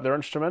fire up their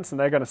instruments and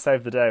they're going to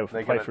save the day with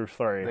playthrough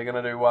 3. They're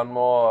going to do one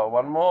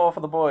more for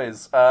the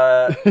boys. We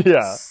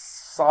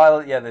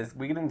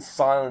get in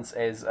silence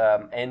as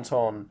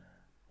Anton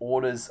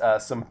orders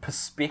some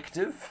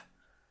perspective.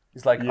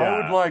 He's like, I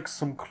would like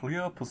some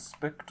clear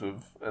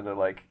perspective. And a,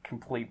 like,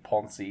 complete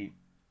Ponzi.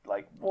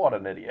 Like, what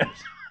an idiot.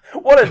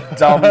 What a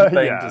dumb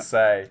thing to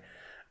say.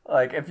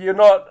 Like, if you're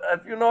not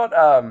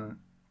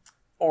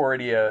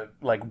already a,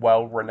 like,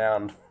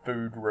 well-renowned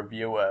food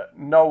reviewer,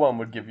 no one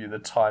would give you the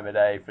time of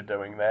day for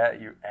doing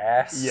that, you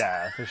ass.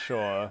 Yeah, for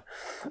sure.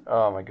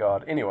 Oh my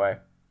god. Anyway.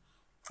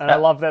 And I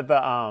love that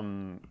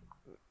the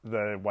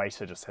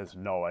waiter just has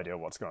no idea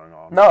what's going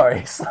on. No,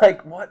 he's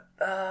like, what?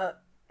 I'll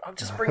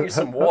just bring you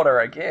some water,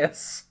 I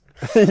guess.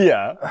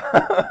 Yeah.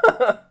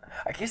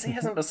 I guess he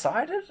hasn't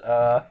decided?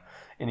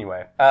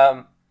 Anyway.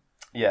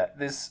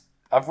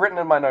 I've written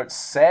in my notes,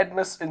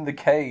 sadness in the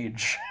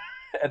cage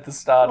at the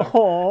start of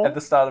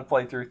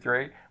playthrough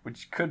 3,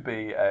 which could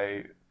be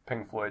a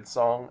Pink Floyd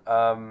song.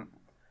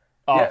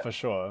 For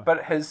sure.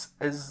 But his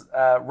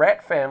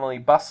rat family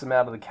busts him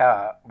out of the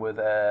car with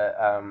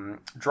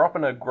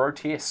dropping a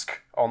grotesque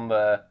from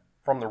the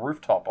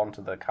rooftop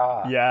onto the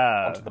car.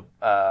 Yeah. Onto the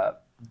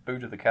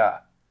boot of the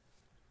car.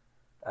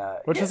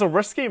 Which is a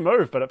risky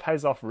move, but it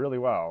pays off really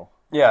well.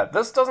 Yeah,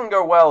 this doesn't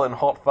go well in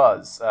Hot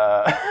Fuzz.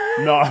 No.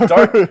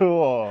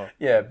 Don't.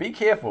 Yeah, be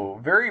careful.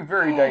 Very,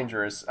 very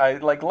dangerous.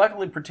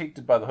 Luckily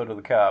protected by the hood of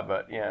the car,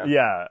 but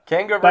yeah,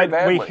 can go very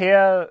badly. We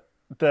hear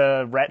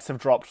the rats have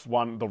dropped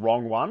the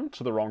wrong one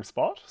to the wrong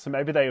spot, so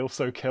maybe they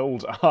also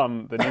killed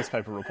the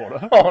newspaper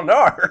reporter. Oh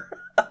no!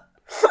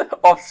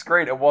 off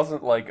screen, it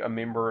wasn't like a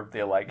member of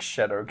their like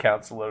shadow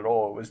council at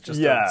all. It was just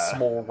a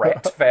small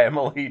rat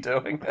family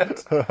doing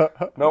it.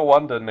 No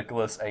wonder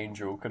Nicholas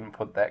Angel couldn't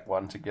put that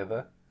one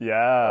together. Yeah.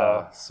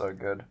 Oh, so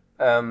good.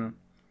 Simon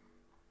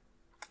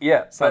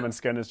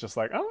Skinner's just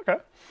like, oh, okay.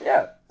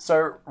 Yeah.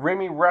 So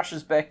Remy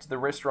rushes back to the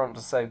restaurant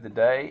to save the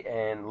day,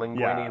 and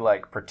Linguini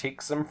like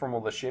protects him from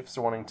all the chefs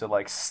wanting to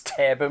like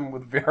stab him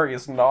with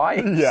various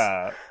knives.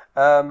 Yeah.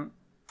 And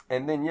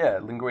then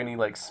Linguini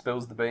like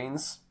spills the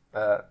beans.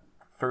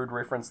 Food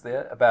reference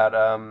there about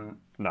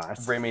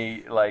nice.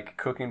 Remy like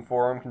cooking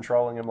for him,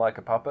 controlling him like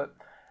a puppet,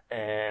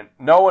 and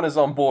no one is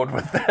on board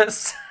with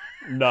this.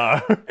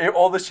 No.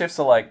 All the chefs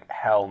are like,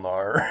 hell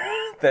no,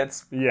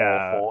 that's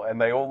awful,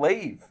 and they all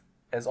leave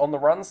as On the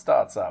Run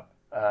starts up.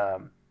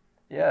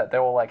 They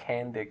all like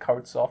hand their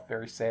coats off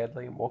very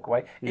sadly and walk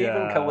away.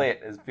 Even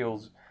Colette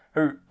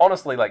who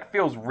honestly like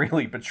feels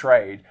really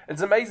betrayed.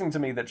 It's amazing to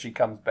me that she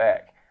comes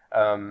back.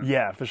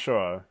 For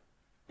sure.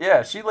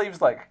 Yeah, she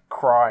leaves like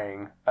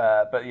crying,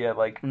 but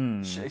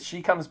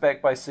she comes back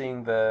by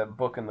seeing the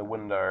book in the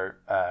window,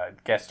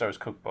 Gaston's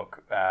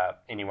cookbook.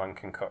 Anyone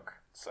can cook,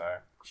 so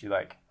she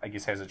like I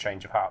guess has a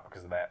change of heart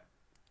because of that.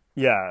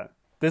 Yeah,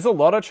 there's a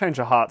lot of change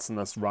of hearts in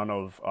this run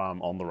of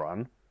On the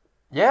Run.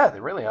 Yeah,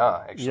 there really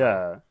are actually.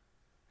 Yeah,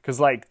 because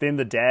like then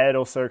the dad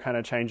also kind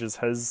of changes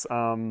his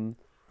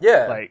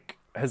like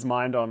his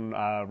mind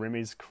on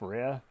Remy's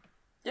career.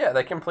 Yeah,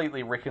 they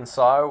completely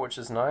reconcile, which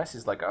is nice.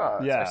 He's like,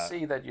 Yeah. I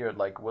see that you're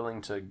like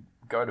willing to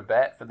go to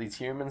bat for these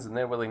humans, and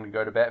they're willing to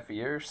go to bat for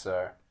you.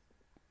 So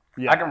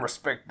I can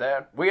respect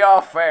that. We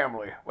are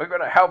family. We're going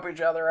to help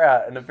each other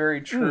out in a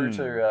very true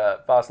to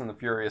Fast and the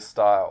Furious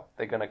style.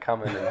 They're going to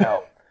come in and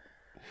help.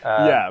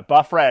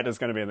 Buff Rat is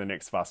going to be in the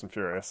next Fast and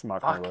Furious.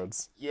 Mark my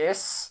words.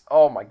 Yes.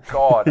 Oh my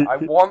god, I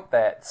want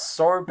that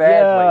so badly.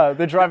 Yeah,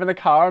 they're driving the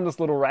car, and this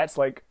little rat's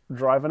like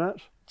driving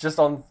it, just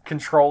on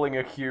controlling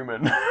a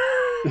human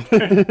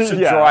to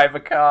drive a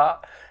car.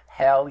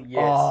 Hell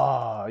yes.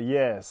 Oh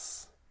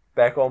yes.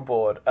 Back on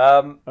board.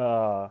 So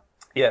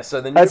the new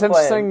It's plan...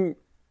 interesting.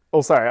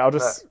 Oh, sorry. I'll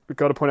just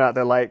got to point out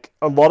that like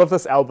a lot of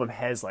this album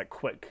has like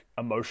quick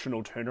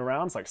emotional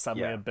turnarounds. Like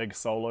suddenly a big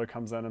solo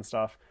comes in and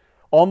stuff.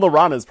 On the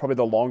Run is probably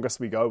the longest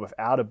we go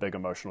without a big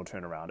emotional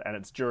turnaround, and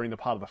it's during the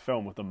part of the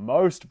film with the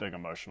most big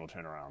emotional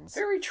turnarounds.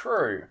 Very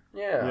true.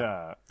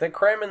 Yeah. They're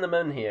cramming them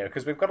in here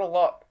because we've got a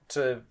lot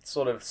to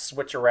sort of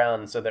switch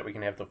around so that we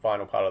can have the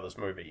final part of this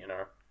movie. You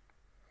know.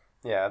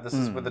 Yeah. This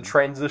is with a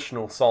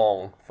transitional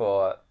song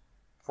for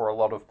a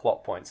lot of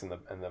plot points in the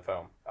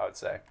film. I would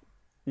say.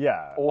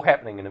 Yeah. All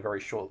happening in a very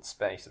short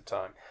space of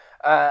time.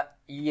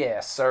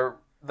 So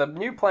the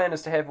new plan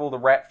is to have all the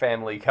rat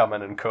family come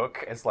in and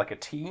cook as like a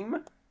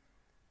team.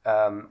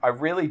 I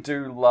really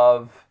do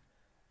love...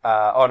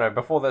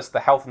 before this, the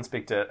health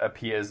inspector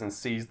appears and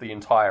sees the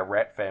entire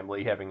rat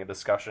family having a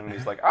discussion.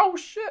 He's like, oh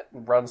shit!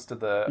 And runs to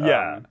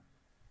the...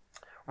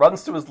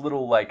 runs to his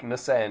little, like,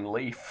 Nissan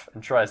Leaf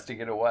and tries to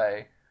get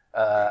away.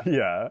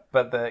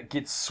 But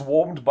gets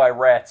swarmed by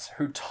rats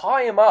who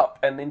tie him up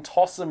and then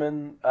toss him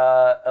in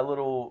a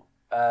little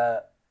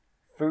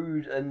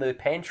food in the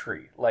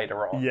pantry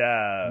later on.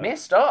 Yeah.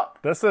 Messed up.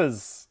 This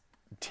is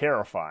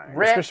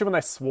terrifying, especially when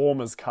they swarm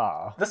his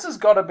car. This has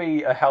got to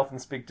be a health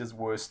inspector's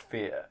worst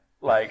fear.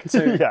 Like,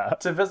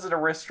 to visit a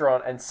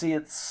restaurant and see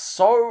it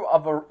so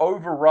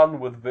overrun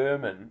with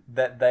vermin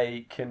that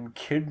they can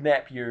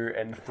kidnap you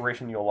and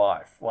threaten your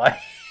life. Like,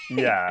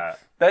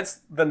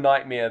 that's the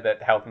nightmare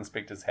that health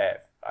inspectors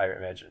have, I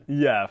imagine.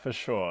 Yeah, for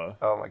sure.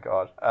 Oh my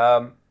god.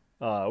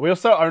 We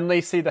also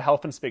only see the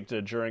health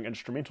inspector during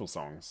instrumental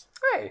songs.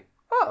 Hey,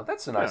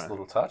 that's a nice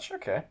little touch.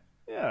 Okay.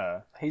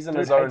 Yeah. He's in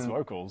his own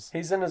vocals.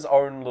 He's in his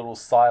own little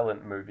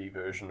silent movie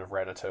version of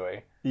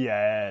Ratatouille.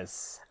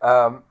 Yes.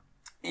 I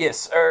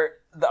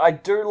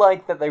do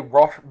like that they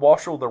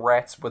wash all the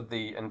rats with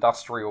the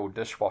industrial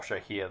dishwasher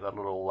here, the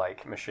little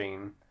like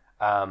machine.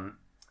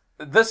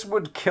 This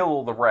would kill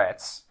all the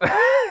rats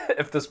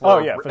if this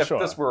were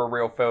this were a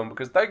real film,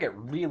 because they get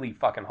really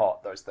fucking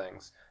hot, those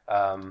things.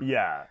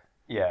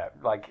 Yeah,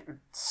 like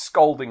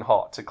scalding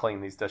hot to clean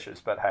these dishes,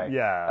 but hey,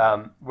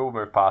 we'll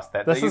move past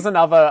that. This is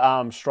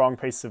another strong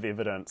piece of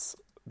evidence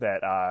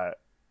that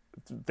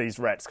these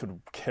rats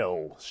could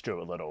kill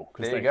Stuart Little,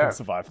 because they can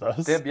survive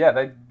this.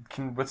 They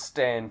can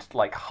withstand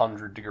like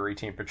 100-degree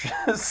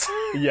temperatures.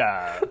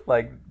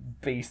 Like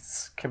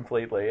beasts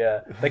completely.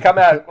 Yeah, they come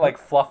out like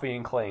fluffy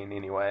and clean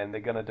anyway, and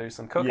they're gonna do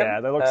some cooking. Yeah,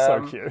 they look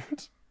so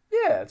cute.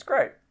 Yeah, it's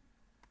great.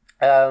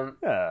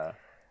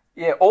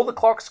 Yeah, all the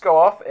clocks go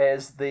off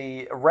as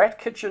the rat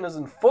kitchen is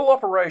in full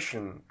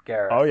operation,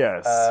 Gareth. Oh,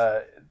 yes.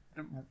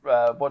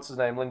 What's his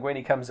name?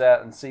 Linguini comes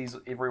out and sees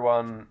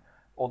everyone,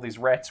 all these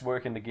rats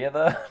working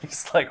together.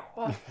 He's like,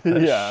 what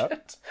the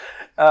shit?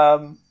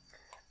 And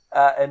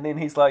then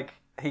he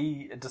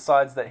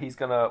decides that he's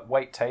going to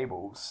wait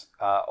tables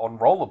on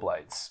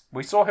rollerblades.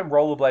 We saw him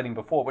rollerblading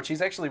before, which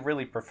he's actually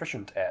really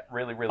proficient at.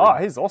 Really. Oh,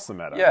 he's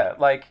awesome at it. Yeah,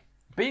 like...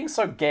 being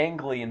so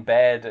gangly and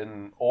bad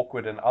and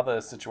awkward in other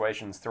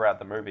situations throughout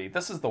the movie,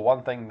 this is the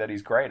one thing that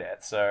he's great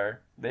at. So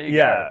there you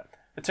go.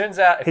 It turns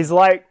out he's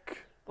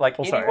like Like,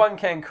 Also, anyone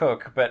can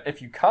cook, but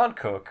if you can't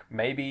cook,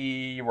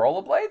 maybe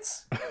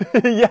rollerblades?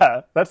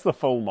 yeah, that's the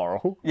full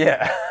moral.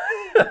 Yeah.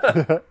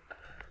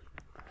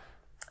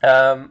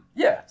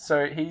 Yeah,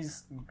 so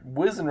he's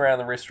whizzing around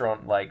the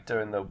restaurant, like,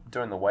 doing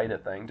the waiter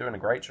thing, doing a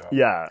great job.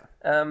 Yeah.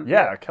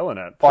 Yeah, Killing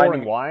it. Finding-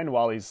 Pouring wine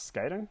while he's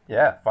skating.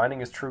 Yeah, finding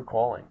his true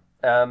calling.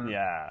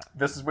 Yeah.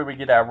 This is where we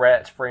get our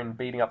rat friend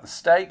beating up the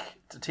steak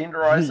to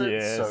tenderize it.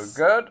 Yes. So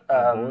good.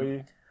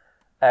 Boy.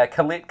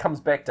 Colette comes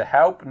back to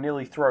help,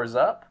 nearly throws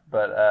up,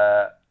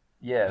 but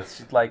yeah,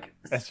 she's like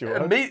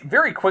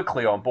very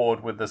quickly on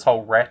board with this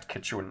whole rat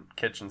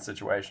kitchen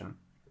situation.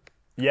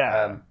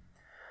 Yeah.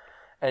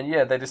 And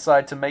yeah, they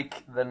decide to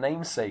make the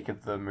namesake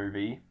of the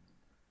movie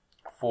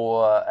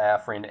for our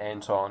friend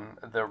Anton,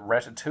 the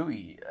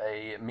Ratatouille,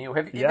 a meal.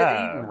 Have you ever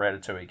eaten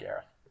Ratatouille,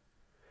 Gareth?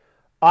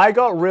 I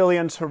got really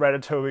into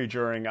Ratatouille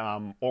during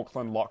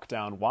Auckland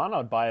Lockdown 1.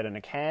 I'd buy it in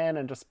a can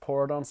and just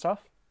pour it on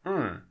stuff.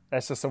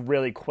 That's just a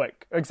really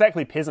quick,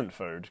 exactly peasant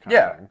food kind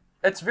of thing.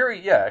 It's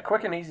very,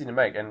 quick and easy to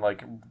make and,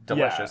 like,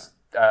 delicious.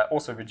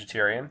 Also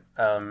vegetarian.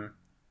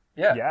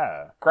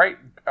 Great.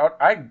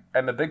 I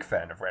am a big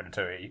fan of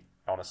Ratatouille,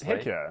 honestly.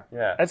 Heck yeah.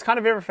 Yeah. It's kind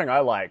of everything I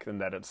like in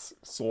that it's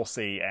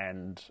saucy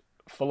and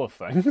full of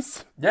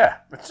things. Yeah.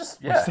 It's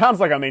just, Which sounds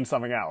like I mean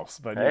something else,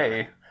 but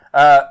hey.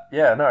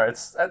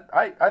 It's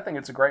I think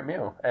it's a great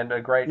meal and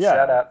a great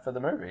shout out for the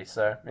movie.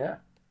 So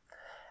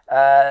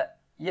I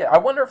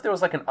wonder if there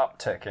was like an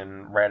uptick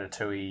in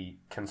Ratatouille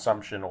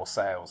consumption or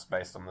sales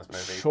based on this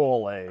movie.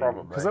 Surely,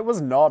 probably, because it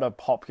was not a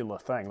popular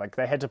thing. Like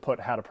they had to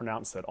put how to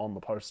pronounce it on the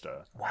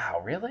poster.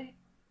 Wow, really?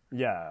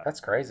 Yeah, that's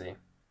crazy.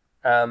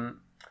 Then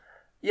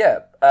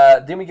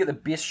we get the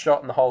best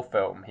shot in the whole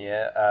film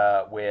here,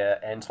 where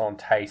Anton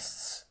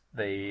tastes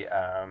the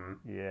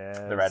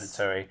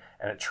ratatouille,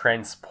 and it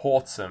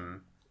transports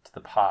him to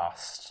the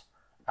past.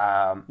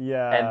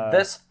 And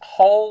this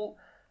whole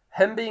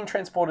him being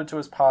transported to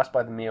his past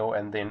by the meal,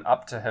 and then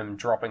up to him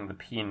dropping the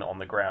pen on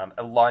the ground,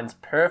 aligns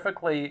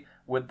perfectly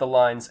with the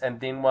lines. And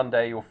then one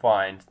day you'll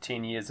find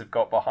 10 years have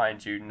got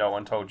behind you. No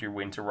one told you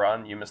when to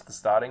run. You missed the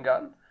starting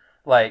gun.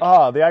 Like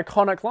the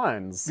iconic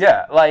lines.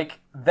 Yeah, like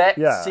that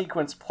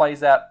sequence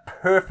plays out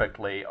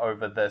perfectly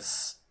over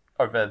this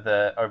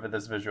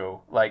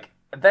visual. Like.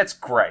 That's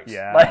great.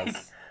 Yes. Like,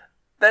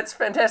 that's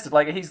fantastic.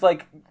 Like, he's,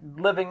 like,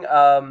 living,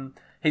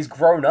 he's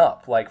grown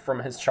up, like, from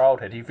his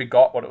childhood. He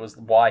forgot what it was,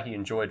 why he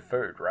enjoyed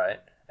food,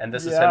 right? And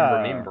this is him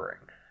remembering.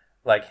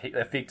 Like, he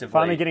effectively...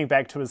 Finally getting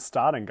back to his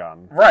starting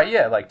gun. Right,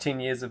 yeah, like, 10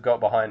 years have got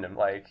behind him.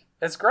 Like,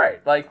 it's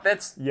great. Like,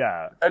 that's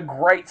a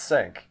great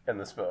sync in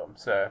this film,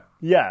 so...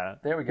 Yeah.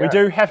 There we go. We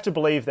do have to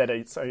believe that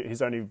it's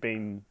only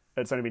been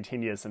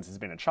 10 years since he's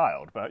been a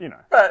child, but, you know.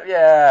 But,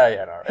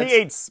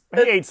 He eats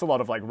a lot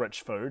of, like,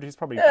 rich food. He's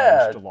probably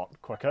aged a lot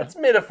quicker. It's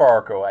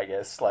metaphorical, I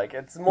guess. Like,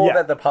 it's more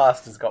that the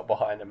past has got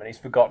behind him and he's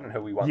forgotten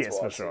who he once was. Yes,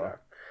 for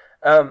sure.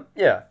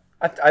 You know?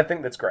 I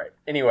think that's great.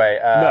 Anyway,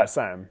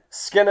 same.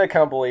 Skinner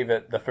can't believe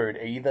the food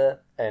either,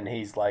 and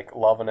he's, like,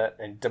 loving it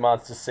and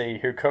demands to see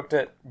who cooked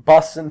it,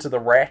 busts into the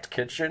rat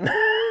kitchen.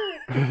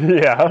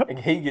 Yeah. And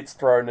he gets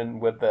thrown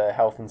in with the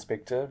health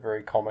inspector,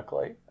 very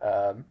comically.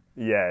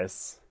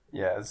 Yes.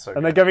 Yeah, it's so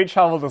And good. they give each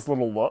other this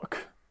little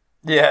look.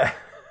 Yeah.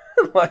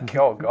 Like,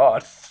 oh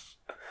god.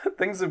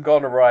 Things have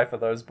gone awry for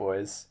those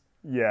boys.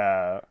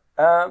 Yeah.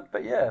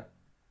 But yeah.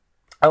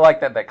 I like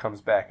that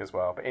comes back as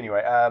well. But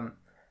anyway,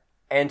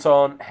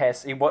 Anton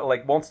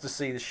wants to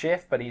see the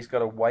chef, but he's got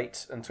to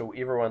wait until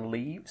everyone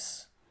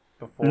leaves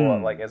before,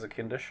 like, as a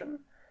condition.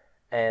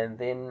 And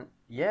then,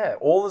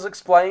 all is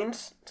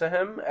explained to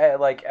him.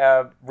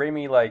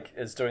 Remy, like,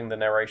 is doing the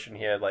narration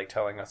here, like,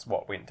 telling us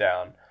what went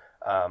down.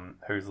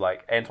 Who's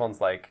like,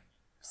 Anton's like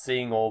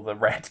seeing all the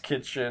rat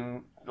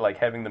kitchen, like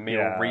having the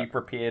meal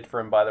re-prepared for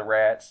him by the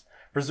rats,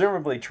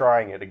 presumably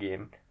trying it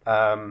again.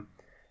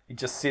 He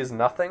just says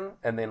nothing,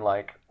 and then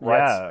like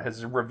writes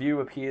his review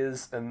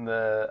appears in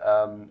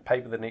the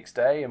paper the next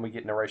day, and we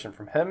get narration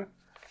from him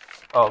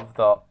of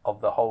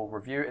the whole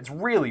review.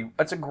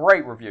 It's a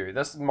great review.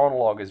 This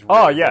monologue is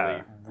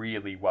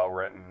really well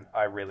written.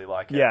 I really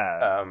like it.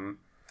 Yeah.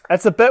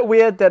 It's a bit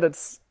weird that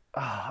it's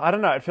I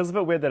don't know, it feels a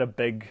bit weird that a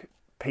big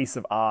piece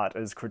of art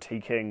is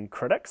critiquing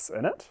critics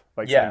in it.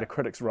 Like saying the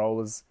critic's role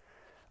is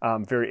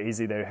very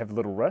easy, they have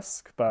little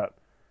risk, but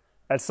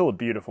it's still a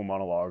beautiful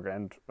monologue,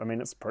 and I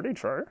mean it's pretty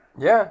true.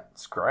 Yeah,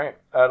 it's great.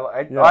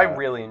 I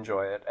really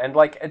enjoy it, and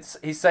like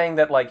he's saying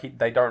that like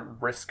they don't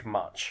risk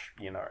much,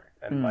 you know,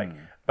 and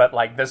but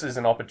like this is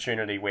an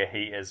opportunity where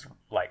he is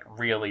like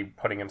really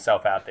putting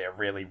himself out there,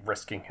 really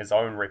risking his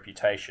own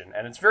reputation,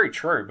 and it's very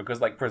true because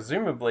like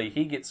presumably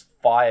he gets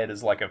fired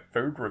as like a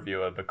food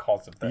reviewer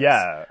because of this.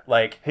 Yeah,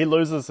 like he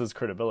loses his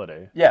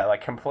credibility. Yeah,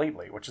 like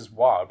completely, which is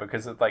wild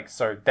because it's like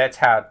so that's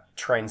how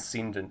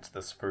transcendent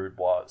this food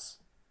was.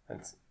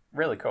 It's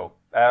really cool.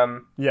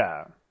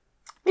 Yeah.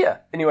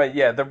 Anyway,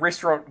 the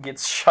restaurant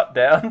gets shut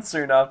down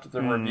soon after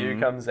the review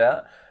comes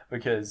out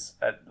because,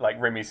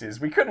 like Remy says,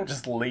 we couldn't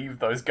just leave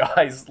those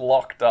guys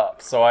locked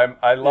up. So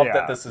I love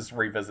that this is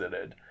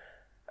revisited.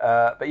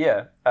 But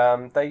yeah,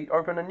 they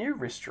open a new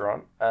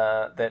restaurant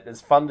that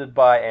is funded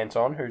by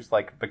Anton, who's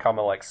like become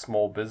a like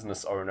small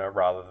business owner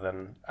rather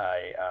than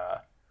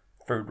a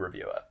food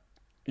reviewer.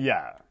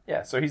 Yeah.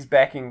 Yeah, so he's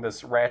backing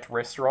this rat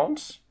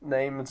restaurant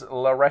named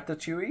La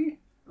Ratatouille.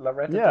 La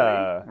Ratatouille.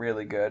 Yeah.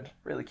 Really good,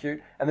 really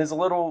cute. And there's a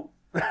little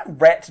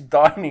rat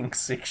dining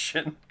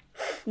section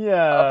up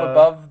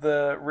above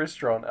the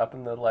restaurant, up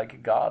in the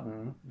like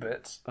garden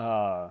bit.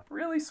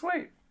 Really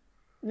sweet.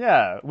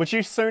 Yeah. Would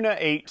you sooner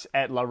eat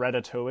at La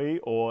Ratatouille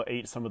or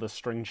eat some of the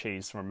string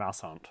cheese from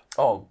Mouse Hunt?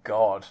 Oh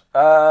god.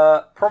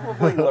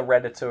 Probably La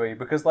Ratatouille,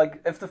 because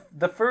like if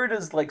the food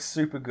is like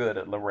super good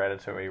at La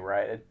Ratatouille,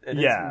 right? It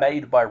is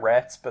made by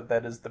rats, but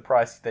that is the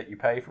price that you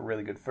pay for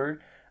really good food.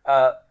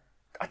 I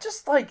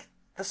just like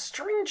the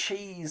string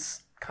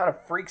cheese kind of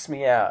freaks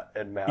me out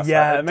in Mouse Hunt.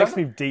 Yeah, it makes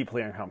me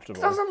deeply uncomfortable.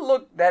 It doesn't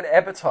look that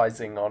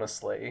appetizing,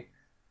 honestly.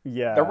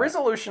 Yeah. The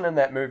resolution in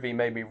that movie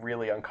made me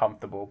really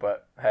uncomfortable,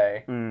 but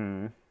hey.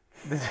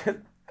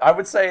 I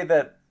would say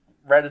that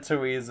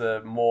Ratatouille is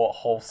a more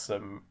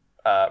wholesome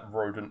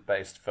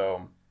rodent-based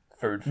food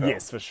film.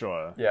 Yes, for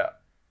sure. Yeah.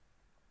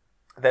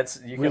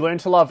 We learn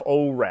to love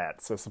all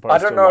rats as opposed I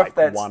don't to know like if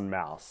that's, one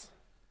mouse.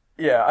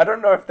 Yeah, I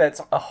don't know if that's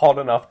a hot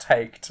enough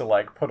take to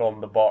like put on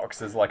the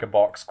box as like a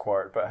box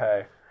quote, but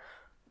hey.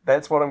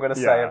 That's what I'm going to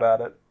say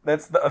about it.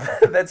 That's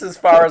as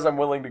far as I'm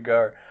willing to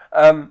go.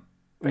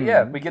 But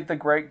yeah, we get the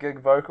great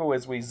gig vocal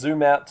as we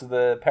zoom out to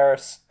the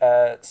Paris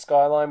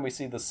skyline. We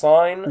see the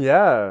sign.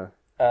 Yeah.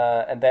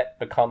 And that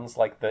becomes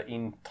like the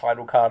end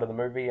title card of the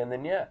movie. And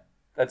then,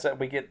 that's it.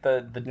 We get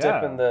the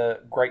dip and the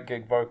great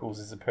gig vocals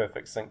is a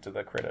perfect sync to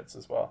the credits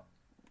as well.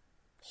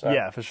 So,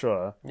 yeah, for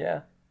sure.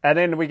 Yeah. And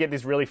then we get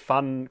these really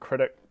fun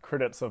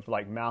credits of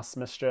like mouse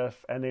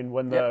mischief. And then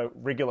when the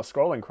regular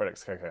scrolling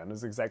credits kick in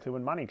is exactly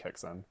when money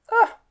kicks in.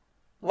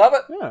 Love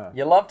it. Yeah.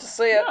 You love to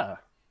see it. Yeah.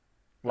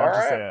 Love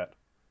to see it.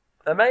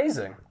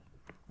 Amazing.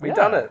 We've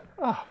done it.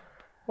 Oh,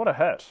 what a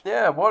hit.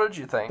 Yeah, what did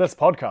you think? This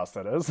podcast,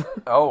 that is.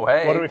 Oh,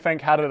 hey. What do we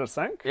think? How did it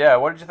sink? Yeah,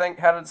 what did you think?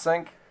 How did it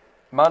sink?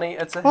 Money,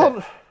 it's a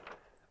hit.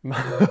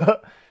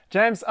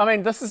 James, I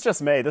mean, this is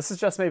just me,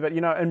 but, you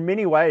know, in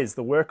many ways,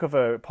 the work of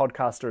a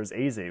podcaster is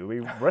easy.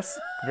 We risk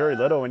very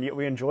little, and yet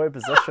we enjoy a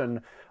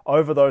position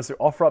over those who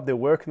offer up their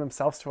work and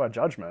themselves to our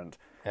judgment.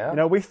 Yeah. You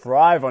know, we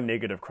thrive on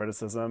negative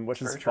criticism,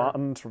 which is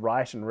fun to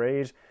write and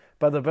read.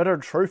 But the bitter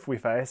truth we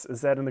face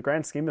is that in the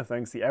grand scheme of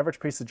things, the average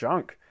piece of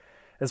junk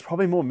is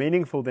probably more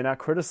meaningful than our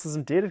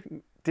criticism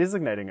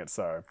designating it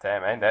so.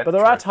 Damn, ain't that But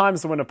there are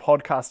times when a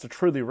podcaster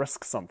truly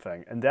risks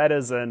something, and that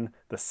is in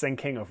the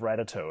sinking of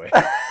Ratatouille.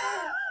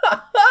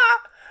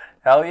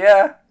 Hell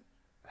yeah.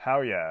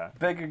 Hell yeah.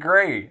 Big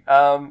agree.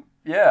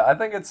 Yeah, I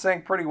think it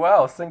synced pretty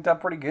well. Synced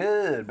up pretty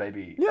good,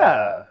 baby.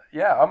 Yeah.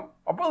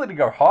 I'm willing to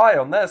go high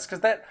on this,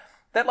 because that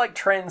like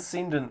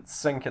transcendent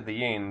sync at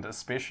the end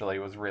especially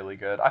was really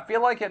good. I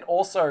feel like it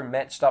also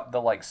matched up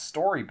the like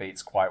story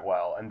beats quite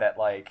well, and that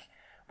like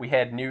we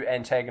had new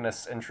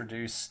antagonists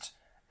introduced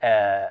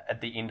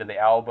at the end of the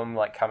album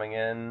like coming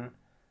in.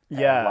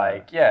 Yeah. And,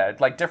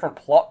 like different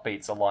plot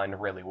beats aligned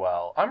really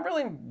well. I'm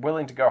really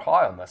willing to go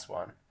high on this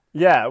one.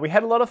 Yeah, we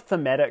had a lot of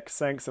thematic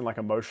syncs and like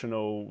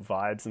emotional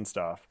vibes and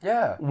stuff.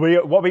 Yeah.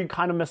 What we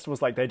kind of missed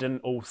was like they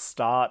didn't all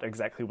start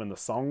exactly when the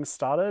songs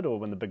started or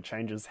when the big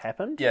changes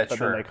happened. Yeah, but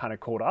then they kind of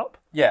caught up.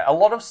 Yeah, a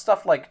lot of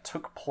stuff like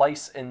took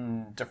place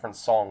in different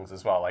songs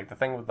as well. Like the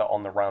thing with the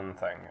On the Run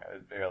thing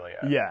earlier.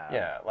 Yeah.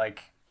 Yeah,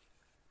 like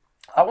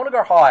I want to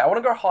go high. I want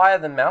to go higher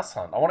than Mouse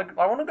Hunt. I want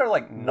to go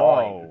like 9.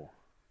 Whoa.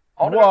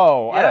 I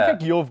don't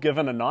think you've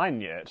given a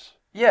 9 yet.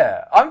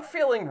 Yeah, I'm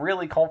feeling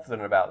really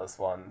confident about this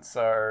one.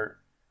 So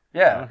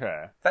yeah,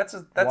 okay, that's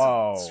a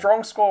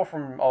strong score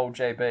from old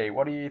JB.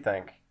 What do you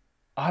think?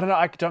 I don't know.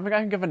 I don't think I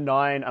can give a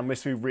 9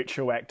 unless we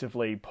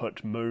retroactively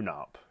put Moon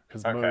up,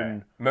 because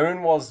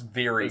Moon was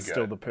very good.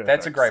 Still the perfect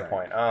That's a great sync.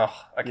 point. Oh,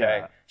 okay.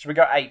 Yeah. Should we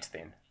go 8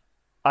 then?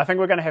 I think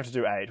we're going to have to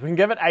do 8. We can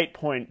give it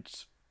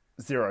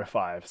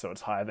 8.05, so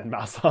it's higher than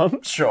Mouse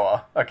Hunt.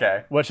 Sure.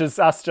 Okay. Which is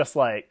us just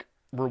like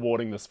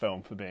rewarding this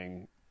film for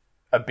being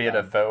a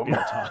better film.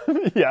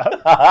 Yeah.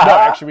 No,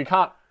 actually, we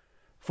can't.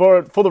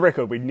 For the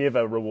record, we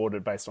never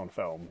rewarded based on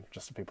film,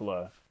 just so people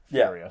are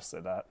furious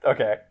at that.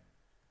 Okay.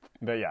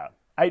 But yeah,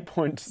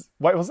 8.05?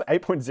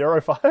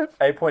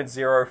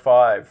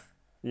 8.05.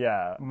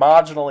 Yeah.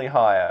 Marginally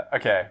higher.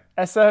 Okay.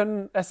 As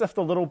if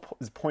the little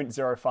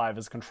 0.05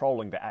 is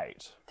controlling the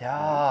 8.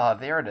 Ah,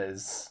 there it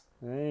is.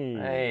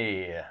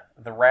 Hey,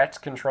 the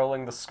rat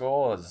controlling the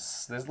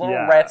scores. There's little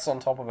rats on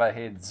top of our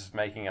heads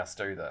making us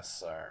do this,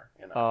 so,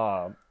 you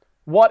know.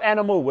 What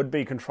animal would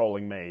be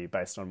controlling me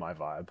based on my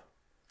vibe?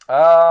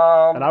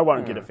 And I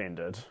won't get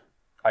offended.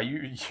 Are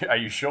you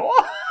sure?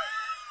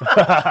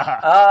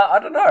 I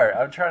don't know.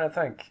 I'm trying to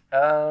think.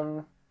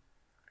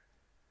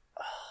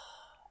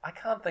 I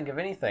can't think of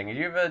anything. Do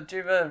you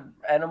have an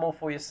animal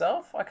for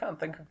yourself? I can't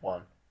think of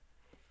one.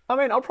 I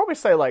mean, I'll probably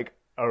say like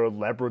a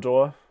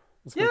Labrador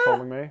is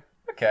controlling me.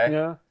 Okay.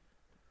 Yeah.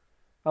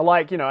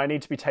 I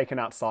need to be taken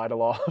outside a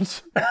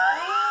lot.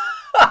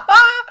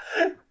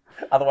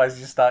 Otherwise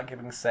you start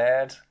getting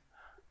sad.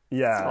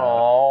 Yeah.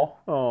 Oh,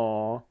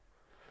 Oh.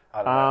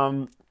 I don't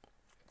know.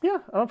 Yeah,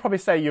 I'll probably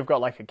say you've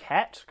got like a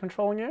cat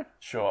controlling you.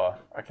 Sure.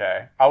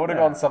 Okay. I would have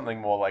gone something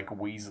more like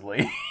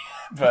Weasley,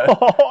 but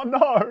Oh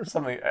no.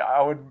 something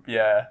I would.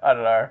 Yeah. I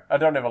don't know. I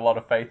don't have a lot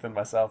of faith in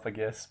myself, I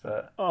guess.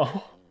 But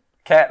Oh.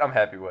 cat, I'm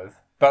happy with.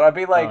 But I'd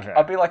be like, Okay.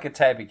 I'd be like a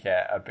tabby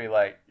cat. I'd be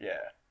like,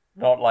 yeah,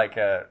 not like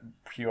a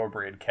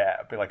purebred cat.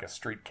 I'd be like a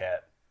street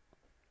cat.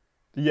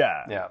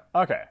 Yeah. Yeah.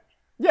 Okay.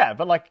 Yeah,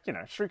 but like,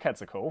 street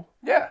cats are cool.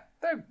 Yeah.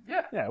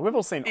 Yeah. Yeah, we've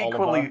all seen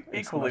Equally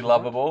Oliver.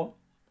 lovable.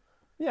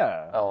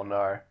 Yeah. Oh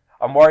no.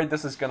 I'm worried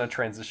this is going to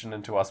transition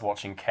into us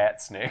watching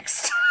Cats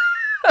next.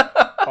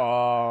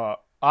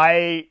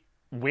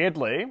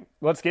 Weirdly,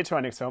 let's get to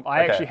our next film.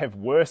 I Okay. actually have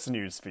worse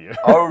news for you.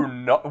 Oh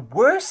no.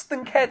 Worse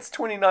than Cats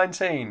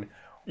 2019.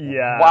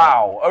 Yeah.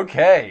 Wow.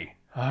 Okay.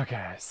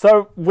 Okay.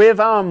 So we've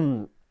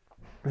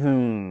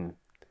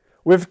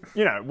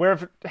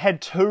we've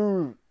had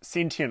two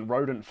sentient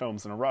rodent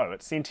films in a row.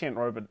 It's Sentient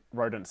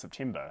Rodent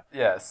September.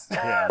 Yes.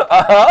 Yeah.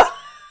 Uh-huh.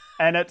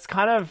 And it's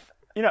kind of,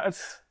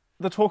 it's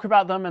the talk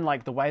about them and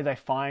like the way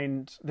they've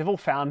all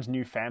found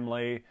new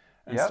family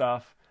and Yep.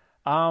 stuff.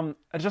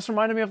 It just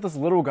reminded me of this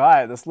little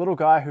guy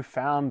who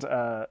found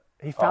a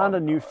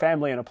new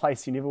family in a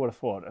place you never would have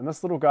thought. And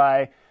this little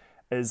guy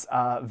is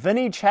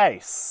Vinny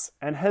Chase,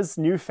 and his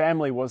new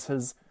family was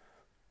his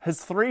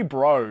three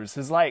bros,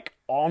 his like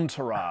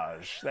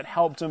entourage that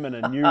helped him in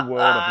a new world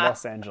of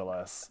Los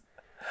Angeles.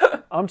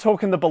 I'm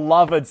talking the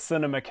beloved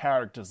cinema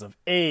characters of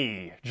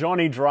E,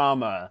 Johnny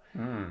Drama,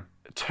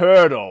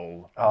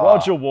 Turtle,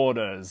 Roger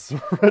Waters,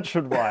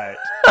 Richard White,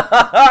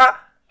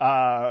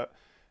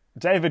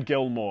 David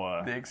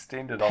Gilmour, The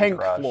extended Pink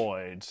entourage.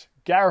 Floyd,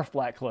 Gareth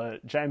Blackler,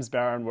 James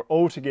Barron were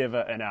all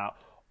together in our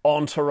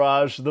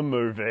Entourage the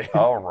movie.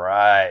 All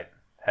right.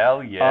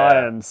 Hell yeah.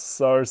 I am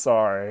so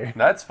sorry.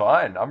 That's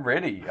fine. I'm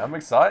ready. I'm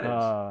excited.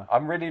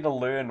 I'm ready to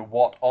learn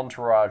what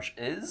Entourage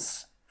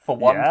is, for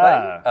one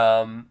Yeah.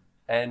 thing,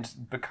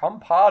 and become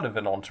part of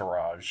an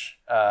entourage.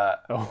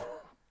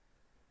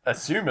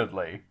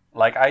 Assumedly.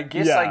 Like, I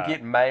guess I Yeah.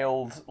 get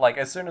mailed, like,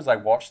 as soon as I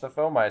watch the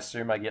film, I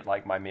assume I get,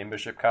 like, my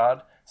membership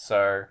card.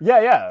 So,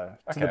 Yeah.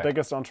 It's the Okay.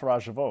 biggest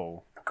entourage of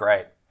all.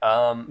 great.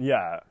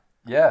 Yeah.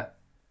 Yeah.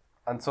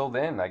 Until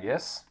then, I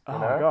guess. You Oh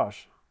know?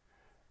 gosh.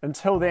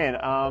 Until then,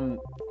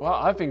 well,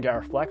 I've been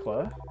Gareth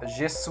Blackler.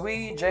 Je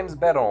suis James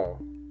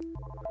Barron.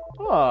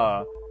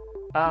 Oh.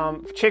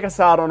 Check us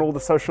out on all the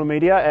social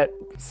media at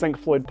Sync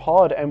Floyd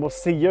Pod, and we'll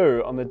see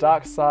you on the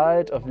dark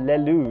side of La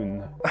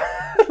Lune.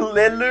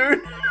 Le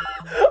Lune.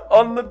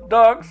 On the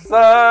dark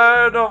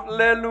side of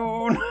Le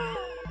Lune.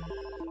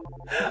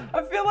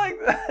 I feel like,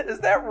 is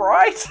that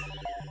right?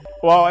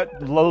 Well,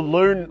 La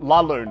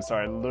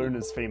Lune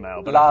is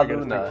female, but La I figured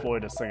if Luna. Pink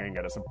Floyd is singing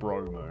it, it's a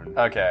bro moon.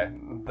 Okay,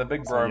 the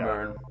big bro yeah.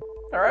 moon.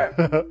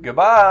 Alright,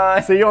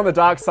 goodbye. See you on the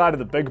dark side of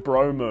the big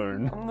bro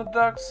moon. On the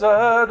dark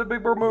side of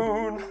big bro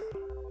moon.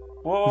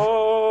 Whoa,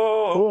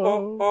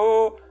 Whoa. oh,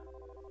 oh.